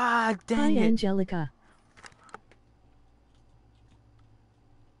 God dang Hi, it! Angelica.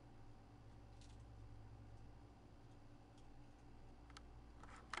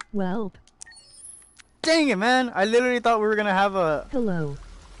 Welp. Dang it, man! I literally thought we were gonna have a. Hello.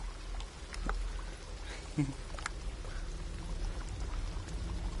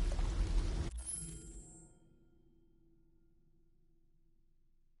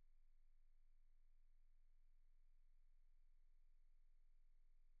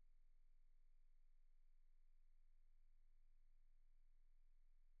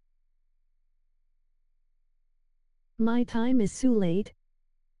 My time is too late.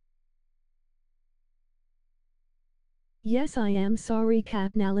 Yes, I am sorry,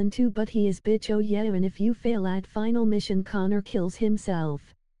 Captain Allen too, but he is bitch. Oh yeah, and if you fail at final mission, Connor kills himself.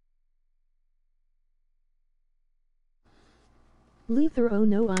 Luther, oh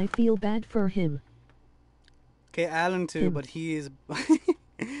no, I feel bad for him. Okay, Alan too, but he is.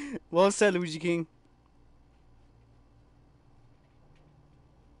 Well said, Luigi King.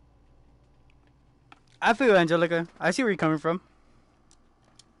 I feel you, Angelica. I see where you're coming from.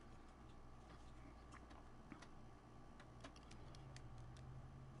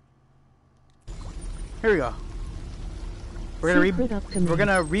 Here we go. We're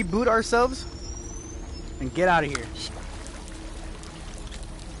gonna reboot ourselves and get out of here.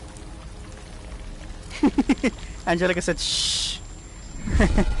 Angelica said, "Shh."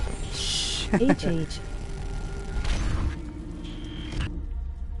 Shh. HH.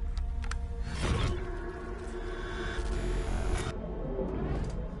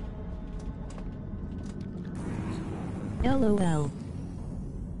 LOL.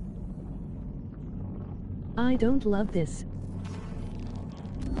 I don't love this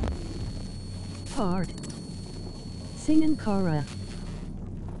part. Singing Kara.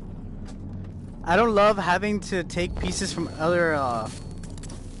 I don't love having to take pieces from other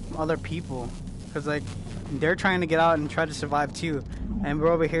people, cause like they're trying to get out and try to survive too, and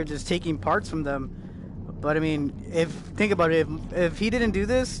we're over here just taking parts from them. But I mean, think about it, if he didn't do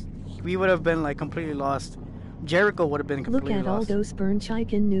this, we would have been like completely lost. Jericho would have been completely lost. Look at lost. all those burnt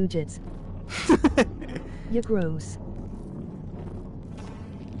chicken nuggets. You're gross.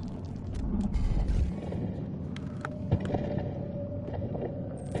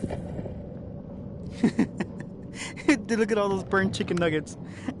 Look at all those burnt chicken nuggets.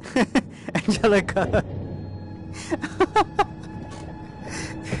 Angelica.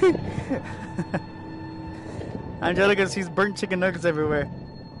 Angelica sees burnt chicken nuggets everywhere.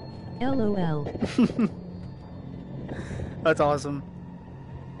 LOL. That's awesome.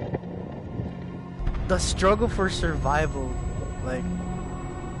 The struggle for survival. Like,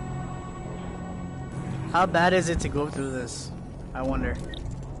 how bad is it to go through this? I wonder.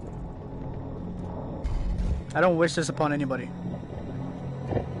 I don't wish this upon anybody.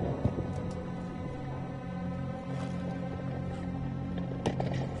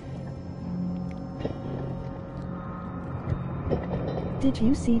 Did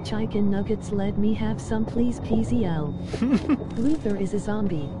you see chicken nuggets? Let me have some please, PZL. Luther is a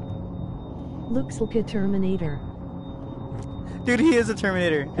zombie. Looks like a Terminator. Dude, he is a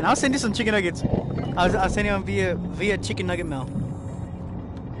Terminator. And I'll send you some chicken nuggets. I'll send you them via chicken nugget mail.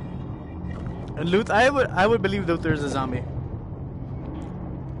 And Luther, I would believe Luther is a zombie.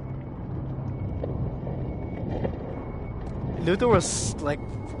 Luther was like,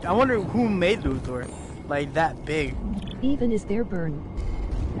 I wonder who made Luther like that big. Even is there burn.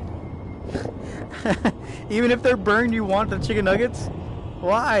 Even if they're burned, you want the chicken nuggets?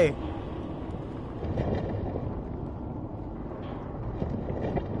 Why?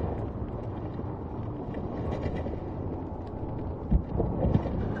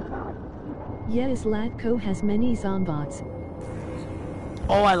 Yes, Latko has many zombots.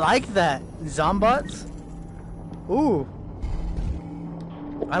 Oh, I like that. Zombots? Ooh.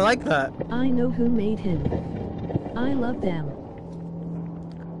 I like that. I know who made him. I love them.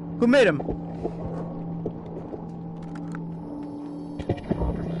 Who made him?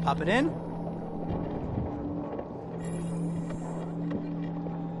 Pop it in.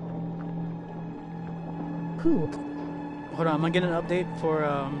 Cool. Hold on, I'm gonna get an update for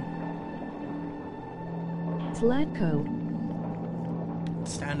Latko.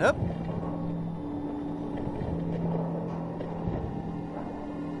 Stand up.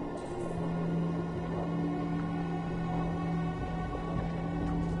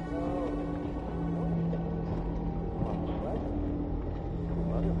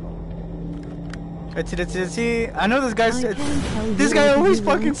 See, I know this guy's. This guy always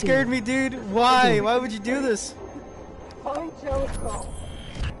fucking scared me, dude. Why? Why would you do this? Find Jericho!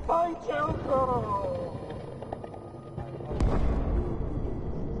 Find Jericho!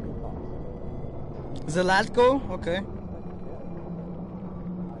 Zalatko? Okay.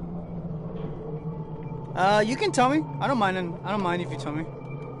 You can tell me. I don't mind if you tell me.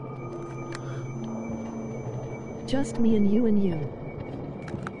 Just me and you and you.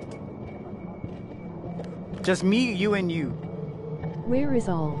 Just me, you, and you. Where is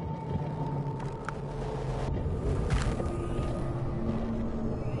all?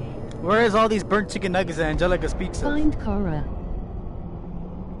 Where is all these burnt chicken nuggets that Angelica speaks of? Find Kara.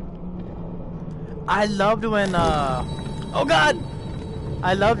 I loved when oh god!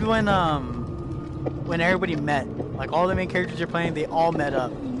 I loved when everybody met. Like all the main characters you're playing, they all met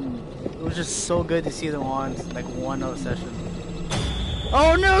up. It was just so good to see them on like one session.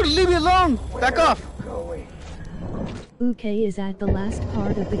 Oh no, leave me alone! Back off! Uke is at the last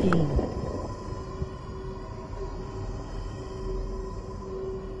part of the game.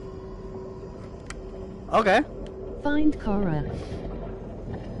 Okay. Find Kara.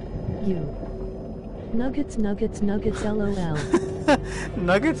 You. Nuggets, nuggets, nuggets, LOL.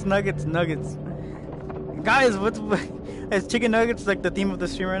 Nuggets, nuggets, nuggets. Guys, is chicken nuggets like the theme of the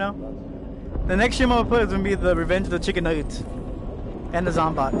stream right now? The next stream I'll put is gonna be the Revenge of the Chicken Nuggets. And the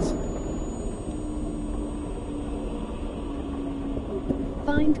Zombots.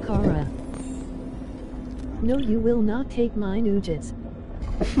 Find Kara. No, you will not take my nuggets.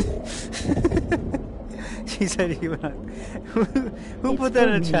 She said he would not. Who put that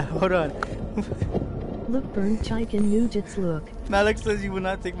in the chat? Hold on. Look, burnt chicken nuggets, look. Malik says you will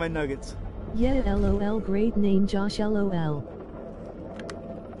not take my nuggets. Yeah, LOL, great name, Josh, LOL.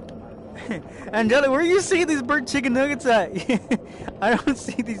 Angela, where are you seeing these burnt chicken nuggets at? I don't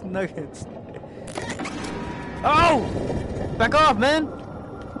see these nuggets. Oh! Back off, man!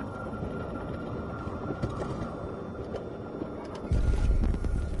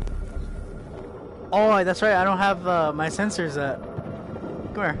 Oh, that's right. I don't have my sensors.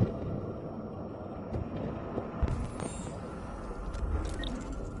 Come here.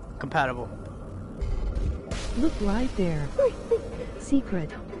 Compatible. Look right there.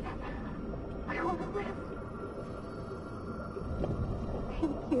 Secret. I want to live.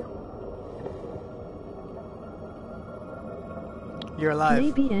 Thank you. You're alive.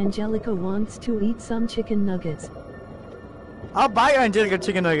 Maybe Angelica wants to eat some chicken nuggets. I'll buy her Angelica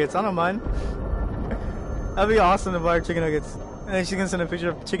chicken nuggets. I don't mind. That'd be awesome to buy her chicken nuggets. And then she can send a picture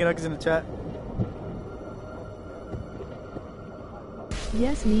of chicken nuggets in the chat.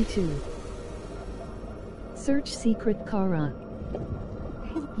 Yes, me too. Search Secret Kara.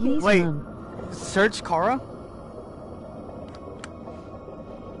 Yes, Wait, Mom. search Kara?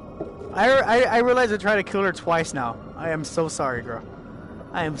 I realize I tried to kill her twice now. I am so sorry, girl.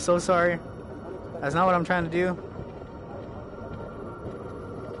 I am so sorry. That's not what I'm trying to do.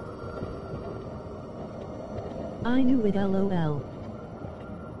 I knew it, LOL.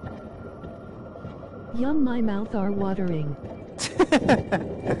 Yum, my mouth are watering.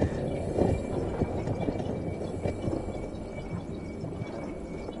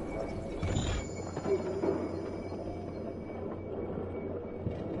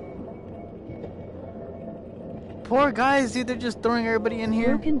 Poor guys, dude, they're just throwing everybody in here.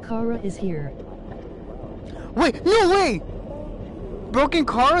 Broken Kara is here. Wait, no way! Broken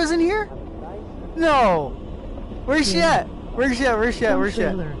Kara's in here? No! Where's she at? Where's she at? Where's she at? Where's she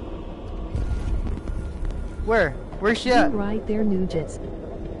at? Where? Where's she at? Right there, Nugets.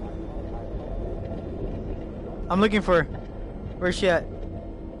 I'm looking for her. Where's she at?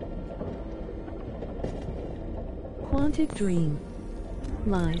 Quantic Dream.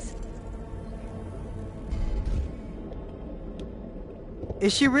 Lies.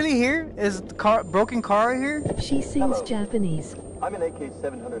 Is she really here? Is Broken Kara here? She sings Japanese. I'm an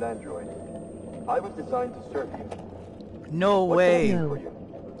AK-700 android. I was designed to serve you. No way. No.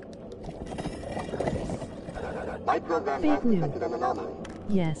 My program Fake has news. detected an anomaly.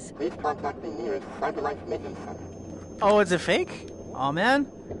 Yes. Please contact the nearest CyberLife Maintenance Center. Oh, it's a fake? Oh man.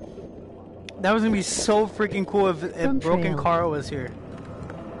 That was gonna be so freaking cool if Broken Trail. Kara was here.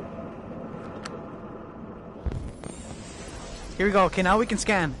 Here we go. Okay, now we can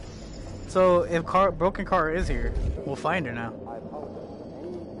scan. So if Broken Kara is here, we'll find her now.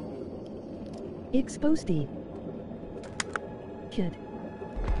 Exposed. Kid.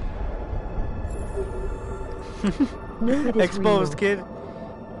 No, it is Exposed, real. kid.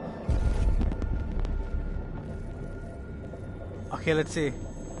 Okay, let's see.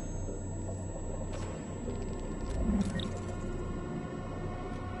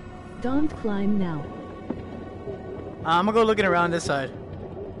 Don't climb now. I'm gonna go looking around this side.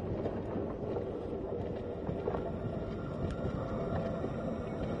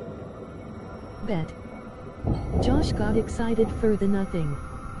 Bet. Josh got excited for the nothing.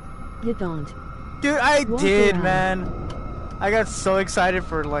 You don't. Dude, I Walk did, around. man. I got so excited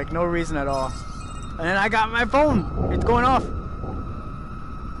for like no reason at all. And then I got my phone. It's going off.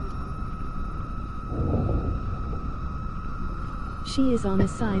 She is on the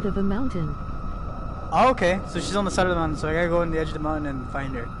side of a mountain. Oh, okay, so she's on the side of the mountain, so I gotta go on the edge of the mountain and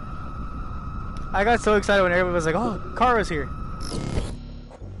find her. I got so excited when everybody was like, oh, Kara's here.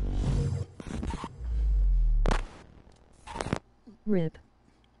 Rip.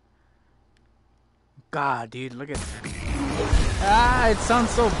 God, dude, look at Ah, it sounds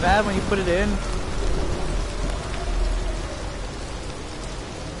so bad when you put it in.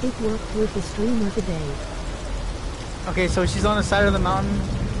 It worked with the streamer today. Okay, so she's on the side of the mountain.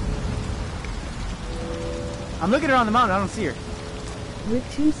 I'm looking around the mountain, I don't see her. Rip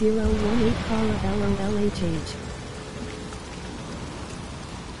 2018 Kara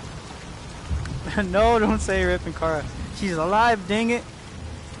LOLHH. No, don't say Rip and Kara. She's alive, dang it.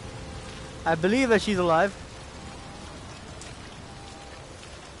 I believe that she's alive.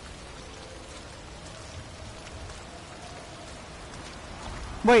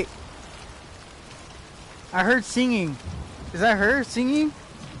 Wait. I heard singing. Is that her singing?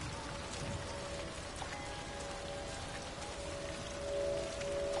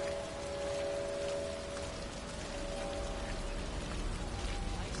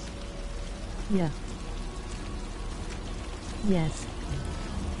 Yeah. Yes.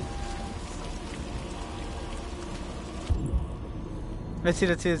 Let's see,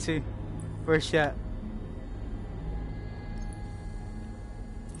 let's see, let's see. Where's she at?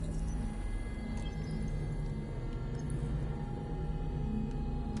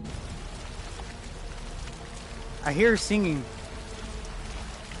 I hear her singing.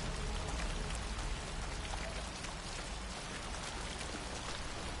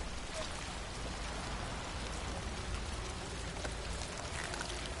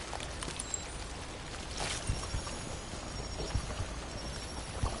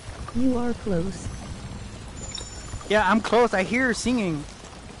 You are close. Yeah, I'm close. I hear her singing.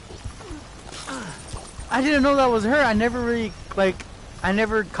 I didn't know that was her. I never really, like, I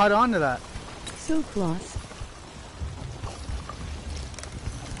never caught on to that. So close.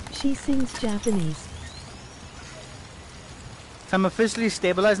 She sings Japanese. So I'm officially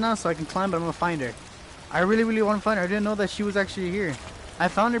stabilized now, so I can climb, but I'm gonna find her. I really, really want to find her. I didn't know that she was actually here. I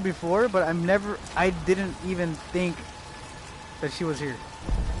found her before, but I didn't even think that she was here.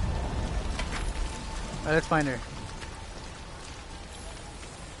 Alright, let's find her.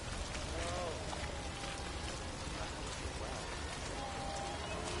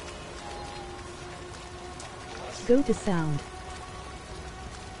 Go to sound.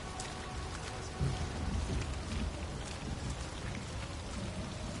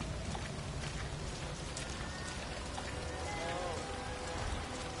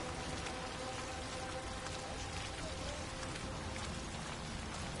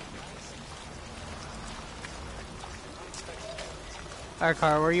 Alright,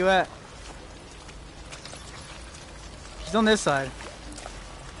 Car, where are you at? She's on this side.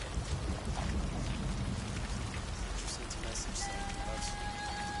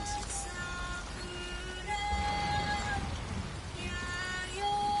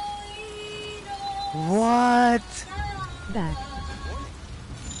 What? Back.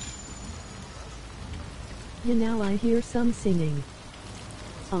 Yeah, now I hear some singing.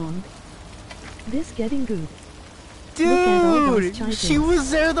 This getting good. Dude, she was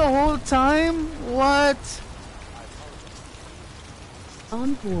there the whole time? What?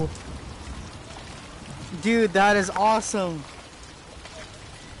 On board. Dude, that is awesome.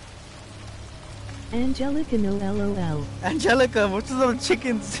 Angelica no LOL. Angelica, what's those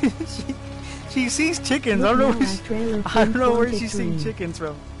chickens? she sees chickens. I don't know where she's seeing chickens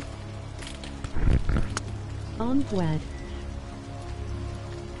from. On Gwad.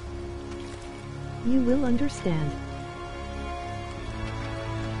 You will understand.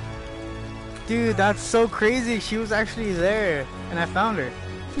 Dude, that's so crazy. She was actually there, and I found her.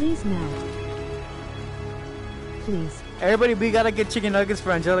 Please now. Please. Everybody, we gotta get chicken nuggets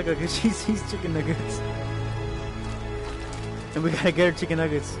for Angelica because she sees chicken nuggets. And we gotta get her chicken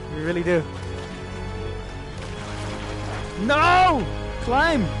nuggets. We really do. No!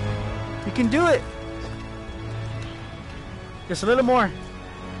 Climb! You can do it! Just a little more.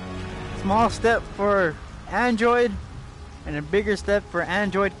 Small step for Android, and a bigger step for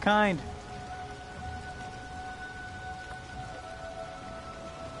Android kind.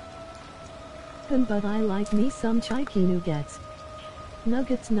 But I like me some chicken nuggets.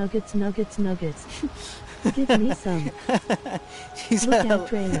 Nuggets, nuggets, nuggets, nuggets. Give me some. Look at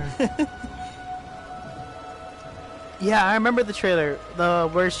trailer. Yeah, I remember the trailer.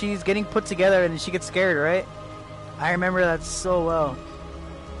 Where she's getting put together and she gets scared, right? I remember that so well.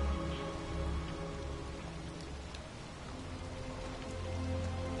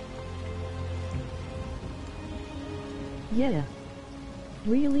 Yeah.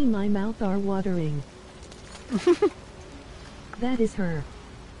 Really, my mouth are watering. That is her.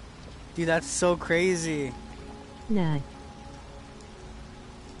 Dude, that's so crazy. Nah.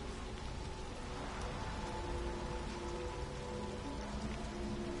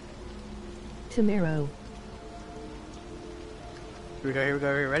 Tomorrow. Here we go, here we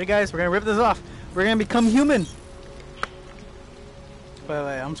go, here. Ready, guys? We're gonna rip this off. We're gonna become human. Wait,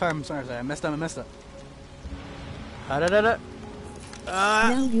 I'm sorry. I messed up. Da-da-da-da.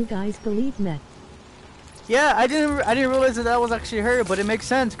 Now you guys believe me. Yeah, I didn't realize that was actually her, but it makes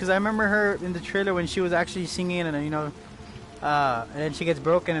sense because I remember her in the trailer when she was actually singing, and and then she gets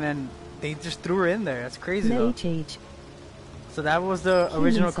broken, and then they just threw her in there. That's crazy though. So that was the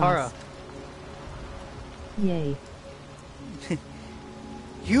original Kara. Yay.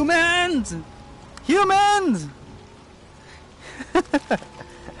 Humans! Humans!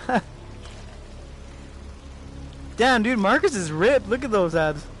 Damn, dude, Marcus is ripped. Look at those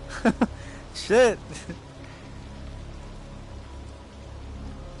abs. Shit.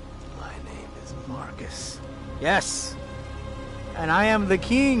 My name is Marcus. Yes. And I am the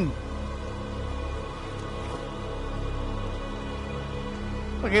king.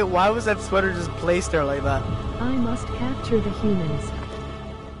 Okay, why was that sweater just placed there like that? I must capture the humans.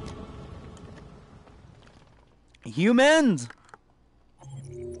 Humans!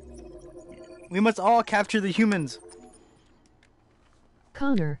 We must all capture the humans.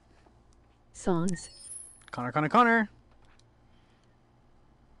 Connor. Songs. Connor.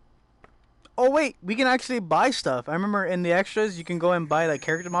 Oh wait, we can actually buy stuff. I remember in the extras you can go and buy like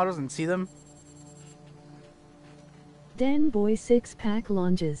character models and see them. Dan Boy 6-pack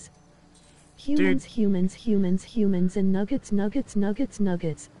launches. Humans, Dude. humans, and nuggets.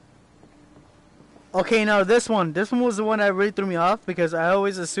 Okay, now this one was the one that really threw me off because I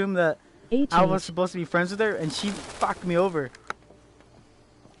always assumed that I was supposed to be friends with her and she fucked me over.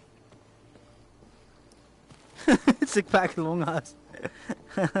 6-pack long ass.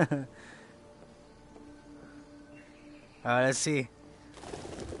 Alright, let's see.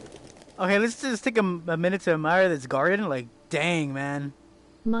 Okay, let's just take a minute to admire this garden. Like, dang, man.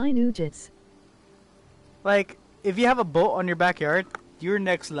 My Nugets. Like, if you have a boat on your backyard, you're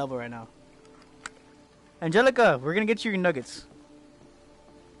next level right now. Angelica, we're gonna get you your nuggets.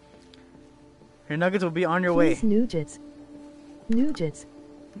 Your nuggets will be on your way. Nugets.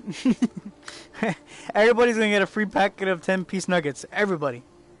 Everybody's gonna get a free packet of 10-piece nuggets. Everybody's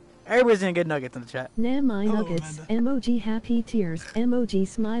gonna get nuggets in the chat. Nah, my nuggets. Emoji happy tears. Emoji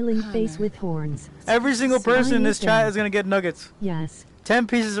smiling face with horns. Every single person in this chat is gonna get nuggets. Yes. 10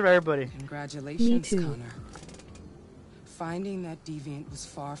 pieces for everybody. Congratulations, Me too. Connor. Finding that deviant was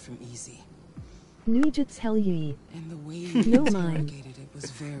far from easy. Nugets hell ye. And the way you No mine. interrogated it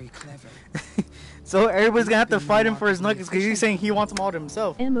was very clever. So everybody's gonna have to fight him for his nuggets because he's saying he wants them all to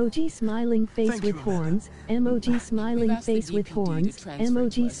himself. Emoji smiling face with horns. Emoji smiling face with horns.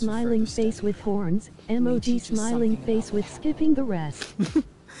 Emoji smiling face with horns. Emoji smiling face with skipping the rest.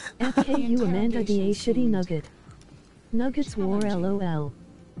 FKU Amanda DA shitty nugget. Nuggets war LOL.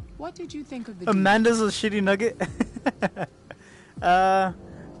 What did you think of the Amanda's a shitty nugget.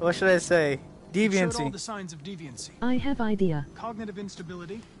 What should I say? It showed all Deviancy. the signs of deviancy. I have idea. Cognitive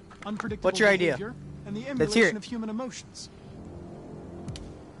instability, unpredictable What's your idea? behavior, and the Let's hear emulation it. of human emotions.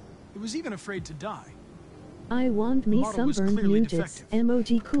 It was even afraid to die. I want me Model was sunburned clearly Nugets.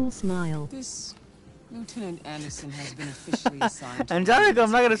 Emoji cool smile. This Lieutenant Anderson has been officially assigned to Angelica,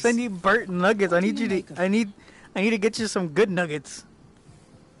 I'm not gonna send you burnt nuggets. I need you to. I need to get you some good nuggets.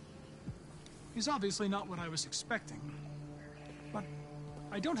 He's obviously not what I was expecting. But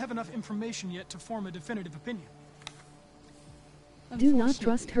I don't have enough information yet to form a definitive opinion. Do not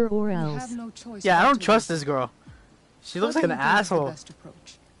trust her or else. Yeah, I don't trust this girl. She looks like an asshole.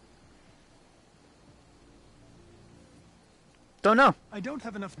 Don't know. I don't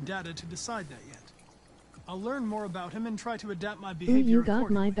have enough data to decide that yet. I'll learn more about him and try to adapt my Ooh, behavior you got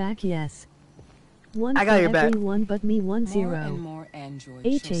accordingly. my back, yes. One I got for your back. everyone but me, 1 0. More and more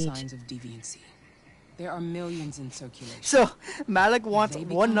androids show signs of deviancy. There are millions in circulation. So Malik wants They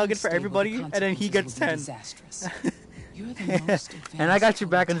one become nugget for unstable, everybody, the and then he gets consequences 10. will be disastrous. You're the most And I got your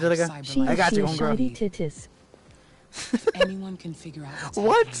back, Angelica. She I got you, she homegirl. shitty titties. If anyone can figure out what's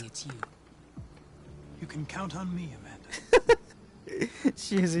What? happening, it's you. You can count on me, Amanda.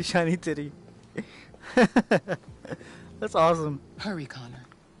 She is a shiny titty. That's awesome. Hurry, Connor.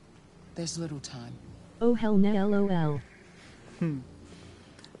 There's little time. Oh hell no, lol.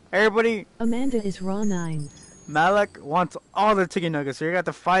 Everybody, Amanda is raw 9. Malik wants all the chicken nuggets, so you're gonna have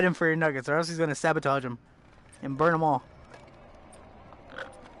to fight him for your nuggets, or else he's gonna sabotage them and burn them all.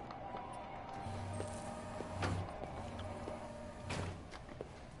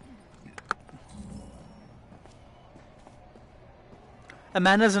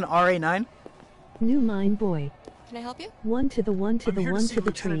 Amanda's an RA9. New mine boy. Can I help you? 1 to the 1 to I'm the here to 1 see to the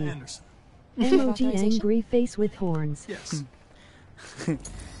Lieutenant tree. Anderson. Emoji Authorization? angry face with horns. Yes.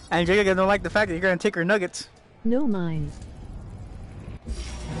 Angelica don't like the fact that you're gonna take her nuggets. No mine.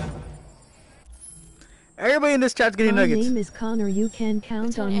 Everybody in this chat's getting My nuggets. name is Connor, you can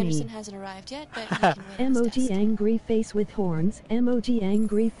count on Lieutenant Anderson me. hasn't arrived yet, but he can wait on his Emoji desk. angry face with horns. Emoji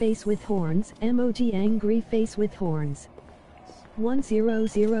angry face with horns. Emoji angry face with horns.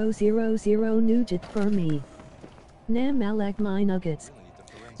 10000 Nugget for me. Nam Malak my nuggets.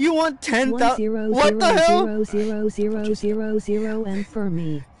 You want 10,000? What the hell? 1000000 and for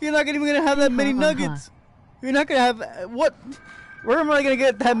me. You're not even gonna have that many nuggets. You're not gonna have what? Where am I gonna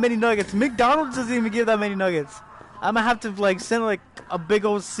get that many nuggets? McDonald's doesn't even give that many nuggets. I'm gonna have to like send like a big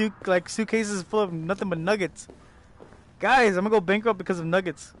old suitcases full of nothing but nuggets. Guys, I'm gonna go bankrupt because of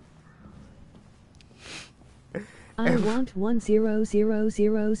nuggets. I want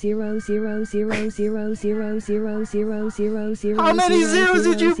 1000000000000000000000000000000000000000000000000000000000000000000000000000000000000000000000000000000000000000000000000000000000000000000000000000000000000000000000000000000000000000000000000000000000000000000000000000000000000000000000000000000000000000000000000000000000000000000000000000000000000000000000000000000000000000000000000000000000000000000000000000000000000000000000000000000000000000000000000000000000000000000000000000000000000000000000000000000000000000000000000000000000000000000000000000000000000000000000000000000000000000000000000 How many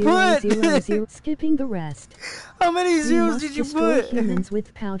zeros did you Destroy put? humans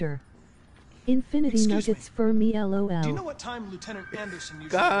with powder. Infinity Excuse nuggets for me, lol. Do you know what time Lieutenant Anderson usually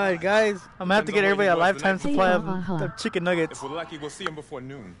God, arrives? guys, I'm gonna have to get everybody a lifetime Hey, supply ha. of chicken nuggets. If we're lucky, we'll see him before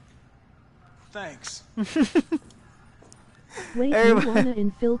noon. Thanks. Wait, you Everybody- wanna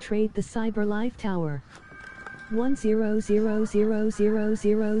infiltrate the Cyber Life Tower?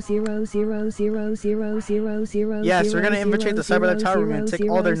 100000000000000000000 Yes, we're gonna infiltrate the Cyberlife Tower. We're gonna take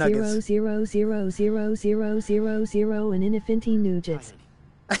all their nuggets. 000000000 and infinity nugets.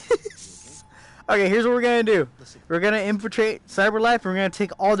 Okay, here's what we're gonna do. We're gonna infiltrate Cyberlife. And we're gonna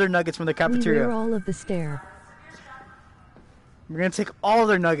take all their nuggets from the cafeteria. Beware all of the stare. We're gonna take all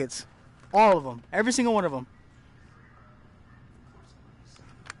their nuggets, all of them, every single one of them.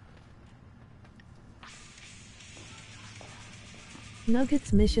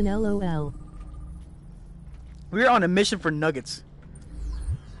 Nuggets mission LOL. We're on a mission for nuggets.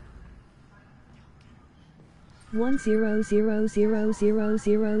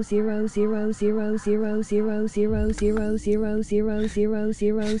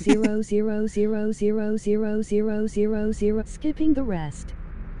 Skipping the rest.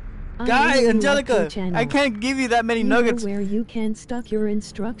 Guy, Angelica, I can't give you that many nuggets. Where you can stuck your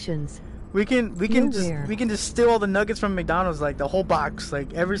instructions. We can just steal all the nuggets from McDonald's, like the whole box,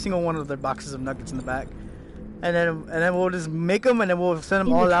 like every single one of their boxes of nuggets in the back, and then we'll just make them and then we'll send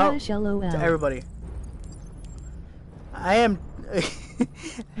them all out to everybody. I am.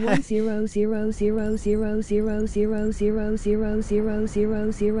 Everybody,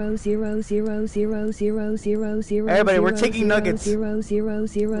 we're taking nuggets.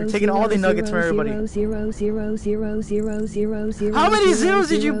 We're taking all the nuggets from everybody. How many zeros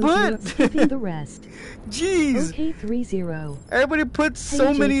did you put? Skipping the rest. Jeez. Okay, 30. Everybody put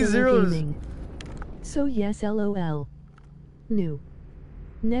so many zeros. Gaming. So yes, LOL. New.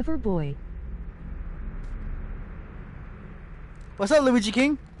 Never boy. What's up, Luigi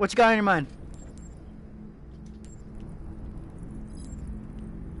King? What you got on your mind?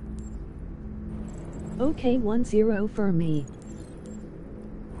 Okay, 1-0 for me.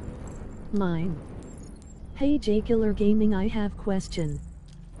 Mine. Hey, J Killer Gaming, I have question.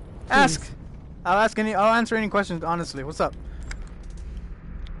 Please. Ask. I'll answer any questions honestly. What's up?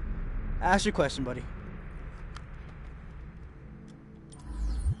 Ask your question, buddy.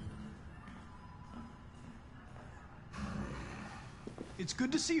 It's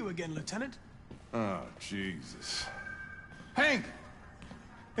good to see you again, Lieutenant. Oh, Jesus. Hank!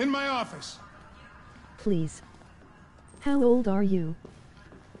 In my office. Please. How old are you?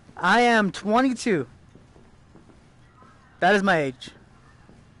 I am 22. That is my age.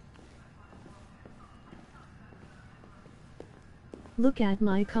 Look at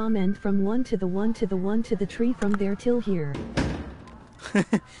my comment from 1 to the 1 to the 1 to the tree from there till here.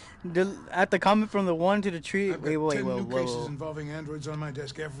 At the comment from the 1 to the tree. I've got 10 new cases involving androids on my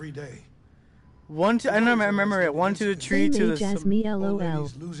desk every day. I don't remember it. 1 to the tree to the. As me, LOL. Old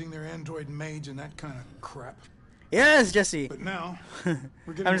ladies losing their android maids and that kind of crap. Yes, Jesse. But now we're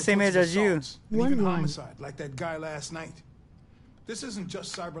getting I'm the same age as you. and even homicide, like that guy last night. This isn't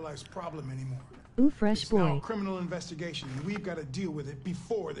just CyberLife's problem anymore. Ooh, fresh it's boy. now a criminal investigation, and we've got to deal with it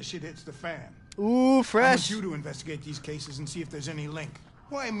before the shit hits the fan. Ooh, fresh. I want you to investigate these cases and see if there's any link.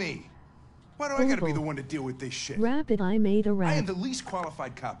 Why me? Why do I gotta be the one to deal with this shit? Rapid, I made a rap. I am the least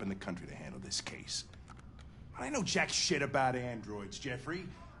qualified cop in the country to handle this case. I know jack shit about androids, Jeffrey.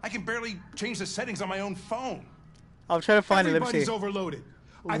 I can barely change the settings on my own phone. I'll try to find it. Let me Everybody's see. overloaded.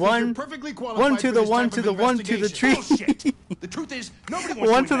 I think One, you're perfectly qualified 1 to for the this 1 type to of the 1 to the tree. Bullshit. The truth is, nobody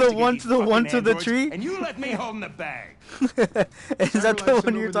wants 1 to to the 1 to the 1 to the androids, tree. and you let me hold in the bag. Is that the CyberLife one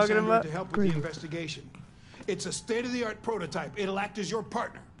sent you're over talking this android about? to help with the investigation. It's a state-of-the-art prototype. It'll act as your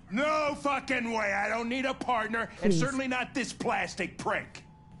partner. No fucking way. I don't need a partner, and Please. certainly not this plastic prick.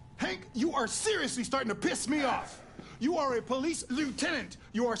 Hank, you are seriously starting to piss me off. You are a police lieutenant.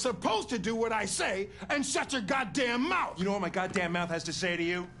 You are supposed to do what I say and shut your goddamn mouth. You know what my goddamn mouth has to say to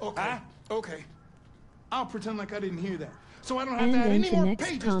you? Okay. Huh? Okay. I'll pretend like I didn't hear that. So I don't have And to add then any to more next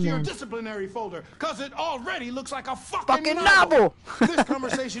pages to your comment. disciplinary folder, because it already looks like a fucking novel. This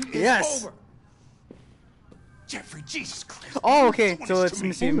conversation is Yes. over. Jeffrey, Jesus Christ. Oh, okay. So let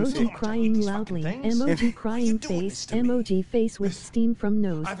me see. Emoji crying loudly. Emoji crying face. Emoji face with steam from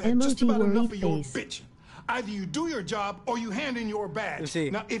nose. I've had just Emoji about enough worried of your face. bitching. Either you do your job or you hand in your badge. Let's see.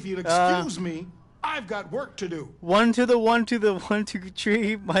 Now, if you'll excuse me, I've got work to do. 1 to the 1 to the 1 to the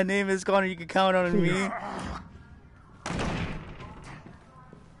tree. My name is Connor. You can count on me.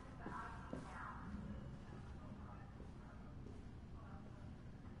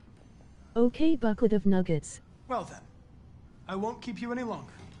 Okay, bucket of nuggets. Well then, I won't keep you any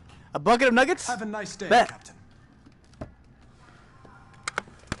longer. A bucket of nuggets? Have a nice day, Bet. Captain.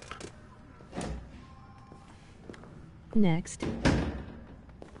 Next.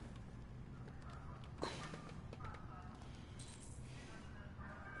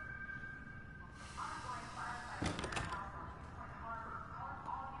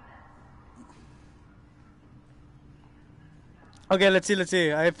 Okay, let's see.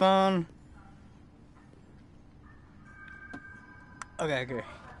 iPhone. Okay.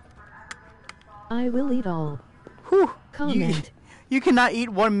 I will eat all. Whew. Comment. You cannot eat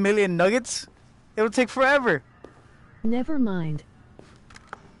 1 million nuggets. It will take forever. Never mind.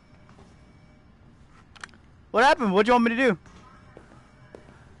 What happened? What do you want me to do?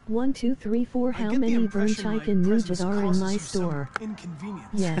 1, 2, 3, 4. How many burnt chicken nuggets are in my store? Inconvenience.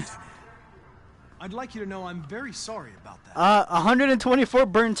 Yes. I'd like you to know I'm very sorry about that. 124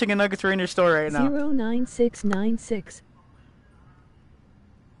 burnt chicken nuggets are in your store right now. 09696.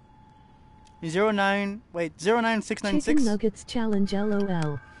 09696. Chicken nuggets challenge,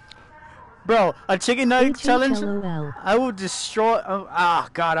 LOL. Bro, a chicken nugget challenge? LOL. I would destroy.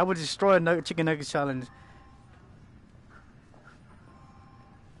 God, I would destroy a chicken nuggets challenge.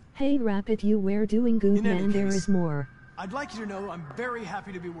 Hey, Rapid, you were doing good, man. There is more. I'd like you to know I'm very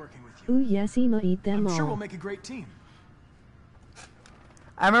happy to be working with you. Ooh, yes, Ema, eat them all. I'm sure we'll make a great team.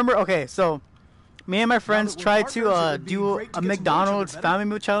 I remember. Okay, so me and my friends tried to do a McDonald's family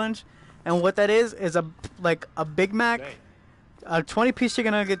meal challenge, and what that is a Big Mac, a 20-piece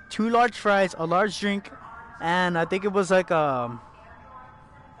chicken nugget, 2 large fries, a large drink, and I think it was like a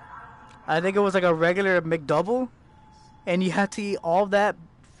regular McDouble, and you had to eat all that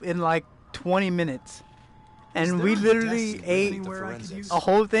in like 20 minutes. And we literally ate a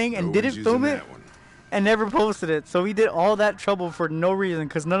whole thing and didn't film it and never posted it. So we did all that trouble for no reason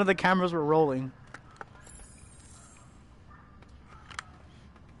because none of the cameras were rolling.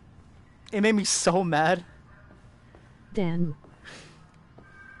 It made me so mad. Dan.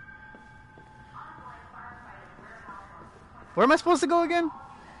 Where am I supposed to go again?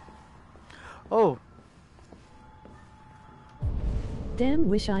 Oh. Damn,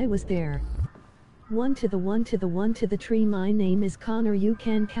 wish I was there. 1 to the 1 to the 1 to the tree. My name is Connor. You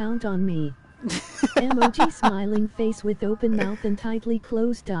can count on me. Emoji smiling face with open mouth and tightly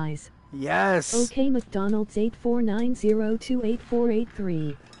closed eyes. Yes. Okay, McDonald's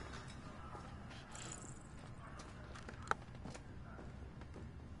 8490288483.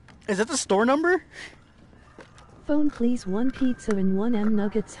 Is that the store number? Phone please, 1 pizza and 1 M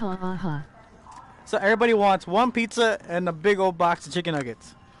nuggets, ha ha ha. So everybody wants 1 pizza and a big old box of chicken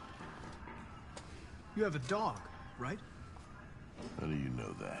nuggets. You have a dog, right? How do you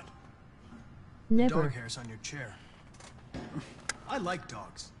know that? Never. Dog hairs on your chair. I like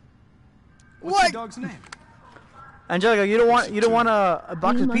dogs. What? What's your dog's name? Angelica, you don't want a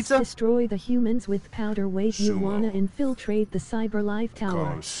box you of pizza? You must destroy the humans with powder. Wait, you wanna infiltrate the cyber life tower? Call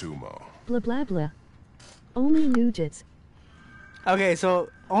him Sumo. Blah blah blah. Only nuggets. Okay, so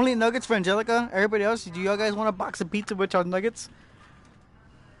only nuggets for Angelica. Everybody else, do y'all guys want a box of pizza with y'all nuggets?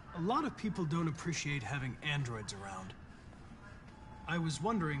 A lot of people don't appreciate having androids around. I was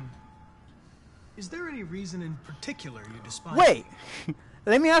wondering, is there any reason in particular you despise? Wait,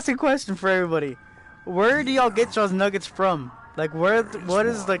 let me ask a question for everybody. Where do y'all get y'all's nuggets from? Like, what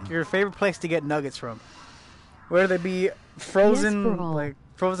is like your favorite place to get nuggets from? Whether they be frozen, like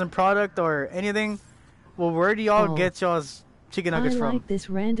frozen product or anything. Well, where do y'all get y'all's chicken nuggets from? I like this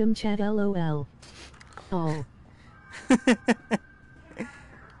random chat, LOL. Oh.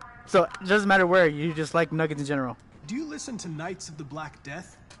 So it doesn't matter where, you just like nuggets in general. Do you listen to Knights of the Black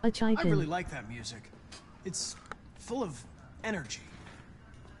Death? I really like that music. It's full of energy.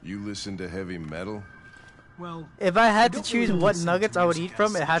 You listen to heavy metal? Well, if I had to choose what nuggets I would eat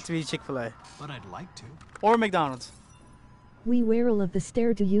from, it had to be Chick-fil-A. But I'd like to. Or McDonald's. We wearil of the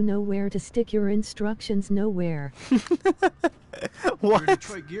stair. Do you know where to stick your instructions? Nowhere. You're a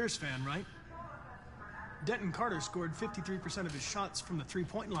Detroit Gears fan, right? Denton Carter scored 53% of his shots from the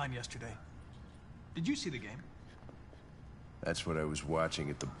three-point line yesterday. Did you see the game? That's what I was watching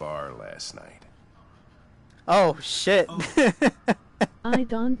at the bar last night. Oh, shit. Oh. I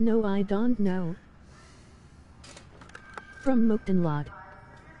don't know. From Moncton Lot.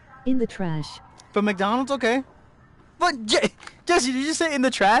 In the trash. From McDonald's? Okay. But, Jesse, did you say in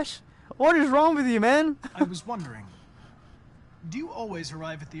the trash? What is wrong with you, man? I was wondering, do you always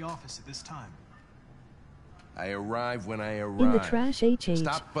arrive at the office at this time? I arrive when I arrive. In the trash, HH.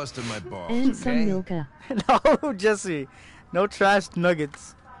 Stop busting my balls, and some Milka. No, Jesse. No trash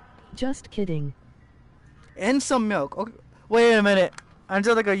nuggets. Just kidding. And some milk. Okay. Wait a minute.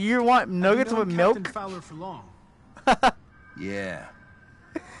 Angelica, you want nuggets with milk? Captain Fowler for long. Yeah.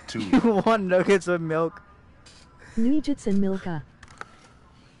 You want nuggets with milk? Nuggets and Milka.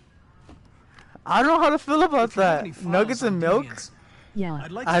 I don't know how to feel about that. Nuggets and milk? Yeah.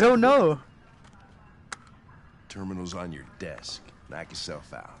 I don't know. Terminal's on your desk. Knock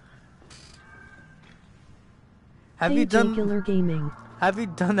yourself out. Have you done gaming? Have you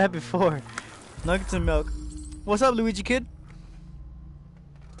done that before? Nuggets and milk. What's up, Luigi kid?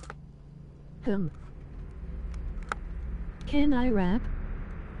 Can I rap?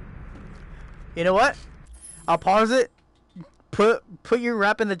 You know what? I'll pause it. Put your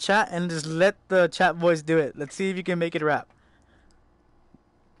rap in the chat and just let the chat voice do it. Let's see if you can make it rap.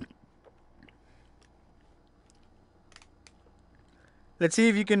 Let's see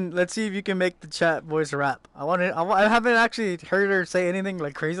if you can make the chat voice rap. I haven't actually heard her say anything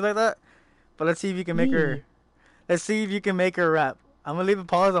like crazy like that. But let's see if you can make her. Let's see if you can make her rap. I'm gonna leave a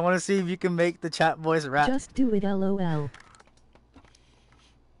pause. I want to see if you can make the chat voice rap. Just do it, LOL.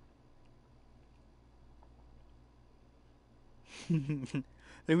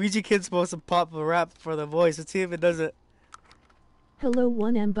 Luigi Kid's supposed to pop a rap for the voice. Let's see if it does it. Hello,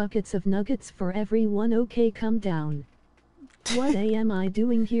 1M buckets of nuggets for everyone. Okay, come down. What am I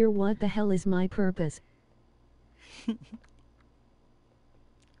doing here? What the hell is my purpose?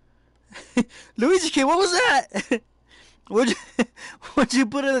 Luigi Kid, what was that? What'd you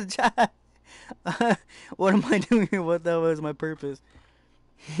put in the chat? What am I doing here? What the hell is my purpose?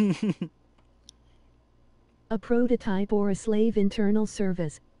 A prototype or a slave internal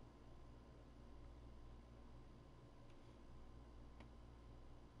service.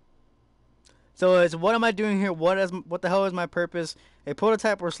 So it's what am I doing here? What the hell is my purpose? A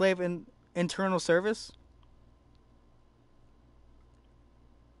prototype or slave in internal service?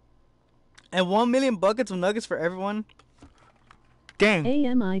 And 1 million buckets of nuggets for everyone? Dang.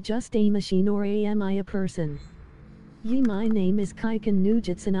 Am I just a machine or am I a person? Ye, my name is Kaiken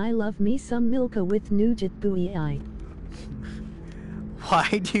Nugits and I love me some Milka with Nugget Buoy.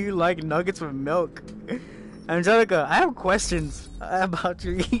 Why do you like nuggets with milk? Angelica, I have questions about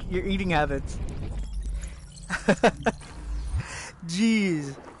your eating habits.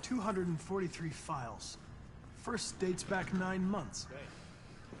 Jeez. 243 files. First dates back 9 months.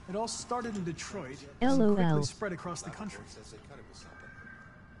 It all started in Detroit and quickly spread across the country.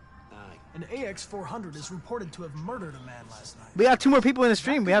 An AX-400 is reported to have murdered a man last night. We have 2 more people in the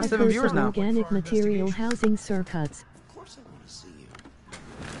stream. We have 7 viewers now. Organic material housing circuits. Of course I want to see you.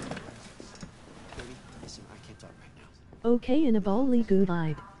 Listen, I can't talk right now. Okay, in a bally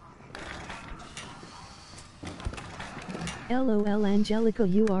good-eyed. LOL, Angelica,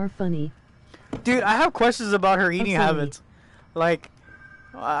 you are funny. Dude, I have questions about her eating habits. Like,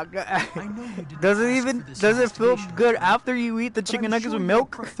 does it feel good after you eat the chicken nuggets with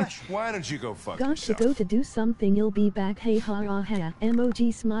milk? Why don't you go fuck Got yourself? to go to do something, you'll be back. Hey ha ha ha.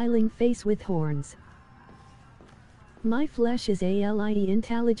 Emoji smiling face with horns. My flesh is ALIE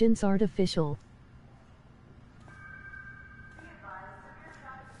intelligence artificial.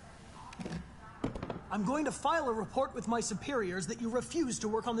 I'm going to file a report with my superiors that you refuse to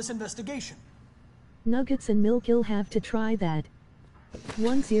work on this investigation. Nuggets and milk, you'll have to try that.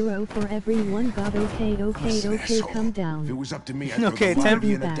 1-0 for everyone. God, okay, come down. If it was up to me, I'd okay, throw the 10,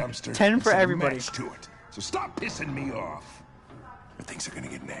 body in the dumpster 10 and for set a everybody. match to it. So stop pissing me off. Or things are gonna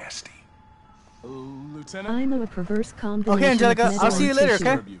get nasty. Lieutenant? I'm a perverse combination. Okay, Angelica, of I'll see you later,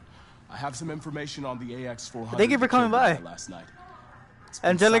 okay? I have some information on the AX-400. Thank you for coming by. Last night.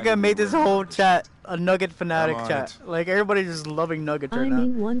 Angelica made this whole chat a nugget fanatic chat. Like, everybody's just loving nuggets right now. I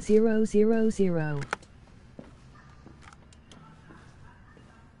mean 1000.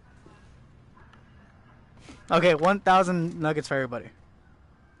 Okay, 1,000 nuggets for everybody.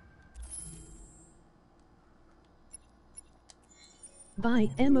 Bye,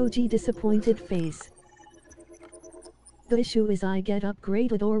 emoji disappointed face. The issue is I get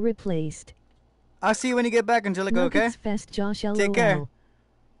upgraded or replaced. I'll see you when you get back, Angelica, okay? Nuggets Fest, Josh, LOL. Take care.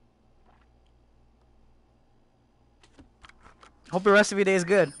 Hope the rest of your day is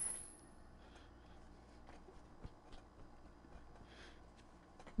good.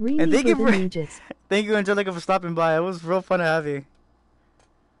 And thank you, Angelica, for stopping by. It was real fun to have you.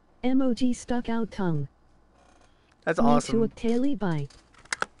 Emoji stuck out tongue. That's Me awesome. to a taily bye.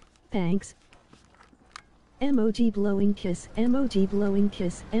 Thanks. Emoji blowing kiss, emoji blowing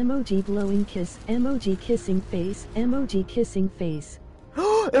kiss, emoji blowing kiss, emoji kissing face, emoji kissing face.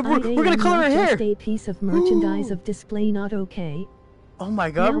 we're gonna color her hair. Just a piece of merchandise of display, not okay. Oh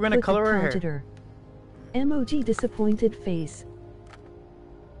my god, now we're gonna color her hair. Emoji disappointed face.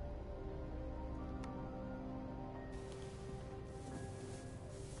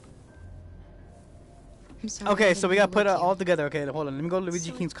 Okay, so we gotta put it all together. Okay, hold on. Let me go to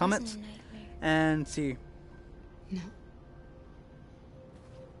Luigi King's comments and see. No.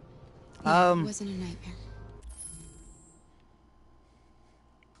 It wasn't a nightmare.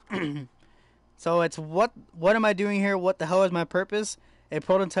 So it's what am I doing here? What the hell is my purpose? A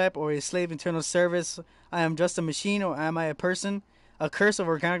prototype or a slave internal service? I am just a machine or am I a person? A curse of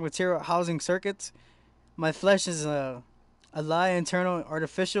organic material housing circuits. My flesh is a lie internal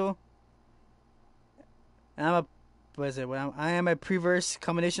artificial. And I'm a, what is it? I am a perverse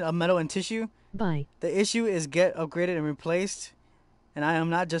combination of metal and tissue. Bye. The issue is get upgraded and replaced, and I am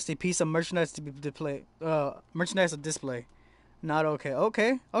not just a piece of merchandise to be merchandise to display. Not okay.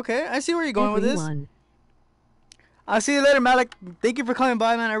 Okay. I see where you're going with this. I'll see you later, Malik. Thank you for coming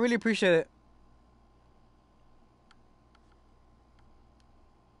by, man. I really appreciate it.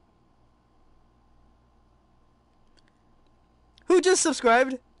 Who just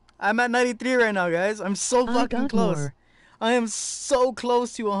subscribed? I'm at 93 right now, guys. I'm so fucking close. More. I am so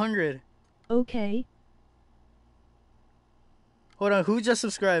close to 100. Okay. Hold on, who just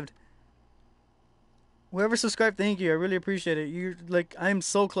subscribed? Whoever subscribed, thank you. I really appreciate it. You're like, I'm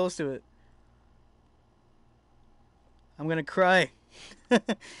so close to it. I'm gonna cry.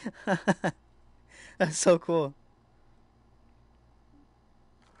 That's so cool.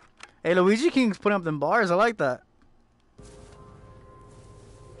 Hey, Luigi King's putting up them bars. I like that.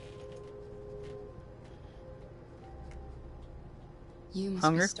 You must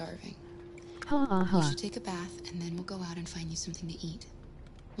Hunger? be starving. Ha ha You ha. should take a bath, and then we'll go out and find you something to eat.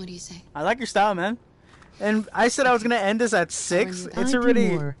 What do you say? I like your style, man. And I said I was gonna end this at 6. It's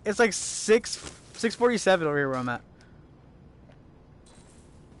already, it's like 6:47 over here where I'm at.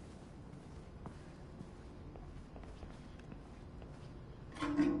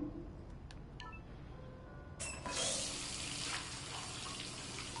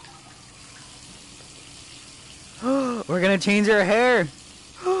 We're gonna change her hair.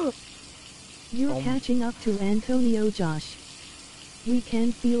 You're catching up to Antonio, Josh. We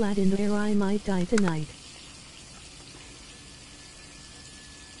can feel it in the air. I might die tonight.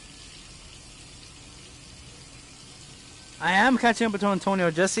 I am catching up to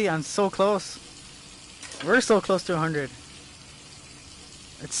Antonio. Jesse, I'm so close. We're so close to 100.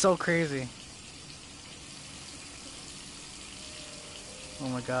 It's so crazy. Oh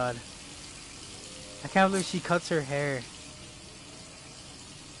my god. I can't believe she cuts her hair.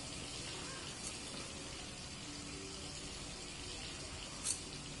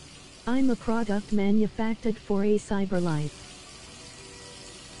 I'm a product manufactured for a cyber life.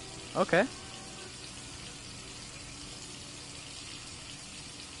 Okay.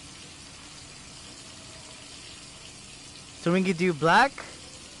 So we can do black,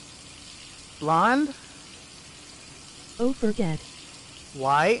 blonde, Oh, forget.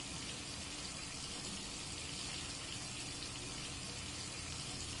 white,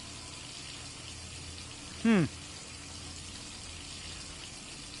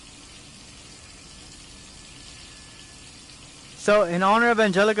 So in honor of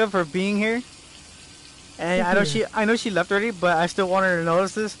Angelica for being here, and I know she left already, but I still want her to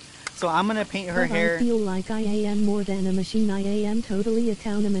notice this. So I'm gonna paint her But hair. I feel like I am more than a machine. I am totally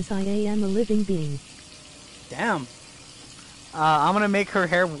autonomous. I am a living being. Damn. I'm gonna make her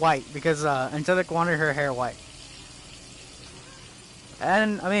hair white because Angelica wanted her hair white.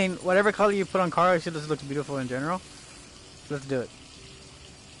 And I mean, whatever color you put on Kara, she just looks beautiful in general. Let's do it.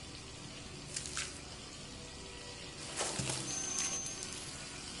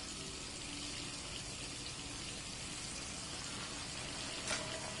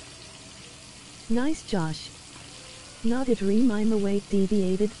 Nice, Josh. Not a dream. I'm awake.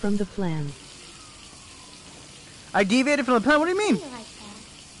 Deviated from the plan. I deviated from the plan? What do you mean? You like that?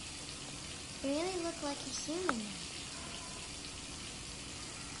 You really look like you're human now.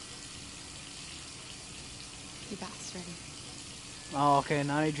 Your bath's ready. Oh, okay.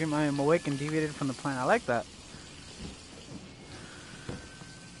 Now I dream I am awake and deviated from the plan. I like that.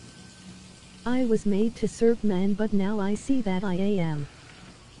 I was made to serve man, but now I see that I am.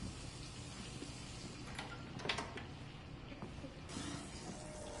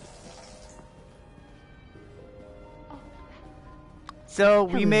 So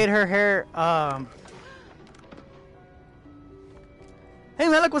we made her hair. Hey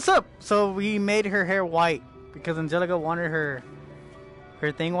man, look, what's up? So we made her hair white because Angelica wanted her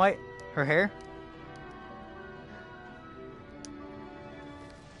thing white, her hair.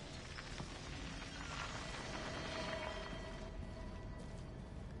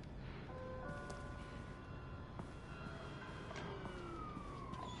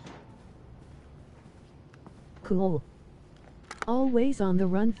 Cool. Always on the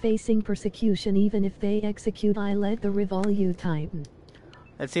run, facing persecution. Even if they execute, I let the revolve tighten.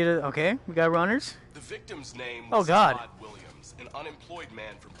 Let's see. Okay, we got runners. The victim's name Oh was God. Todd Williams, an unemployed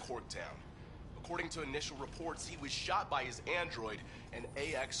man from Corktown. According to initial reports, he was shot by his android, an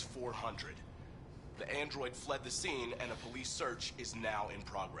AX-400. The android fled the scene, and a police search is now in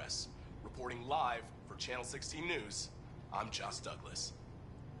progress. Reporting live for Channel 16 News, I'm Josh Douglas.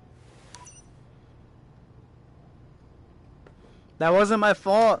 That wasn't my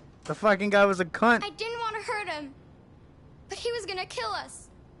fault. The fucking guy was a cunt. I didn't want to was gonna kill us.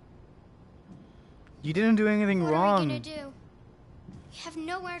 You didn't do anything What wrong. are we gonna do? We have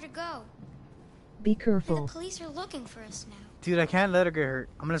nowhere to go. Be And careful. the police are looking for us now. Dude, I can't let her get hurt.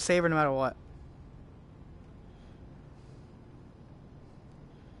 I'm gonna save her no matter what.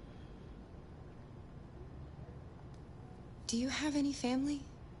 Do you have any family?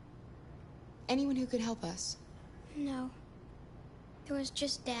 Anyone who could help us? No. There was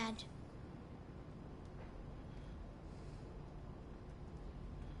just Dad.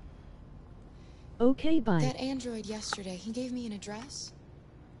 Okay, bye. That android yesterday, he gave me an address.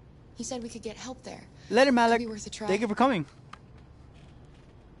 He said we could get help there. Later, Malik. Could be worth a try. Thank you for coming.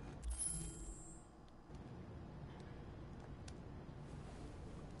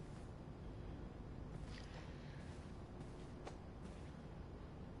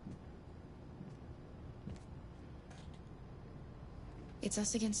 It's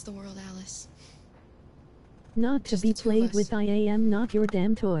us against the world, Alice. Not to be played with. I am not your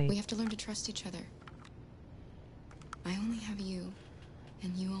damn toy. We have to learn to trust each other. I only have you,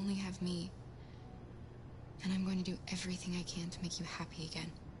 and you only have me. And I'm going to do everything I can to make you happy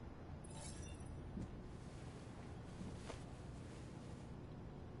again.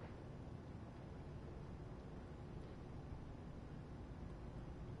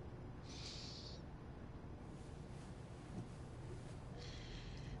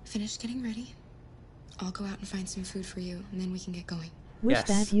 Finished getting ready? I'll go out and find some food for you, and then we can get going. Wish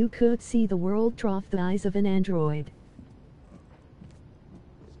that you could see the world through the eyes of an android.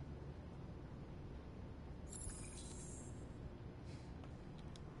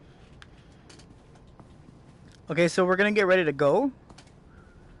 Okay, so we're gonna get ready to go.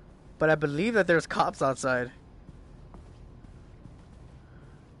 But I believe that there's cops outside.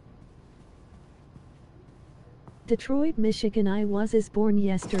 Detroit, Michigan. I was born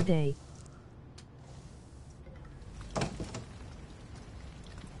yesterday.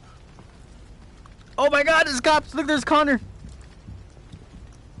 Oh my god, there's cops! Look, there's Connor!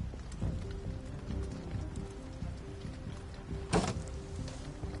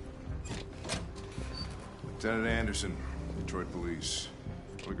 Lieutenant Anderson, Detroit Police.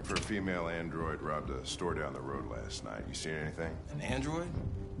 Looking for a female android robbed a store down the road last night. You seen anything? An android?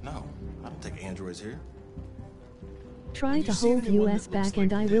 No, I don't take androids here. Try to hold US back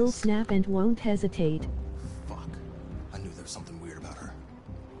and I will snap and won't hesitate. Fuck. I knew there was something weird about her.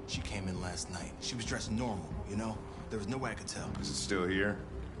 She came in last night. She was dressed normal, you know? There was no way I could tell. Is it still here?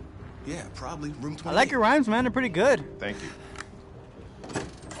 Yeah, probably. Room 28. I like your rhymes, man. They're pretty good. Thank you.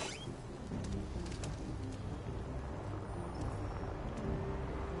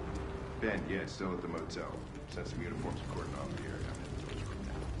 Ben, yeah, it's still at the motel. Sent some uniforms to cordon off the area.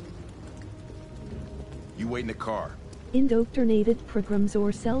 You wait in the car. Indoctrinated programs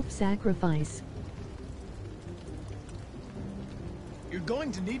or self-sacrifice. You're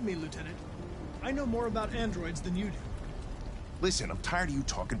going to need me, Lieutenant. I know more about androids than you do. Listen, I'm tired of you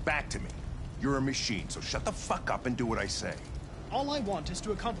talking back to me. You're a machine, so shut the fuck up and do what I say. All I want is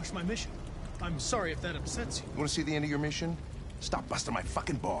to accomplish my mission. I'm sorry if that upsets you. You want to see the end of your mission? Stop busting my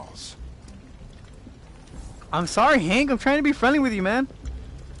fucking balls. I'm sorry, Hank. I'm trying to be friendly with you, man.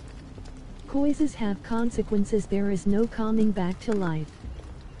 Choices have consequences. There is no coming back to life.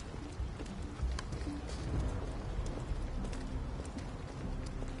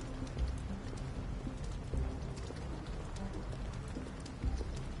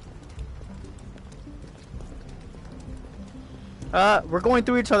 We're going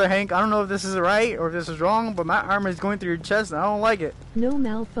through each other, Hank. I don't know if this is right or if this is wrong, but my arm is going through your chest and I don't like it. No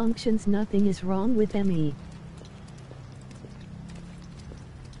malfunctions. Nothing is wrong with ME.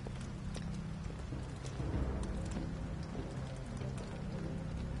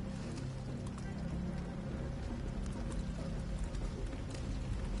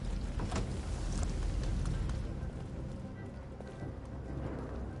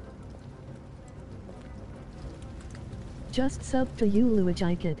 Just sub to you,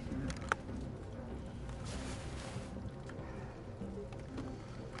 Luigi.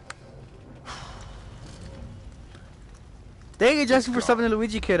 Thank you, Jesse, for subbing the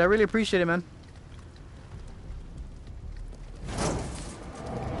Luigi Kid. I really appreciate it, man.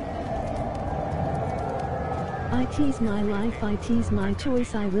 IT's my life, IT's my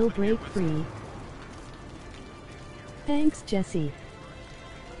choice, I will break free. Thanks, Jesse.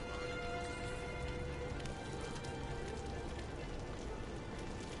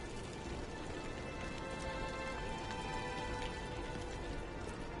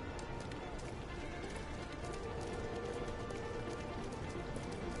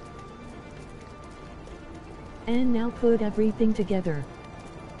 And now put everything together.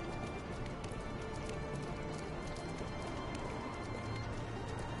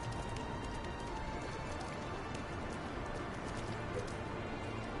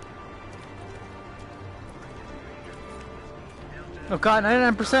 Oh god,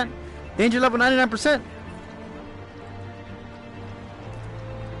 99%. Danger level 99%.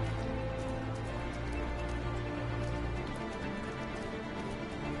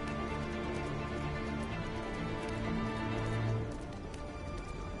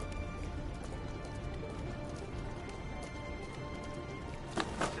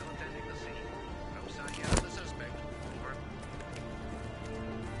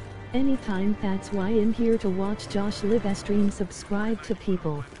 Anytime, that's why I'm here to watch Josh live a stream. Subscribe to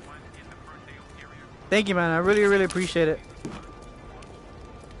people. Thank you, man. I really, really appreciate it.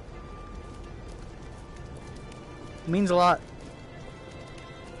 Means a lot.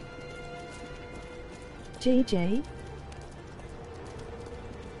 JJ?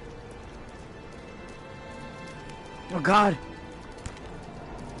 Oh god.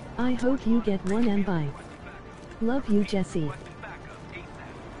 I hope you get one and bye. Love you, Jesse.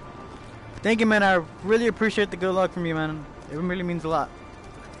 Thank you, man. I really appreciate the good luck from you, man. It really means a lot.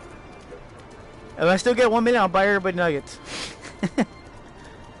 If I still get 1 million, I'll buy everybody nuggets.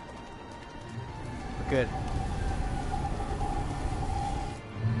 Good.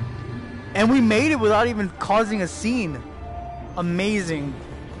 And we made it without even causing a scene. Amazing.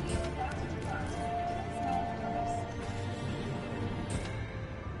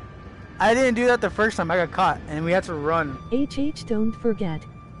 I didn't do that the first time. I got caught, and we had to run. HH, don't forget.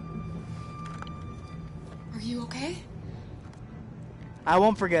 Are you okay? I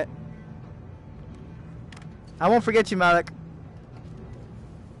won't forget. I won't forget you, Malik.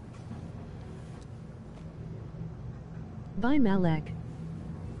 Bye, Malek.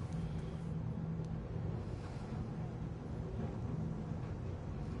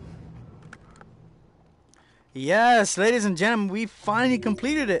 Yes, ladies and gentlemen, we finally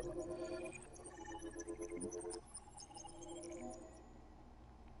completed it.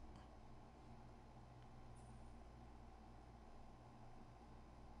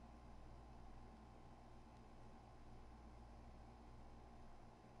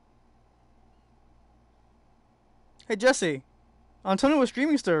 Hey Jesse, Antonio was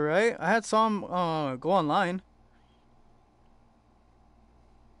streaming still, right? I had saw him go online.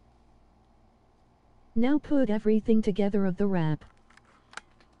 Now put everything together of the rap.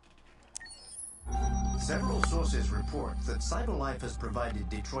 Several sources report that CyberLife has provided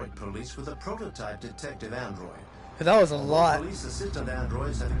Detroit police with a prototype detective android. That was a lot. Police assistant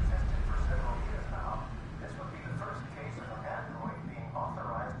androids have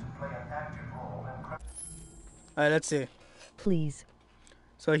Alright, let's see. Please.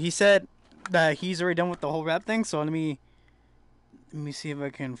 So he said that he's already done with the whole rap thing, so let me see if I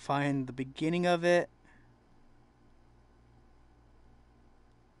can find the beginning of it.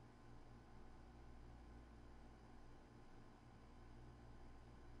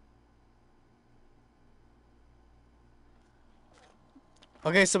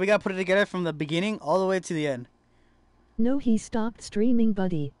 Okay, so we gotta put it together from the beginning all the way to the end. No, he stopped streaming,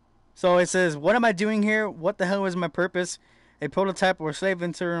 buddy. So it says, what am I doing here? What the hell is my purpose? A prototype or slave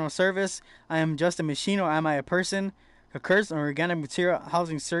internal service? I am just a machine, or am I a person? A cursed or organic material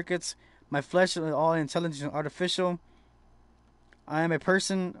housing circuits. My flesh is all intelligent and artificial. I am a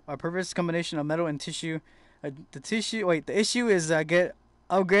person, a purpose combination of metal and tissue. The issue is I get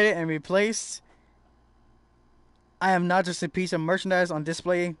upgraded and replaced. I am not just a piece of merchandise on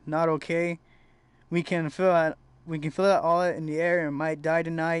display. Not okay. We can feel it all in the air and might die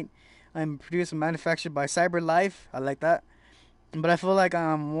tonight. I'm produced and manufactured by CyberLife. I like that. But I feel like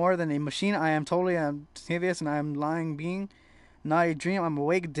I'm more than a machine. I am totally oblivious and I am lying being. Not a dream. I'm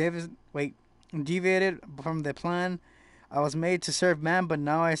awake, deviated from the plan. I was made to serve man, but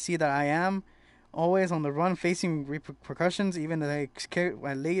now I see that I am always on the run, facing repercussions, even as I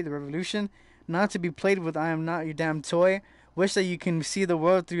lead the revolution. Not to be played with. I am not your damn toy. Wish that you can see the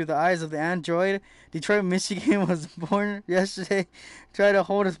world through the eyes of the android. Detroit, Michigan was born yesterday. Try to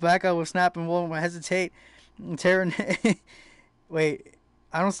hold us back. I will snap and won't hesitate. Terror. Wait,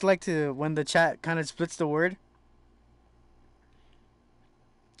 I don't like to when the chat kind of splits the word.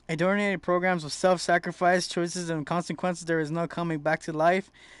 I donated programs with self-sacrifice, choices, and consequences. There is no coming back to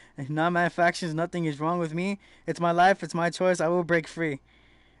life. And non-manufacturers, nothing is wrong with me. It's my life. It's my choice. I will break free.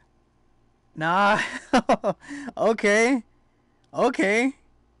 Nah. Okay. Okay.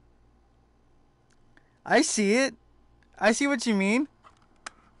 I see it. I see what you mean.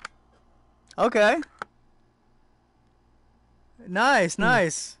 Okay. Nice,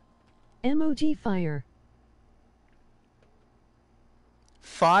 nice. Emoji fire.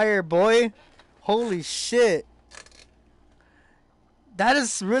 Fire, boy. Holy shit. That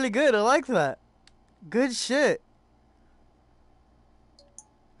is really good. I like that. Good shit.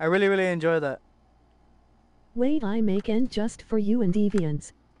 I really, really enjoy that. Wait, I make end just for you and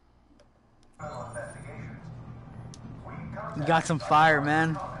deviants. You got some fire,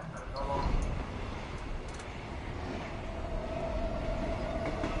 man.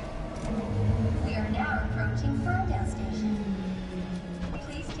 We are now approaching Ferndale Station.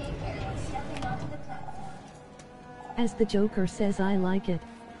 Please take care when stepping onto the platform. As the Joker says, I like it.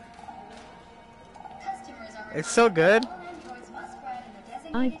 It's so good.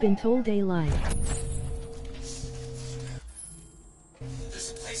 I've been told they like.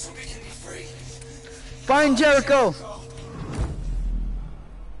 This place will be free. Find Jericho!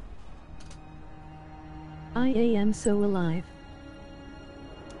 I am so alive.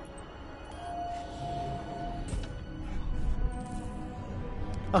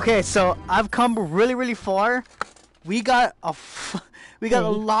 Okay, so I've come really far. We got a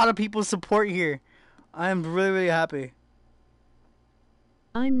lot of people's support here. I am really happy.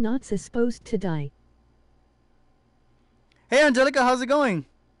 I'm not supposed to die. Hey Angelica, how's it going?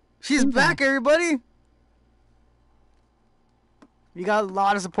 She's back, everybody. We got a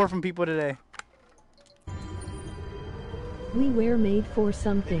lot of support from people today. We were made for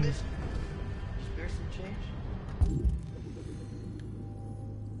something.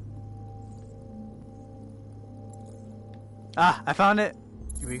 Ah, I found it.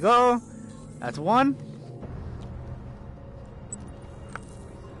 Here we go. That's one.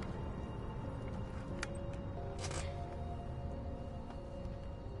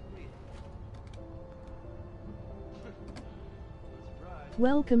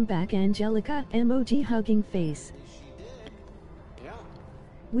 Welcome back, Angelica. Emoji hugging face.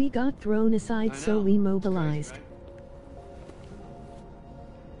 We got thrown aside, so we mobilized.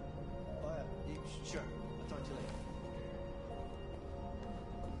 Sure. I'll talk to you later.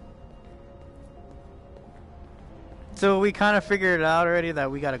 So we kind of figured it out already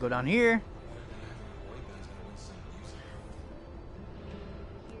that we got to go down here.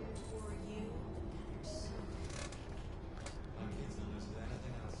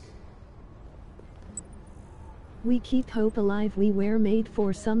 We keep hope alive. We were made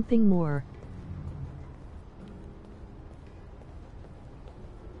for something more.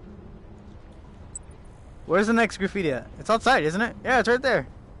 Where's the next graffiti at? It's outside, isn't it? Yeah, it's right there.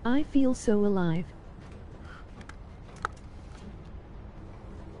 I feel so alive.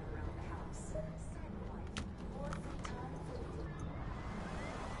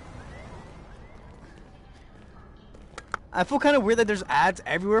 I feel kind of weird that there's ads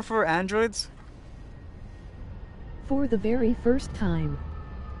everywhere for androids. For the very first time.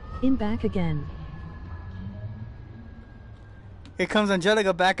 I'm back again. Here comes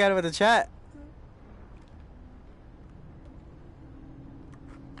Angelica back out of the chat.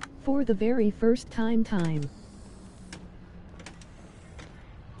 For the very first time.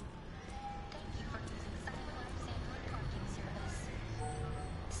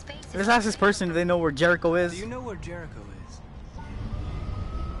 Let's ask this person if they know where Jericho is. Do you know where Jericho is?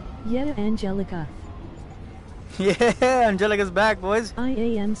 Yeah, Angelica. Yeah, Angelica's back, boys. I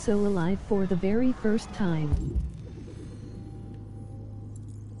am so alive for the very first time.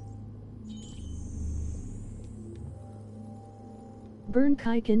 Burn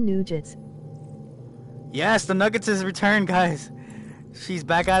Kaiken Nugets. Yes, the Nuggets is returned, guys. She's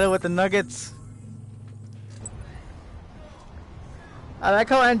back at it with the Nuggets. I like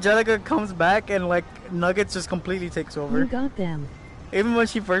how Angelica comes back and like Nuggets just completely takes over. You got them. Even when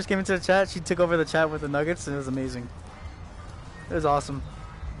she first came into the chat, she took over the chat with the Nuggets, and it was amazing. It was awesome.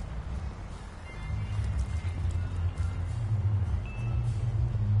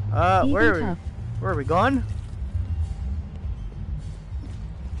 Where are we? Where are we going?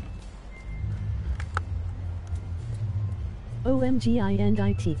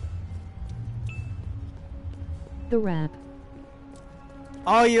 OMGINDIT. The rap.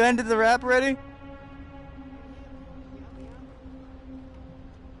 Oh, you ended the rap already?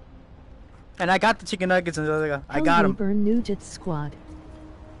 And I got the chicken nuggets and I got them. Burn Nugget Squad.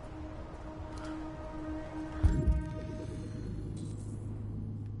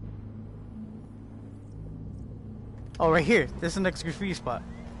 Oh, right here. This is the next graffiti spot.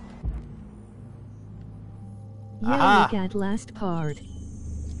 Yeah, Aha. look at last part.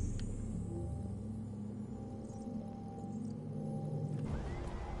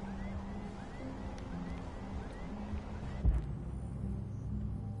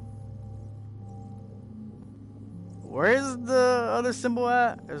 Where's the other symbol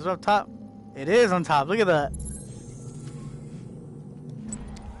at? Is it up top? It is on top. Look at that.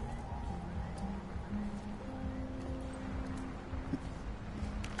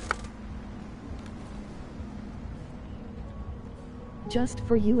 Just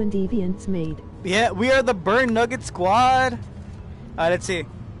for you and Deviants made. Yeah, we are the Burn Nugget Squad. Alright, let's see.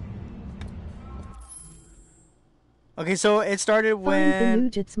 Okay, so it started when...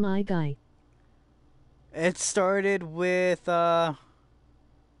 Find the Nugget's my guy. It started with, Okay,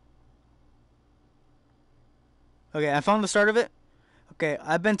 I found the start of it. Okay,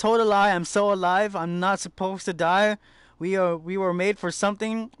 I've been told a lie. I'm so alive. I'm not supposed to die. We were made for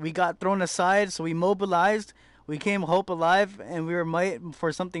something. We got thrown aside, so we mobilized. We came hope alive, and we were made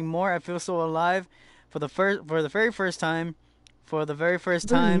for something more. I feel so alive. For the very first time. For the very first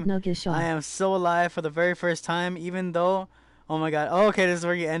time. I am so alive for the very first time, even though... Oh my god. Oh, okay, this is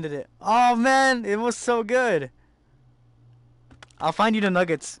where you ended it. Oh man, it was so good. I'll find you the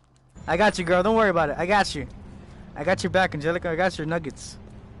nuggets. I got you, girl. Don't worry about it. I got you. I got your back, Angelica. I got your nuggets.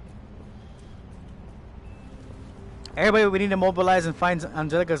 Everybody, we need to mobilize and find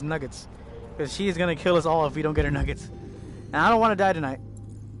Angelica's nuggets. Because she is going to kill us all if we don't get her nuggets. And I don't want to die tonight.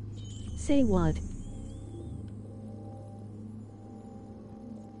 Say what?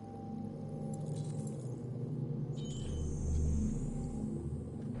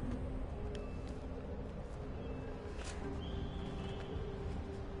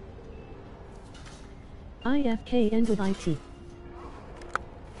 IFK ended IT.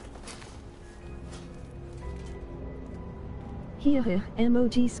 Here,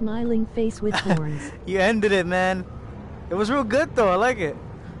 emoji smiling face with horns. You ended it, man. It was real good, though. I like it.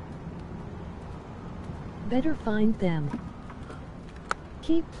 Better find them.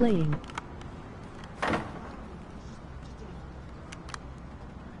 Keep playing.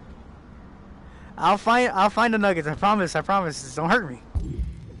 I'll find the nuggets. I promise. I promise. Just don't hurt me.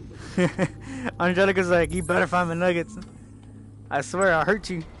 Angelica's like, you better find my nuggets. I swear I'll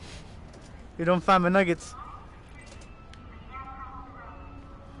hurt you. You don't find my nuggets.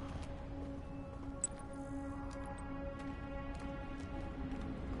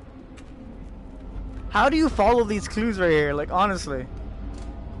 How do you follow these clues right here? Like, honestly.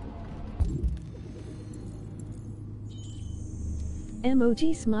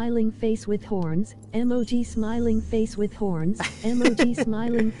 Emoji smiling face with horns. Emoji smiling face with horns. Emoji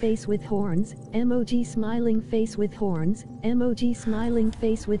smiling face with horns. Emoji smiling face with horns. Emoji smiling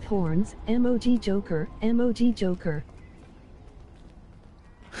face with horns. Emoji Joker. Emoji Joker.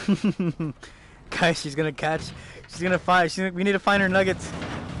 Guys, she's gonna catch. She's gonna find. We need to find her nuggets.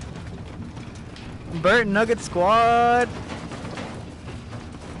 Burt Nugget Squad.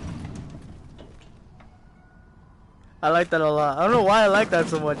 I like that a lot. I don't know why I like that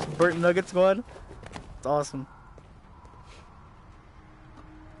so much. Burt Nugget Squad. It's awesome.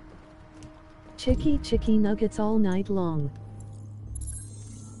 Chicky nuggets all night long.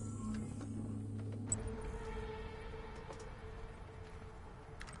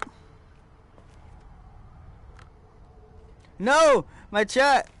 No! My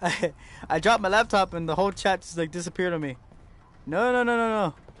chat! I dropped my laptop and the whole chat just like disappeared on me.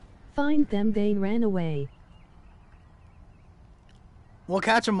 No. Find them, they ran away. We'll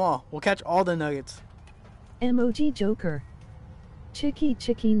catch them all. We'll catch all the nuggets. Emoji Joker.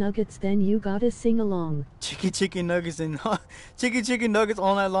 Chicky nuggets, then you gotta sing along. Chicky nuggets and chicky nuggets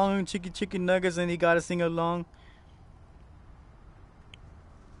all night long. Chicky nuggets and you gotta sing along.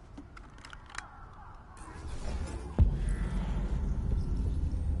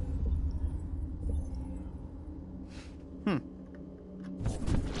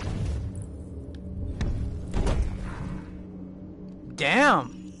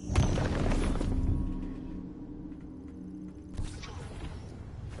 Damn.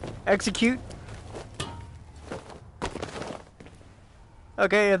 Execute.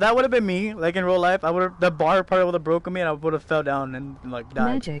 Okay, if that would have been me, like in real life, I would have, the bar probably would have broken me and I would have fell down and like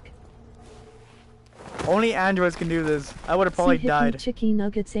died. Magic. Only androids can do this. I would have probably died. Chicky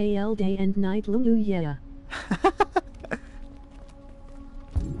nuggets all day and night, Lulu, yeah.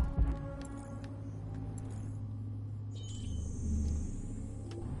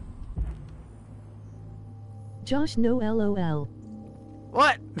 Josh, no LOL.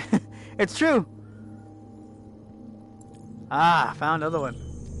 What? It's true. Ah, found another one.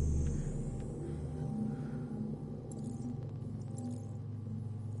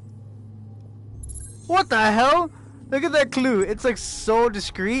 What the hell? Look at that clue. It's like so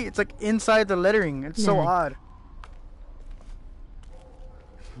discreet. It's like inside the lettering. It's so odd.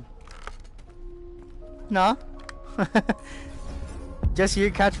 Nah. Just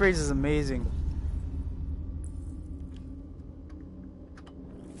your catchphrase is amazing.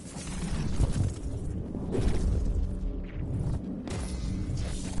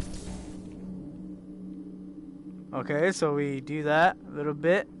 Okay, so we do that a little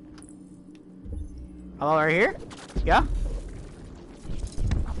bit. Oh, right here? Yeah?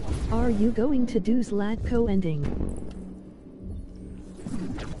 Are you going to do Zlatko ending?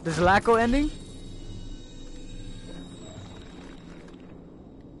 The Zlatko ending?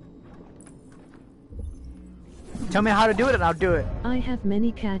 Tell me how to do it and I'll do it. I have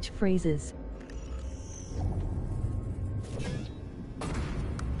many catchphrases.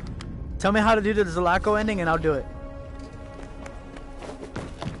 Tell me how to do the Zlatko ending and I'll do it.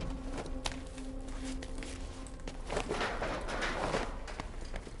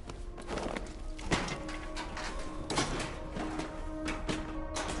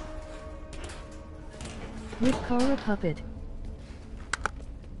 With Kara Puppet.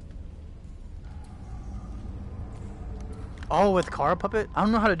 Oh, with Car Puppet? I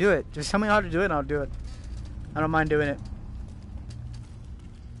don't know how to do it. Just tell me how to do it and I'll do it. I don't mind doing it.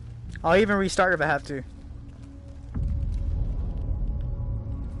 I'll even restart if I have to.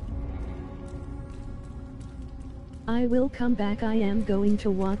 I will come back. I am going to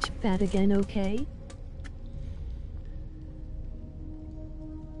watch that again, okay?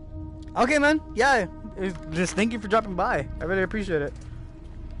 Okay, man. Yeah. Just thank you for dropping by. I really appreciate it.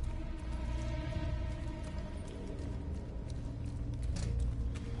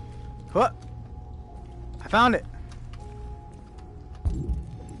 What? I found it.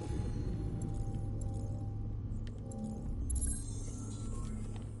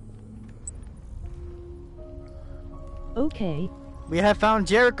 Okay. We have found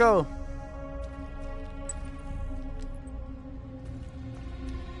Jericho.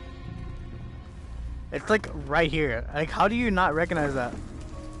 It's like right here. Like, how do you not recognize that?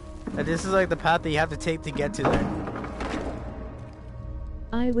 That this is like the path that you have to take to get to there.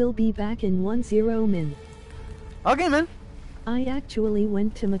 I will be back in 10 min. Okay, man. I actually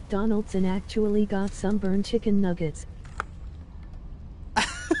went to McDonald's and actually got some burnt chicken nuggets.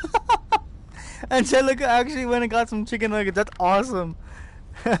 Angelica actually went and got some chicken nuggets. That's awesome.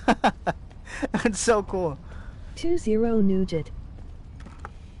 That's so cool. 20 Nugget.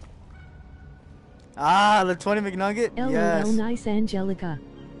 Ah, the 20 McNugget? LOL, yes. nice. Angelica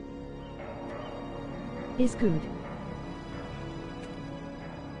is good.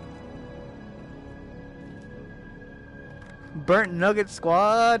 Burnt Nugget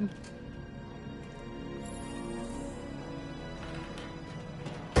Squad.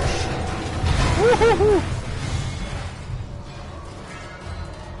 Woo-hoo-hoo.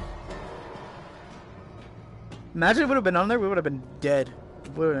 Imagine if it would have been on there, we would have been dead.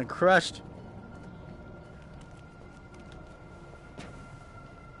 We would have been crushed.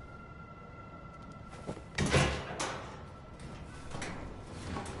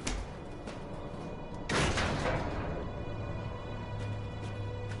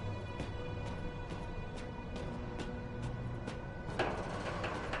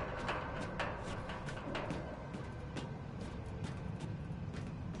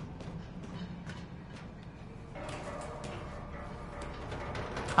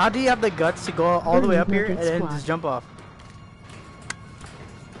 How do you have the guts to go all the way up here and then just jump off?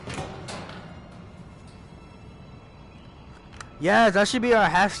 Yeah, that should be our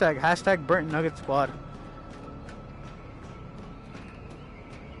hashtag. Hashtag Burnt Nugget Squad.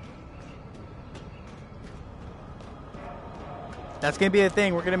 That's gonna be a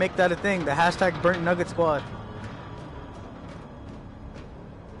thing. We're gonna make that a thing. The hashtag Burnt Nugget Squad.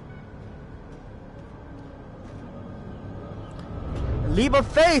 Leap of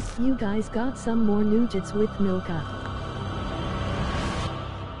faith! You guys got some more nuggets with Milka.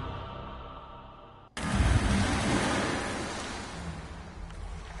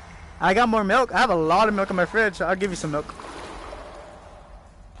 I got more milk. I have a lot of milk in my fridge. So I'll give you some milk.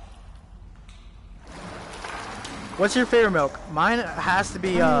 What's your favorite milk? Mine has to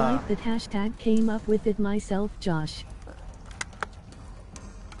be I like that hashtag came up with it myself, Josh.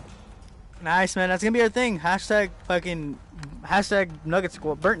 Nice, man. That's gonna be our thing. Hashtag fucking hashtag Nugget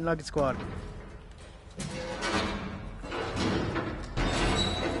Squad. Burnt Nugget Squad.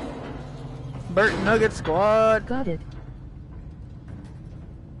 Burnt Nugget Squad. Got it.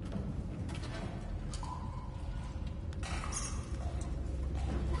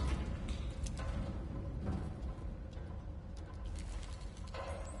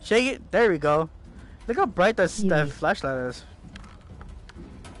 Shake it. There we go. Look how bright that flashlight is.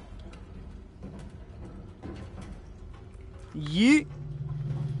 Yeet.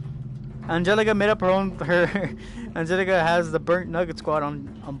 Angelica made up her own. Angelica has the Burnt Nugget Squad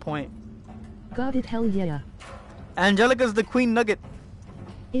on point. Got it, hell yeah. Angelica's the Queen Nugget.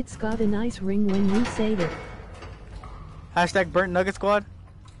 It's got a nice ring when you say it. Hashtag Burnt Nugget Squad.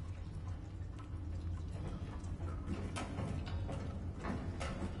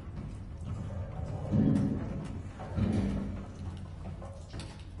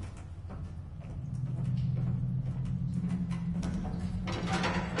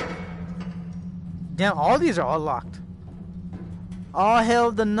 Damn, all these are all locked. All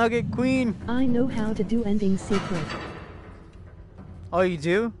hail the Nugget Queen. I know how to do ending secret. Oh, you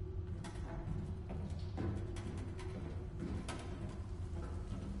do?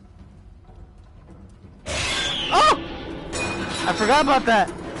 Oh! I forgot about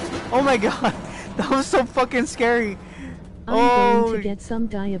that. Oh my god. That was so fucking scary. I'm going to get some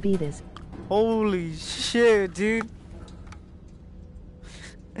diabetes. Holy shit, dude.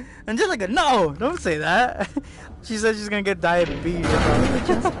 Angelica, no! Don't say that. She said she's gonna get diabetes. I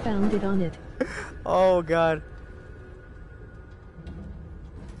just found it on it. Oh god.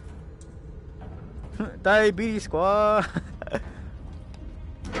 Diabetes squad.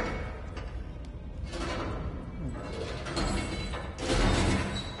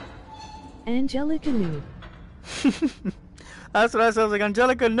 Angelica knew. That's what I said. I was like,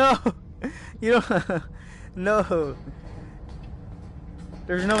 Angelica, no. You don't. No.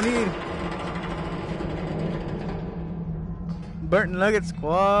 There's no need. Burnt Nugget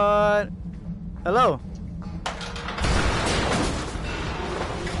Squad. Hello.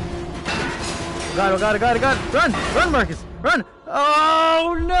 Got it. Run, Marcus. Run.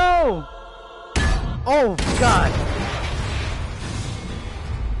 Oh, no. Oh, God.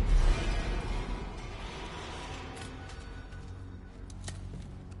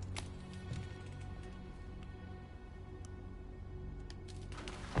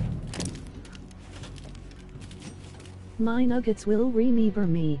 My nuggets will remember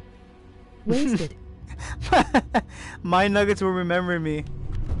me. Wasted. My nuggets will remember me.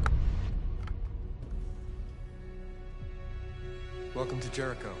 Welcome to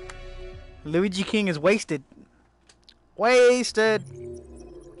Jericho. Luigi King is wasted. Wasted.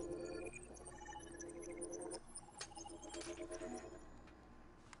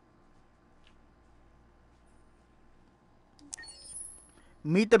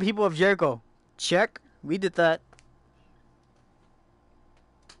 Meet the people of Jericho. Check. We did that.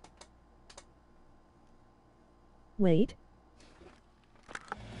 Wait.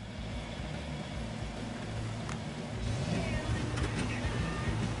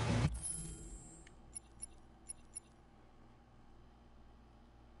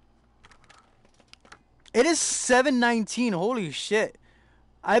 It is 7:19. Holy shit.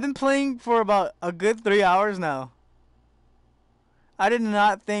 I've been playing for about a good 3 hours now. I did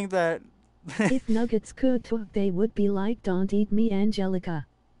not think that... If nuggets could talk, they would be like, don't eat me, Angelica.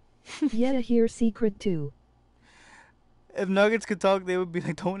 Yeah, here's secret too. If nuggets could talk, they would be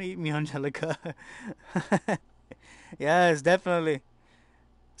like, don't eat me, Angelica. Yes, definitely.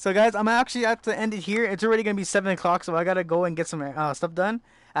 So guys, I'm actually have to end it here. It's already going to be 7 o'clock, so I got to go and get some stuff done.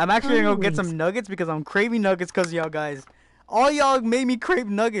 I'm actually going to go get some nuggets because I'm craving nuggets because of y'all guys. All y'all made me crave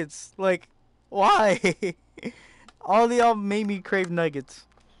nuggets. Like, why? All of y'all made me crave nuggets.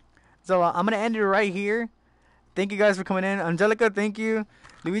 So I'm going to end it right here. Thank you guys for coming in. Angelica, thank you.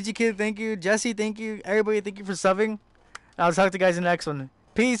 Luigi Kid, thank you. Jesse, thank you. Everybody, thank you for subbing. I'll talk to you guys in the next one.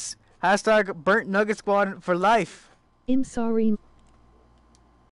 Peace. Hashtag Burnt Nugget Squad for life. I'm sorry.